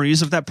fond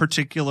memories of that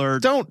particular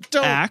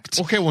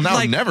act. Okay, well, now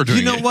I'm never doing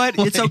it. You know what?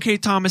 It's okay,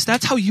 Thomas.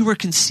 That's how you were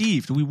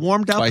conceived. We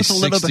warmed up By with a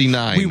little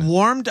 69. bit. We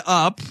warmed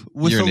up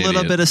with You're a an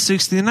little idiot. bit of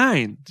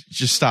 69.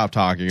 Just stop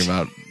talking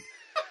about.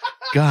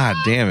 God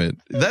damn it!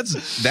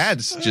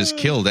 That's just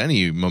killed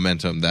any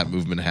momentum that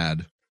movement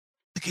had.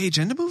 The gay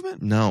agenda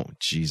movement? No,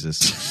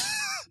 Jesus.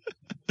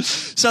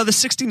 So the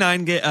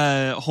 69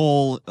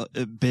 whole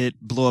bit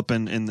blew up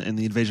in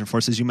the invasion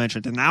force, as you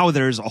mentioned, and now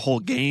there's a whole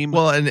game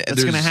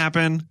that's going to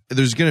happen.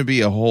 There's going to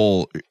be a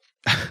whole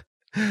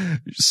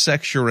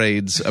sex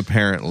charades,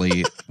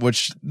 apparently,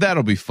 which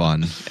that'll be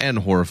fun and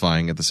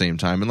horrifying at the same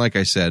time. And like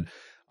I said,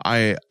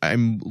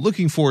 I'm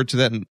looking forward to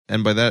that,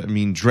 and by that I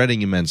mean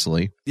dreading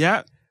immensely.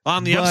 Yeah.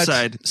 On the But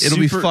upside, it'll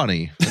be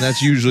funny, and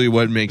that's usually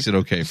what makes it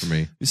okay for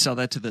me. We sell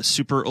that to the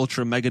super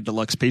ultra mega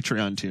deluxe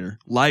Patreon tier.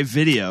 Live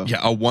video. Yeah,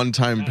 a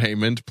one-time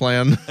payment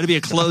plan. It'll be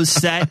a closed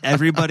set.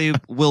 Everybody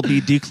will be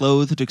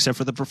declothed except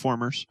for the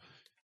performers.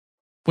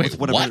 Wait,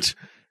 what?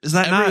 Is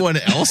that Everyone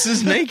not? else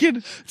is naked?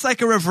 It's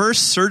like a reverse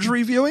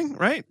surgery viewing,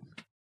 right?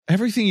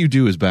 Everything you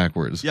do is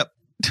backwards. Yep.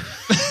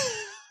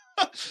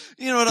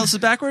 You know what else is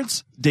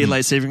backwards?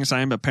 Daylight savings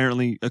time,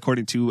 apparently,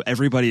 according to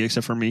everybody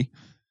except for me.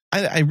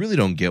 I really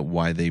don't get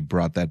why they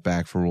brought that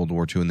back for World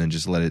War II and then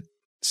just let it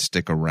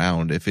stick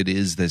around. If it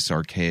is this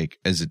archaic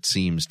as it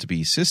seems to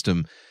be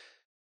system,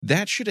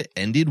 that should have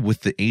ended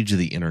with the age of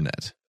the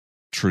internet,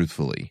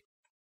 truthfully.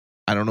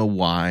 I don't know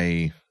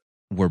why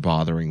we're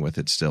bothering with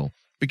it still.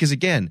 Because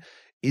again,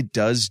 it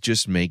does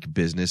just make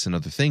business and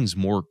other things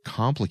more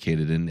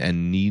complicated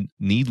and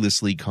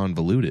needlessly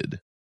convoluted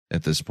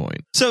at this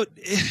point. So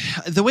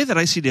the way that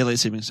I see daylight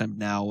savings time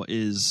now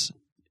is...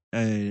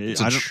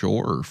 it's a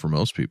chore for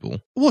most people.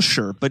 Well,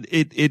 sure, but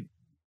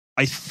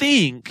I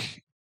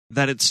think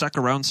that it stuck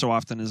around so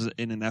often is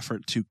in an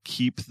effort to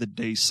keep the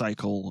day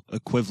cycle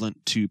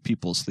equivalent to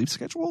people's sleep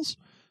schedules.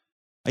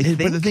 But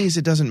the thing is,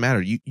 it doesn't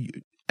matter. You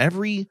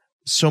every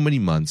so many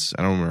months,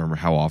 I don't remember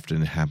how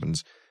often it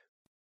happens,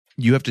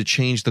 you have to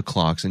change the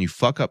clocks and you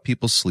fuck up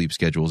people's sleep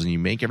schedules and you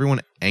make everyone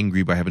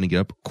angry by having to get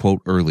up, quote,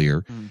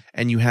 earlier.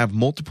 And you have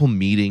multiple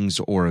meetings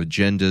or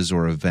agendas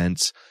or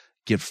events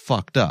get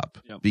fucked up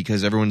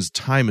because everyone's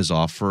time is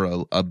off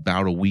for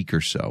about a week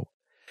or so.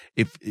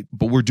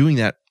 But we're doing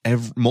that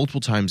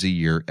multiple times a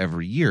year,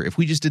 every year. If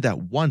we just did that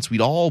once,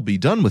 we'd all be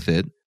done with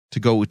it to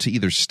go to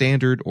either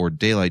standard or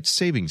daylight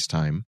savings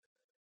time,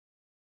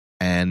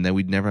 and then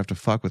we'd never have to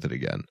fuck with it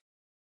again.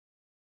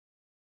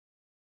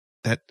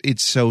 That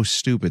it's so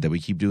stupid that we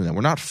keep doing that.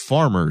 We're not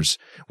farmers.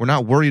 We're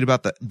not worried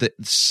about the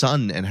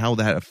sun and how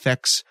that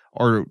affects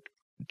our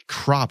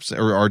crops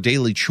or our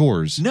daily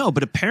chores. No,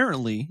 but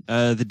apparently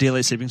the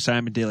daylight savings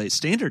time and daylight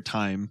standard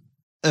time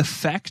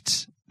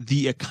affect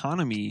the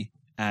economy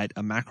at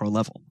a macro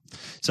level.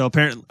 So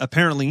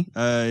apparently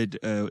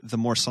the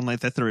more sunlight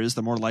that there is,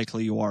 the more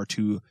likely you are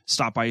to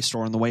stop by a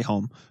store on the way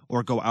home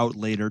or go out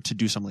later to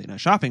do some late night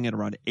shopping at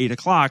around 8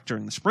 o'clock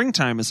during the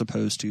springtime as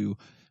opposed to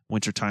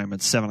wintertime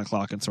at 7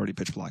 o'clock and it's already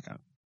pitch black out.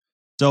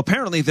 So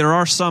apparently there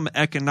are some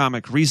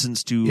economic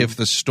reasons to... If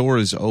the store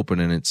is open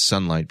and it's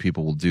sunlight,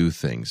 people will do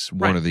things,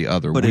 one Right. or the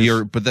other. But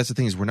But that's the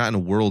thing is we're not in a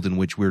world in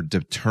which we're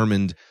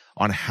determined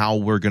on how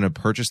we're going to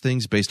purchase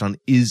things based on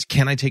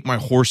can I take my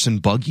horse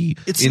and buggy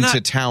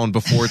into town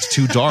before it's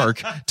too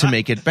dark to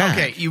make it back?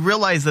 Okay, you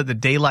realize that the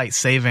daylight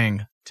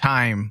saving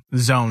time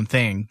zone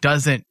thing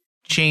doesn't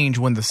change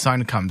when the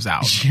sun comes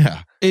out.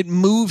 Yeah.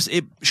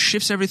 It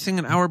shifts everything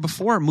an hour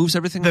before, it moves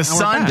everything The an hour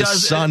sun back. does.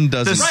 The sun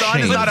doesn't The sun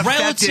change. is not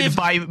affected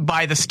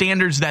by the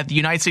standards that the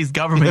United States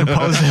government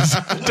imposes.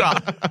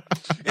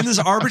 In this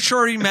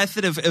arbitrary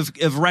method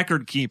of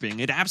record keeping,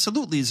 it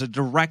absolutely is a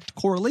direct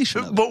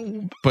correlation. Of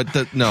it.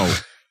 But no.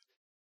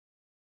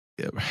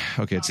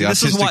 Okay, it's the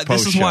This is autistic why- this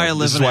post is why show. I live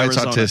This is in why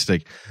Arizona. it's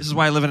autistic. This is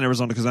why I live in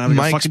Arizona, because I have to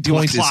Mike's fucking deal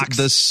with point is clocks.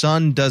 the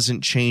sun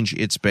doesn't change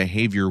its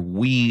behavior.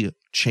 We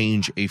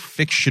change a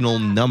fictional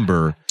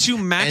number to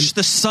match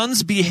the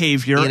sun's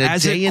behavior in a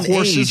as day it and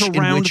courses age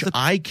around in which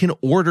I can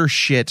order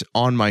shit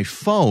on my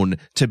phone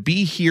to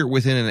be here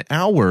within an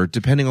hour,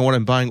 depending on what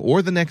I'm buying,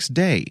 or the next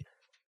day.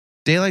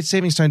 Daylight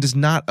savings time does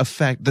not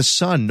affect the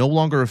sun. No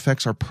longer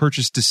affects our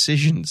purchase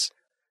decisions.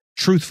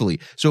 Truthfully,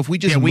 so if we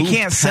just we move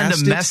can't send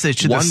past a it message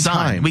to the one sun.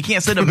 time- We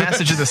can't send a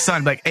message to the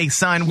sun like, "Hey,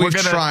 sun, we're We've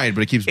gonna." tried,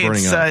 but it keeps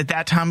burning it's, up.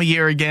 that time of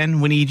year again.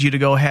 We need you to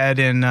go ahead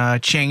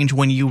and change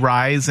when you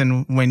rise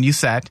and when you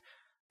set,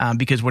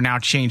 because we're now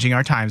changing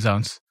our time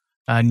zones.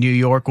 New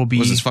York will be.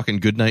 Was this fucking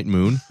good night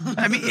moon?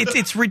 I mean,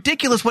 it's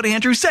ridiculous what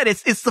Andrew said.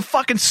 It's the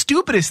fucking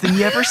stupidest thing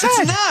he ever said.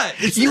 It's not.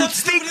 It's you not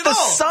think stupid the at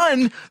all.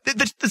 sun?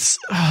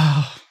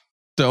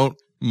 Don't,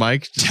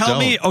 Mike. just Tell don't.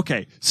 me,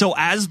 okay, so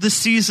as the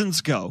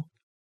seasons go,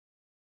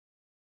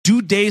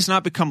 do days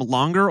not become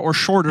longer or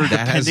shorter?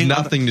 That has depending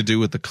on nothing to do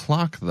with the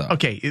clock, though.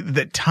 Okay,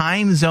 the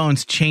time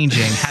zones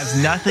changing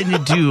has nothing to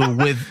do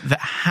with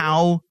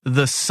how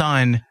the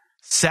sun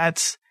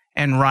sets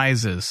and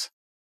rises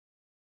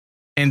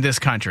in this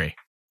country.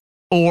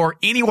 or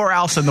anywhere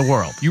else in the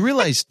world. You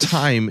realize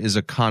time is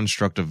a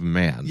construct of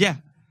man. Yeah.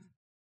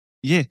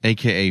 Yeah.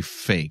 AKA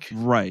fake.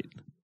 Right.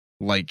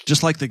 Like,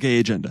 just like the gay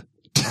agenda.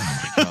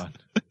 Oh my God.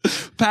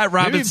 Pat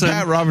Robertson. Maybe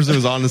Pat Robertson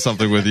was onto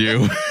something with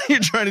you. You're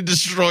trying to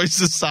destroy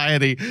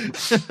society.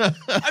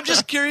 I'm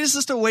just curious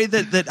as to the way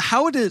that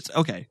how it is.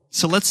 Okay.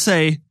 So let's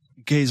say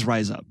gays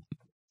rise up.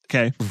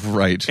 Okay.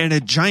 Right. And a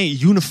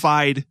giant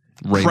unified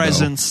Rainbow.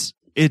 presence.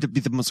 It'd be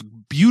the most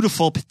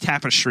beautiful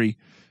tapestry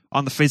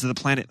on the face of the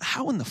planet.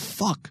 How in the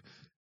fuck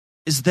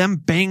is them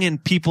banging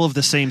people of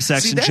the same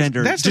sex and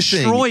gender that's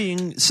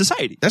destroying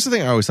society? That's the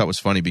thing I always thought was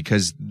funny,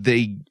 because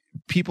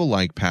people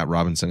like Pat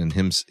Robertson and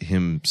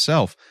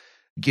himself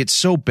get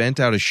so bent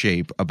out of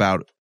shape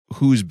about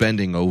who's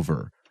bending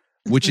over,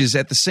 which is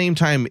at the same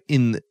time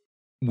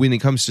when it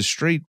comes to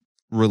straight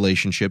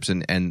relationships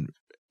and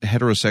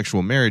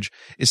heterosexual marriage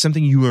is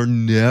something you are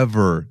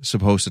never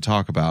supposed to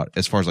talk about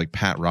as far as like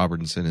Pat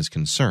Robertson is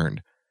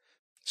concerned.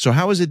 So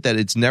how is it that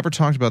it's never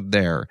talked about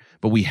there,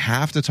 but we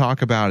have to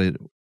talk about it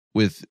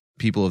with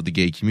people of the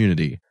gay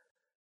community?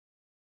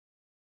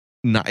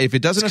 Not, if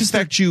it doesn't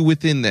affect you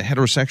within the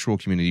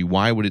heterosexual community,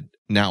 why would it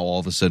now all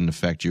of a sudden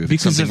affect you if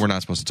it's something we're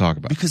not supposed to talk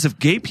about? Because if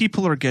gay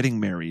people are getting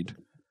married,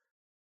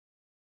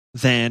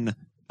 then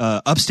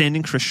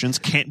upstanding Christians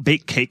can't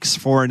bake cakes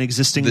for an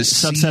existing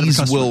subset of customers.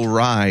 The seas will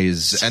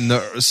rise, and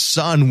the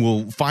sun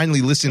will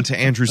finally listen to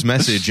Andrew's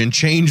message and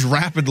change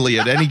rapidly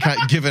at any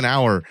given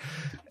hour.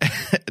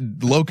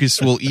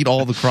 Locusts will eat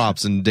all the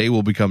crops, and day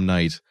will become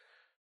night.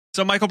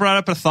 So Michael brought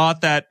up a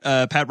thought that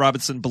Pat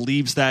Robertson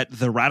believes that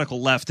the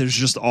radical left is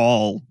just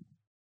all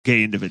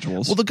gay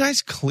individuals. Well, the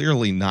guy's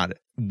clearly not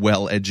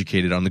well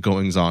educated on the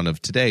goings-on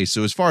of today.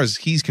 So as far as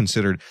he's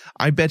considered,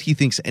 I bet he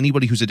thinks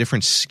anybody who's a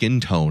different skin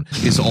tone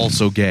is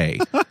also gay.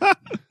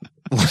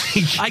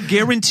 I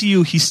guarantee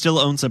you he still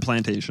owns a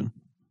plantation.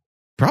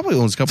 Probably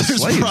owns a couple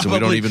slaves, and we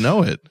don't even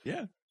know it.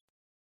 Yeah.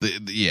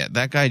 Yeah,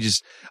 that guy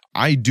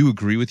I do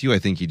agree with you. I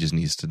think he just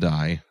needs to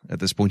die at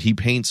this point. He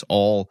paints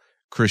all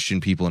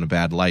Christian people in a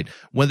bad light.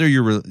 Whether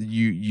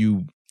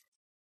you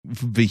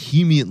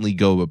vehemently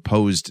go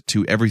opposed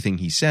to everything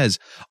he says,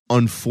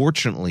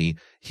 unfortunately,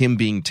 him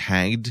being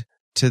tagged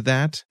to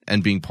that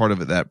and being part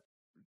of that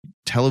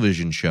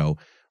television show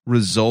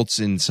results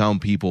in some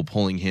people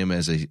pulling him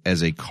as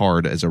a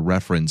card, as a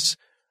reference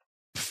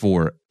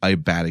for a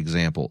bad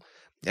example.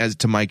 As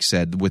to Mike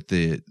said, with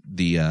the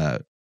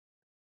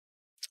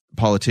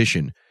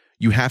politician,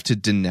 you have to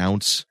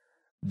denounce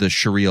the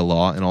Sharia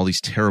law and all these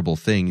terrible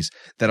things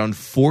that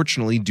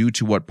unfortunately, due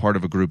to what part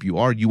of a group you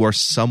are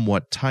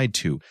somewhat tied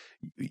to.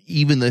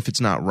 Even if it's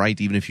not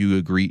right, even if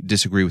you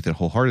disagree with it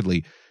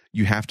wholeheartedly,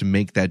 you have to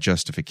make that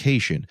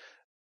justification.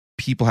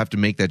 People have to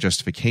make that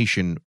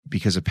justification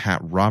because of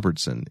Pat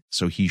Robertson,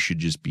 so he should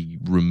just be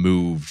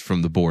removed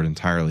from the board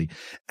entirely.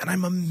 And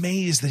I'm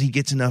amazed that he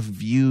gets enough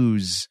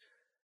views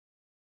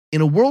in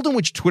a world in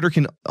which Twitter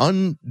can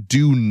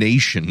undo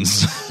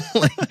nations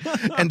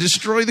and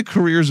destroy the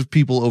careers of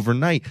people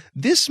overnight.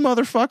 This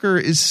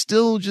motherfucker is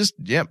still just,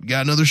 got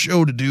another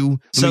show to do.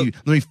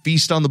 Let me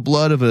feast on the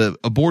blood of an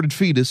aborted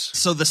fetus.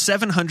 So the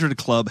 700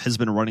 Club has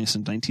been running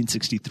since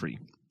 1963,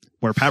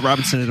 where Pat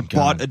Robertson had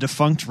bought a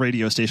defunct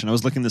radio station. I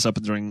was looking this up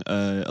during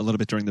a little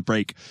bit during the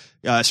break.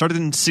 Started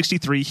in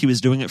 63. He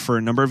was doing it for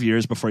a number of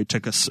years before he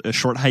took a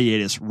short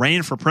hiatus,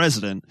 ran for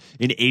president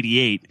in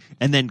 88,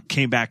 and then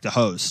came back to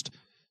host.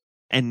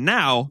 And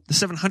now the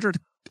 700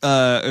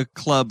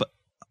 Club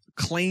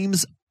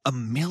claims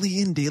 1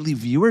 million daily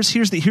viewers.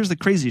 Here's the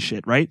crazy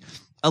shit, right?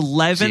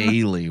 11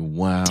 daily.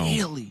 Wow.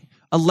 Daily.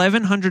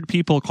 1,100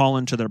 people call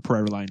into their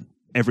prayer line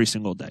every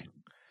single day.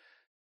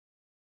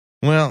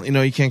 Well,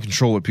 you can't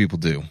control what people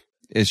do.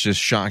 It's just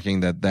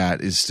shocking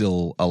that is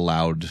still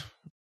allowed.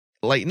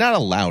 Like, not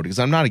allowed, because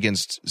I'm not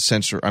against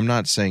censor. I'm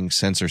not saying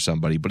censor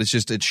somebody, but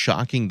it's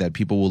shocking that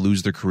people will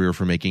lose their career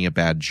for making a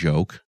bad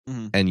joke.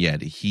 Mm-hmm. And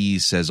yet he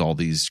says all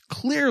these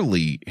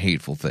clearly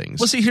hateful things.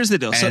 Well, see, here's the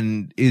deal.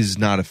 And is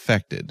not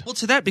affected. Well,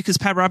 to that, because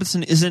Pat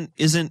Robertson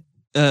isn't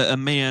a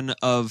man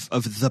of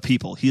the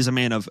people. He's a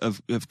man of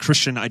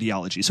Christian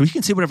ideology. So he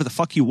can say whatever the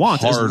fuck he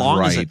wants as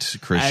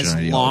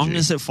long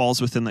as it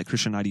falls within that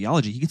Christian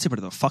ideology. He can say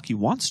whatever the fuck he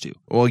wants to.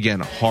 Well, again,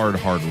 hard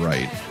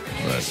right.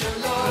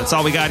 But that's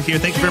all we got here.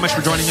 Thank you very much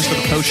for joining us for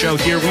the post show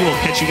here. We will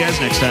catch you guys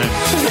next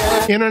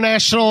time.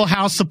 International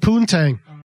House of Poontang.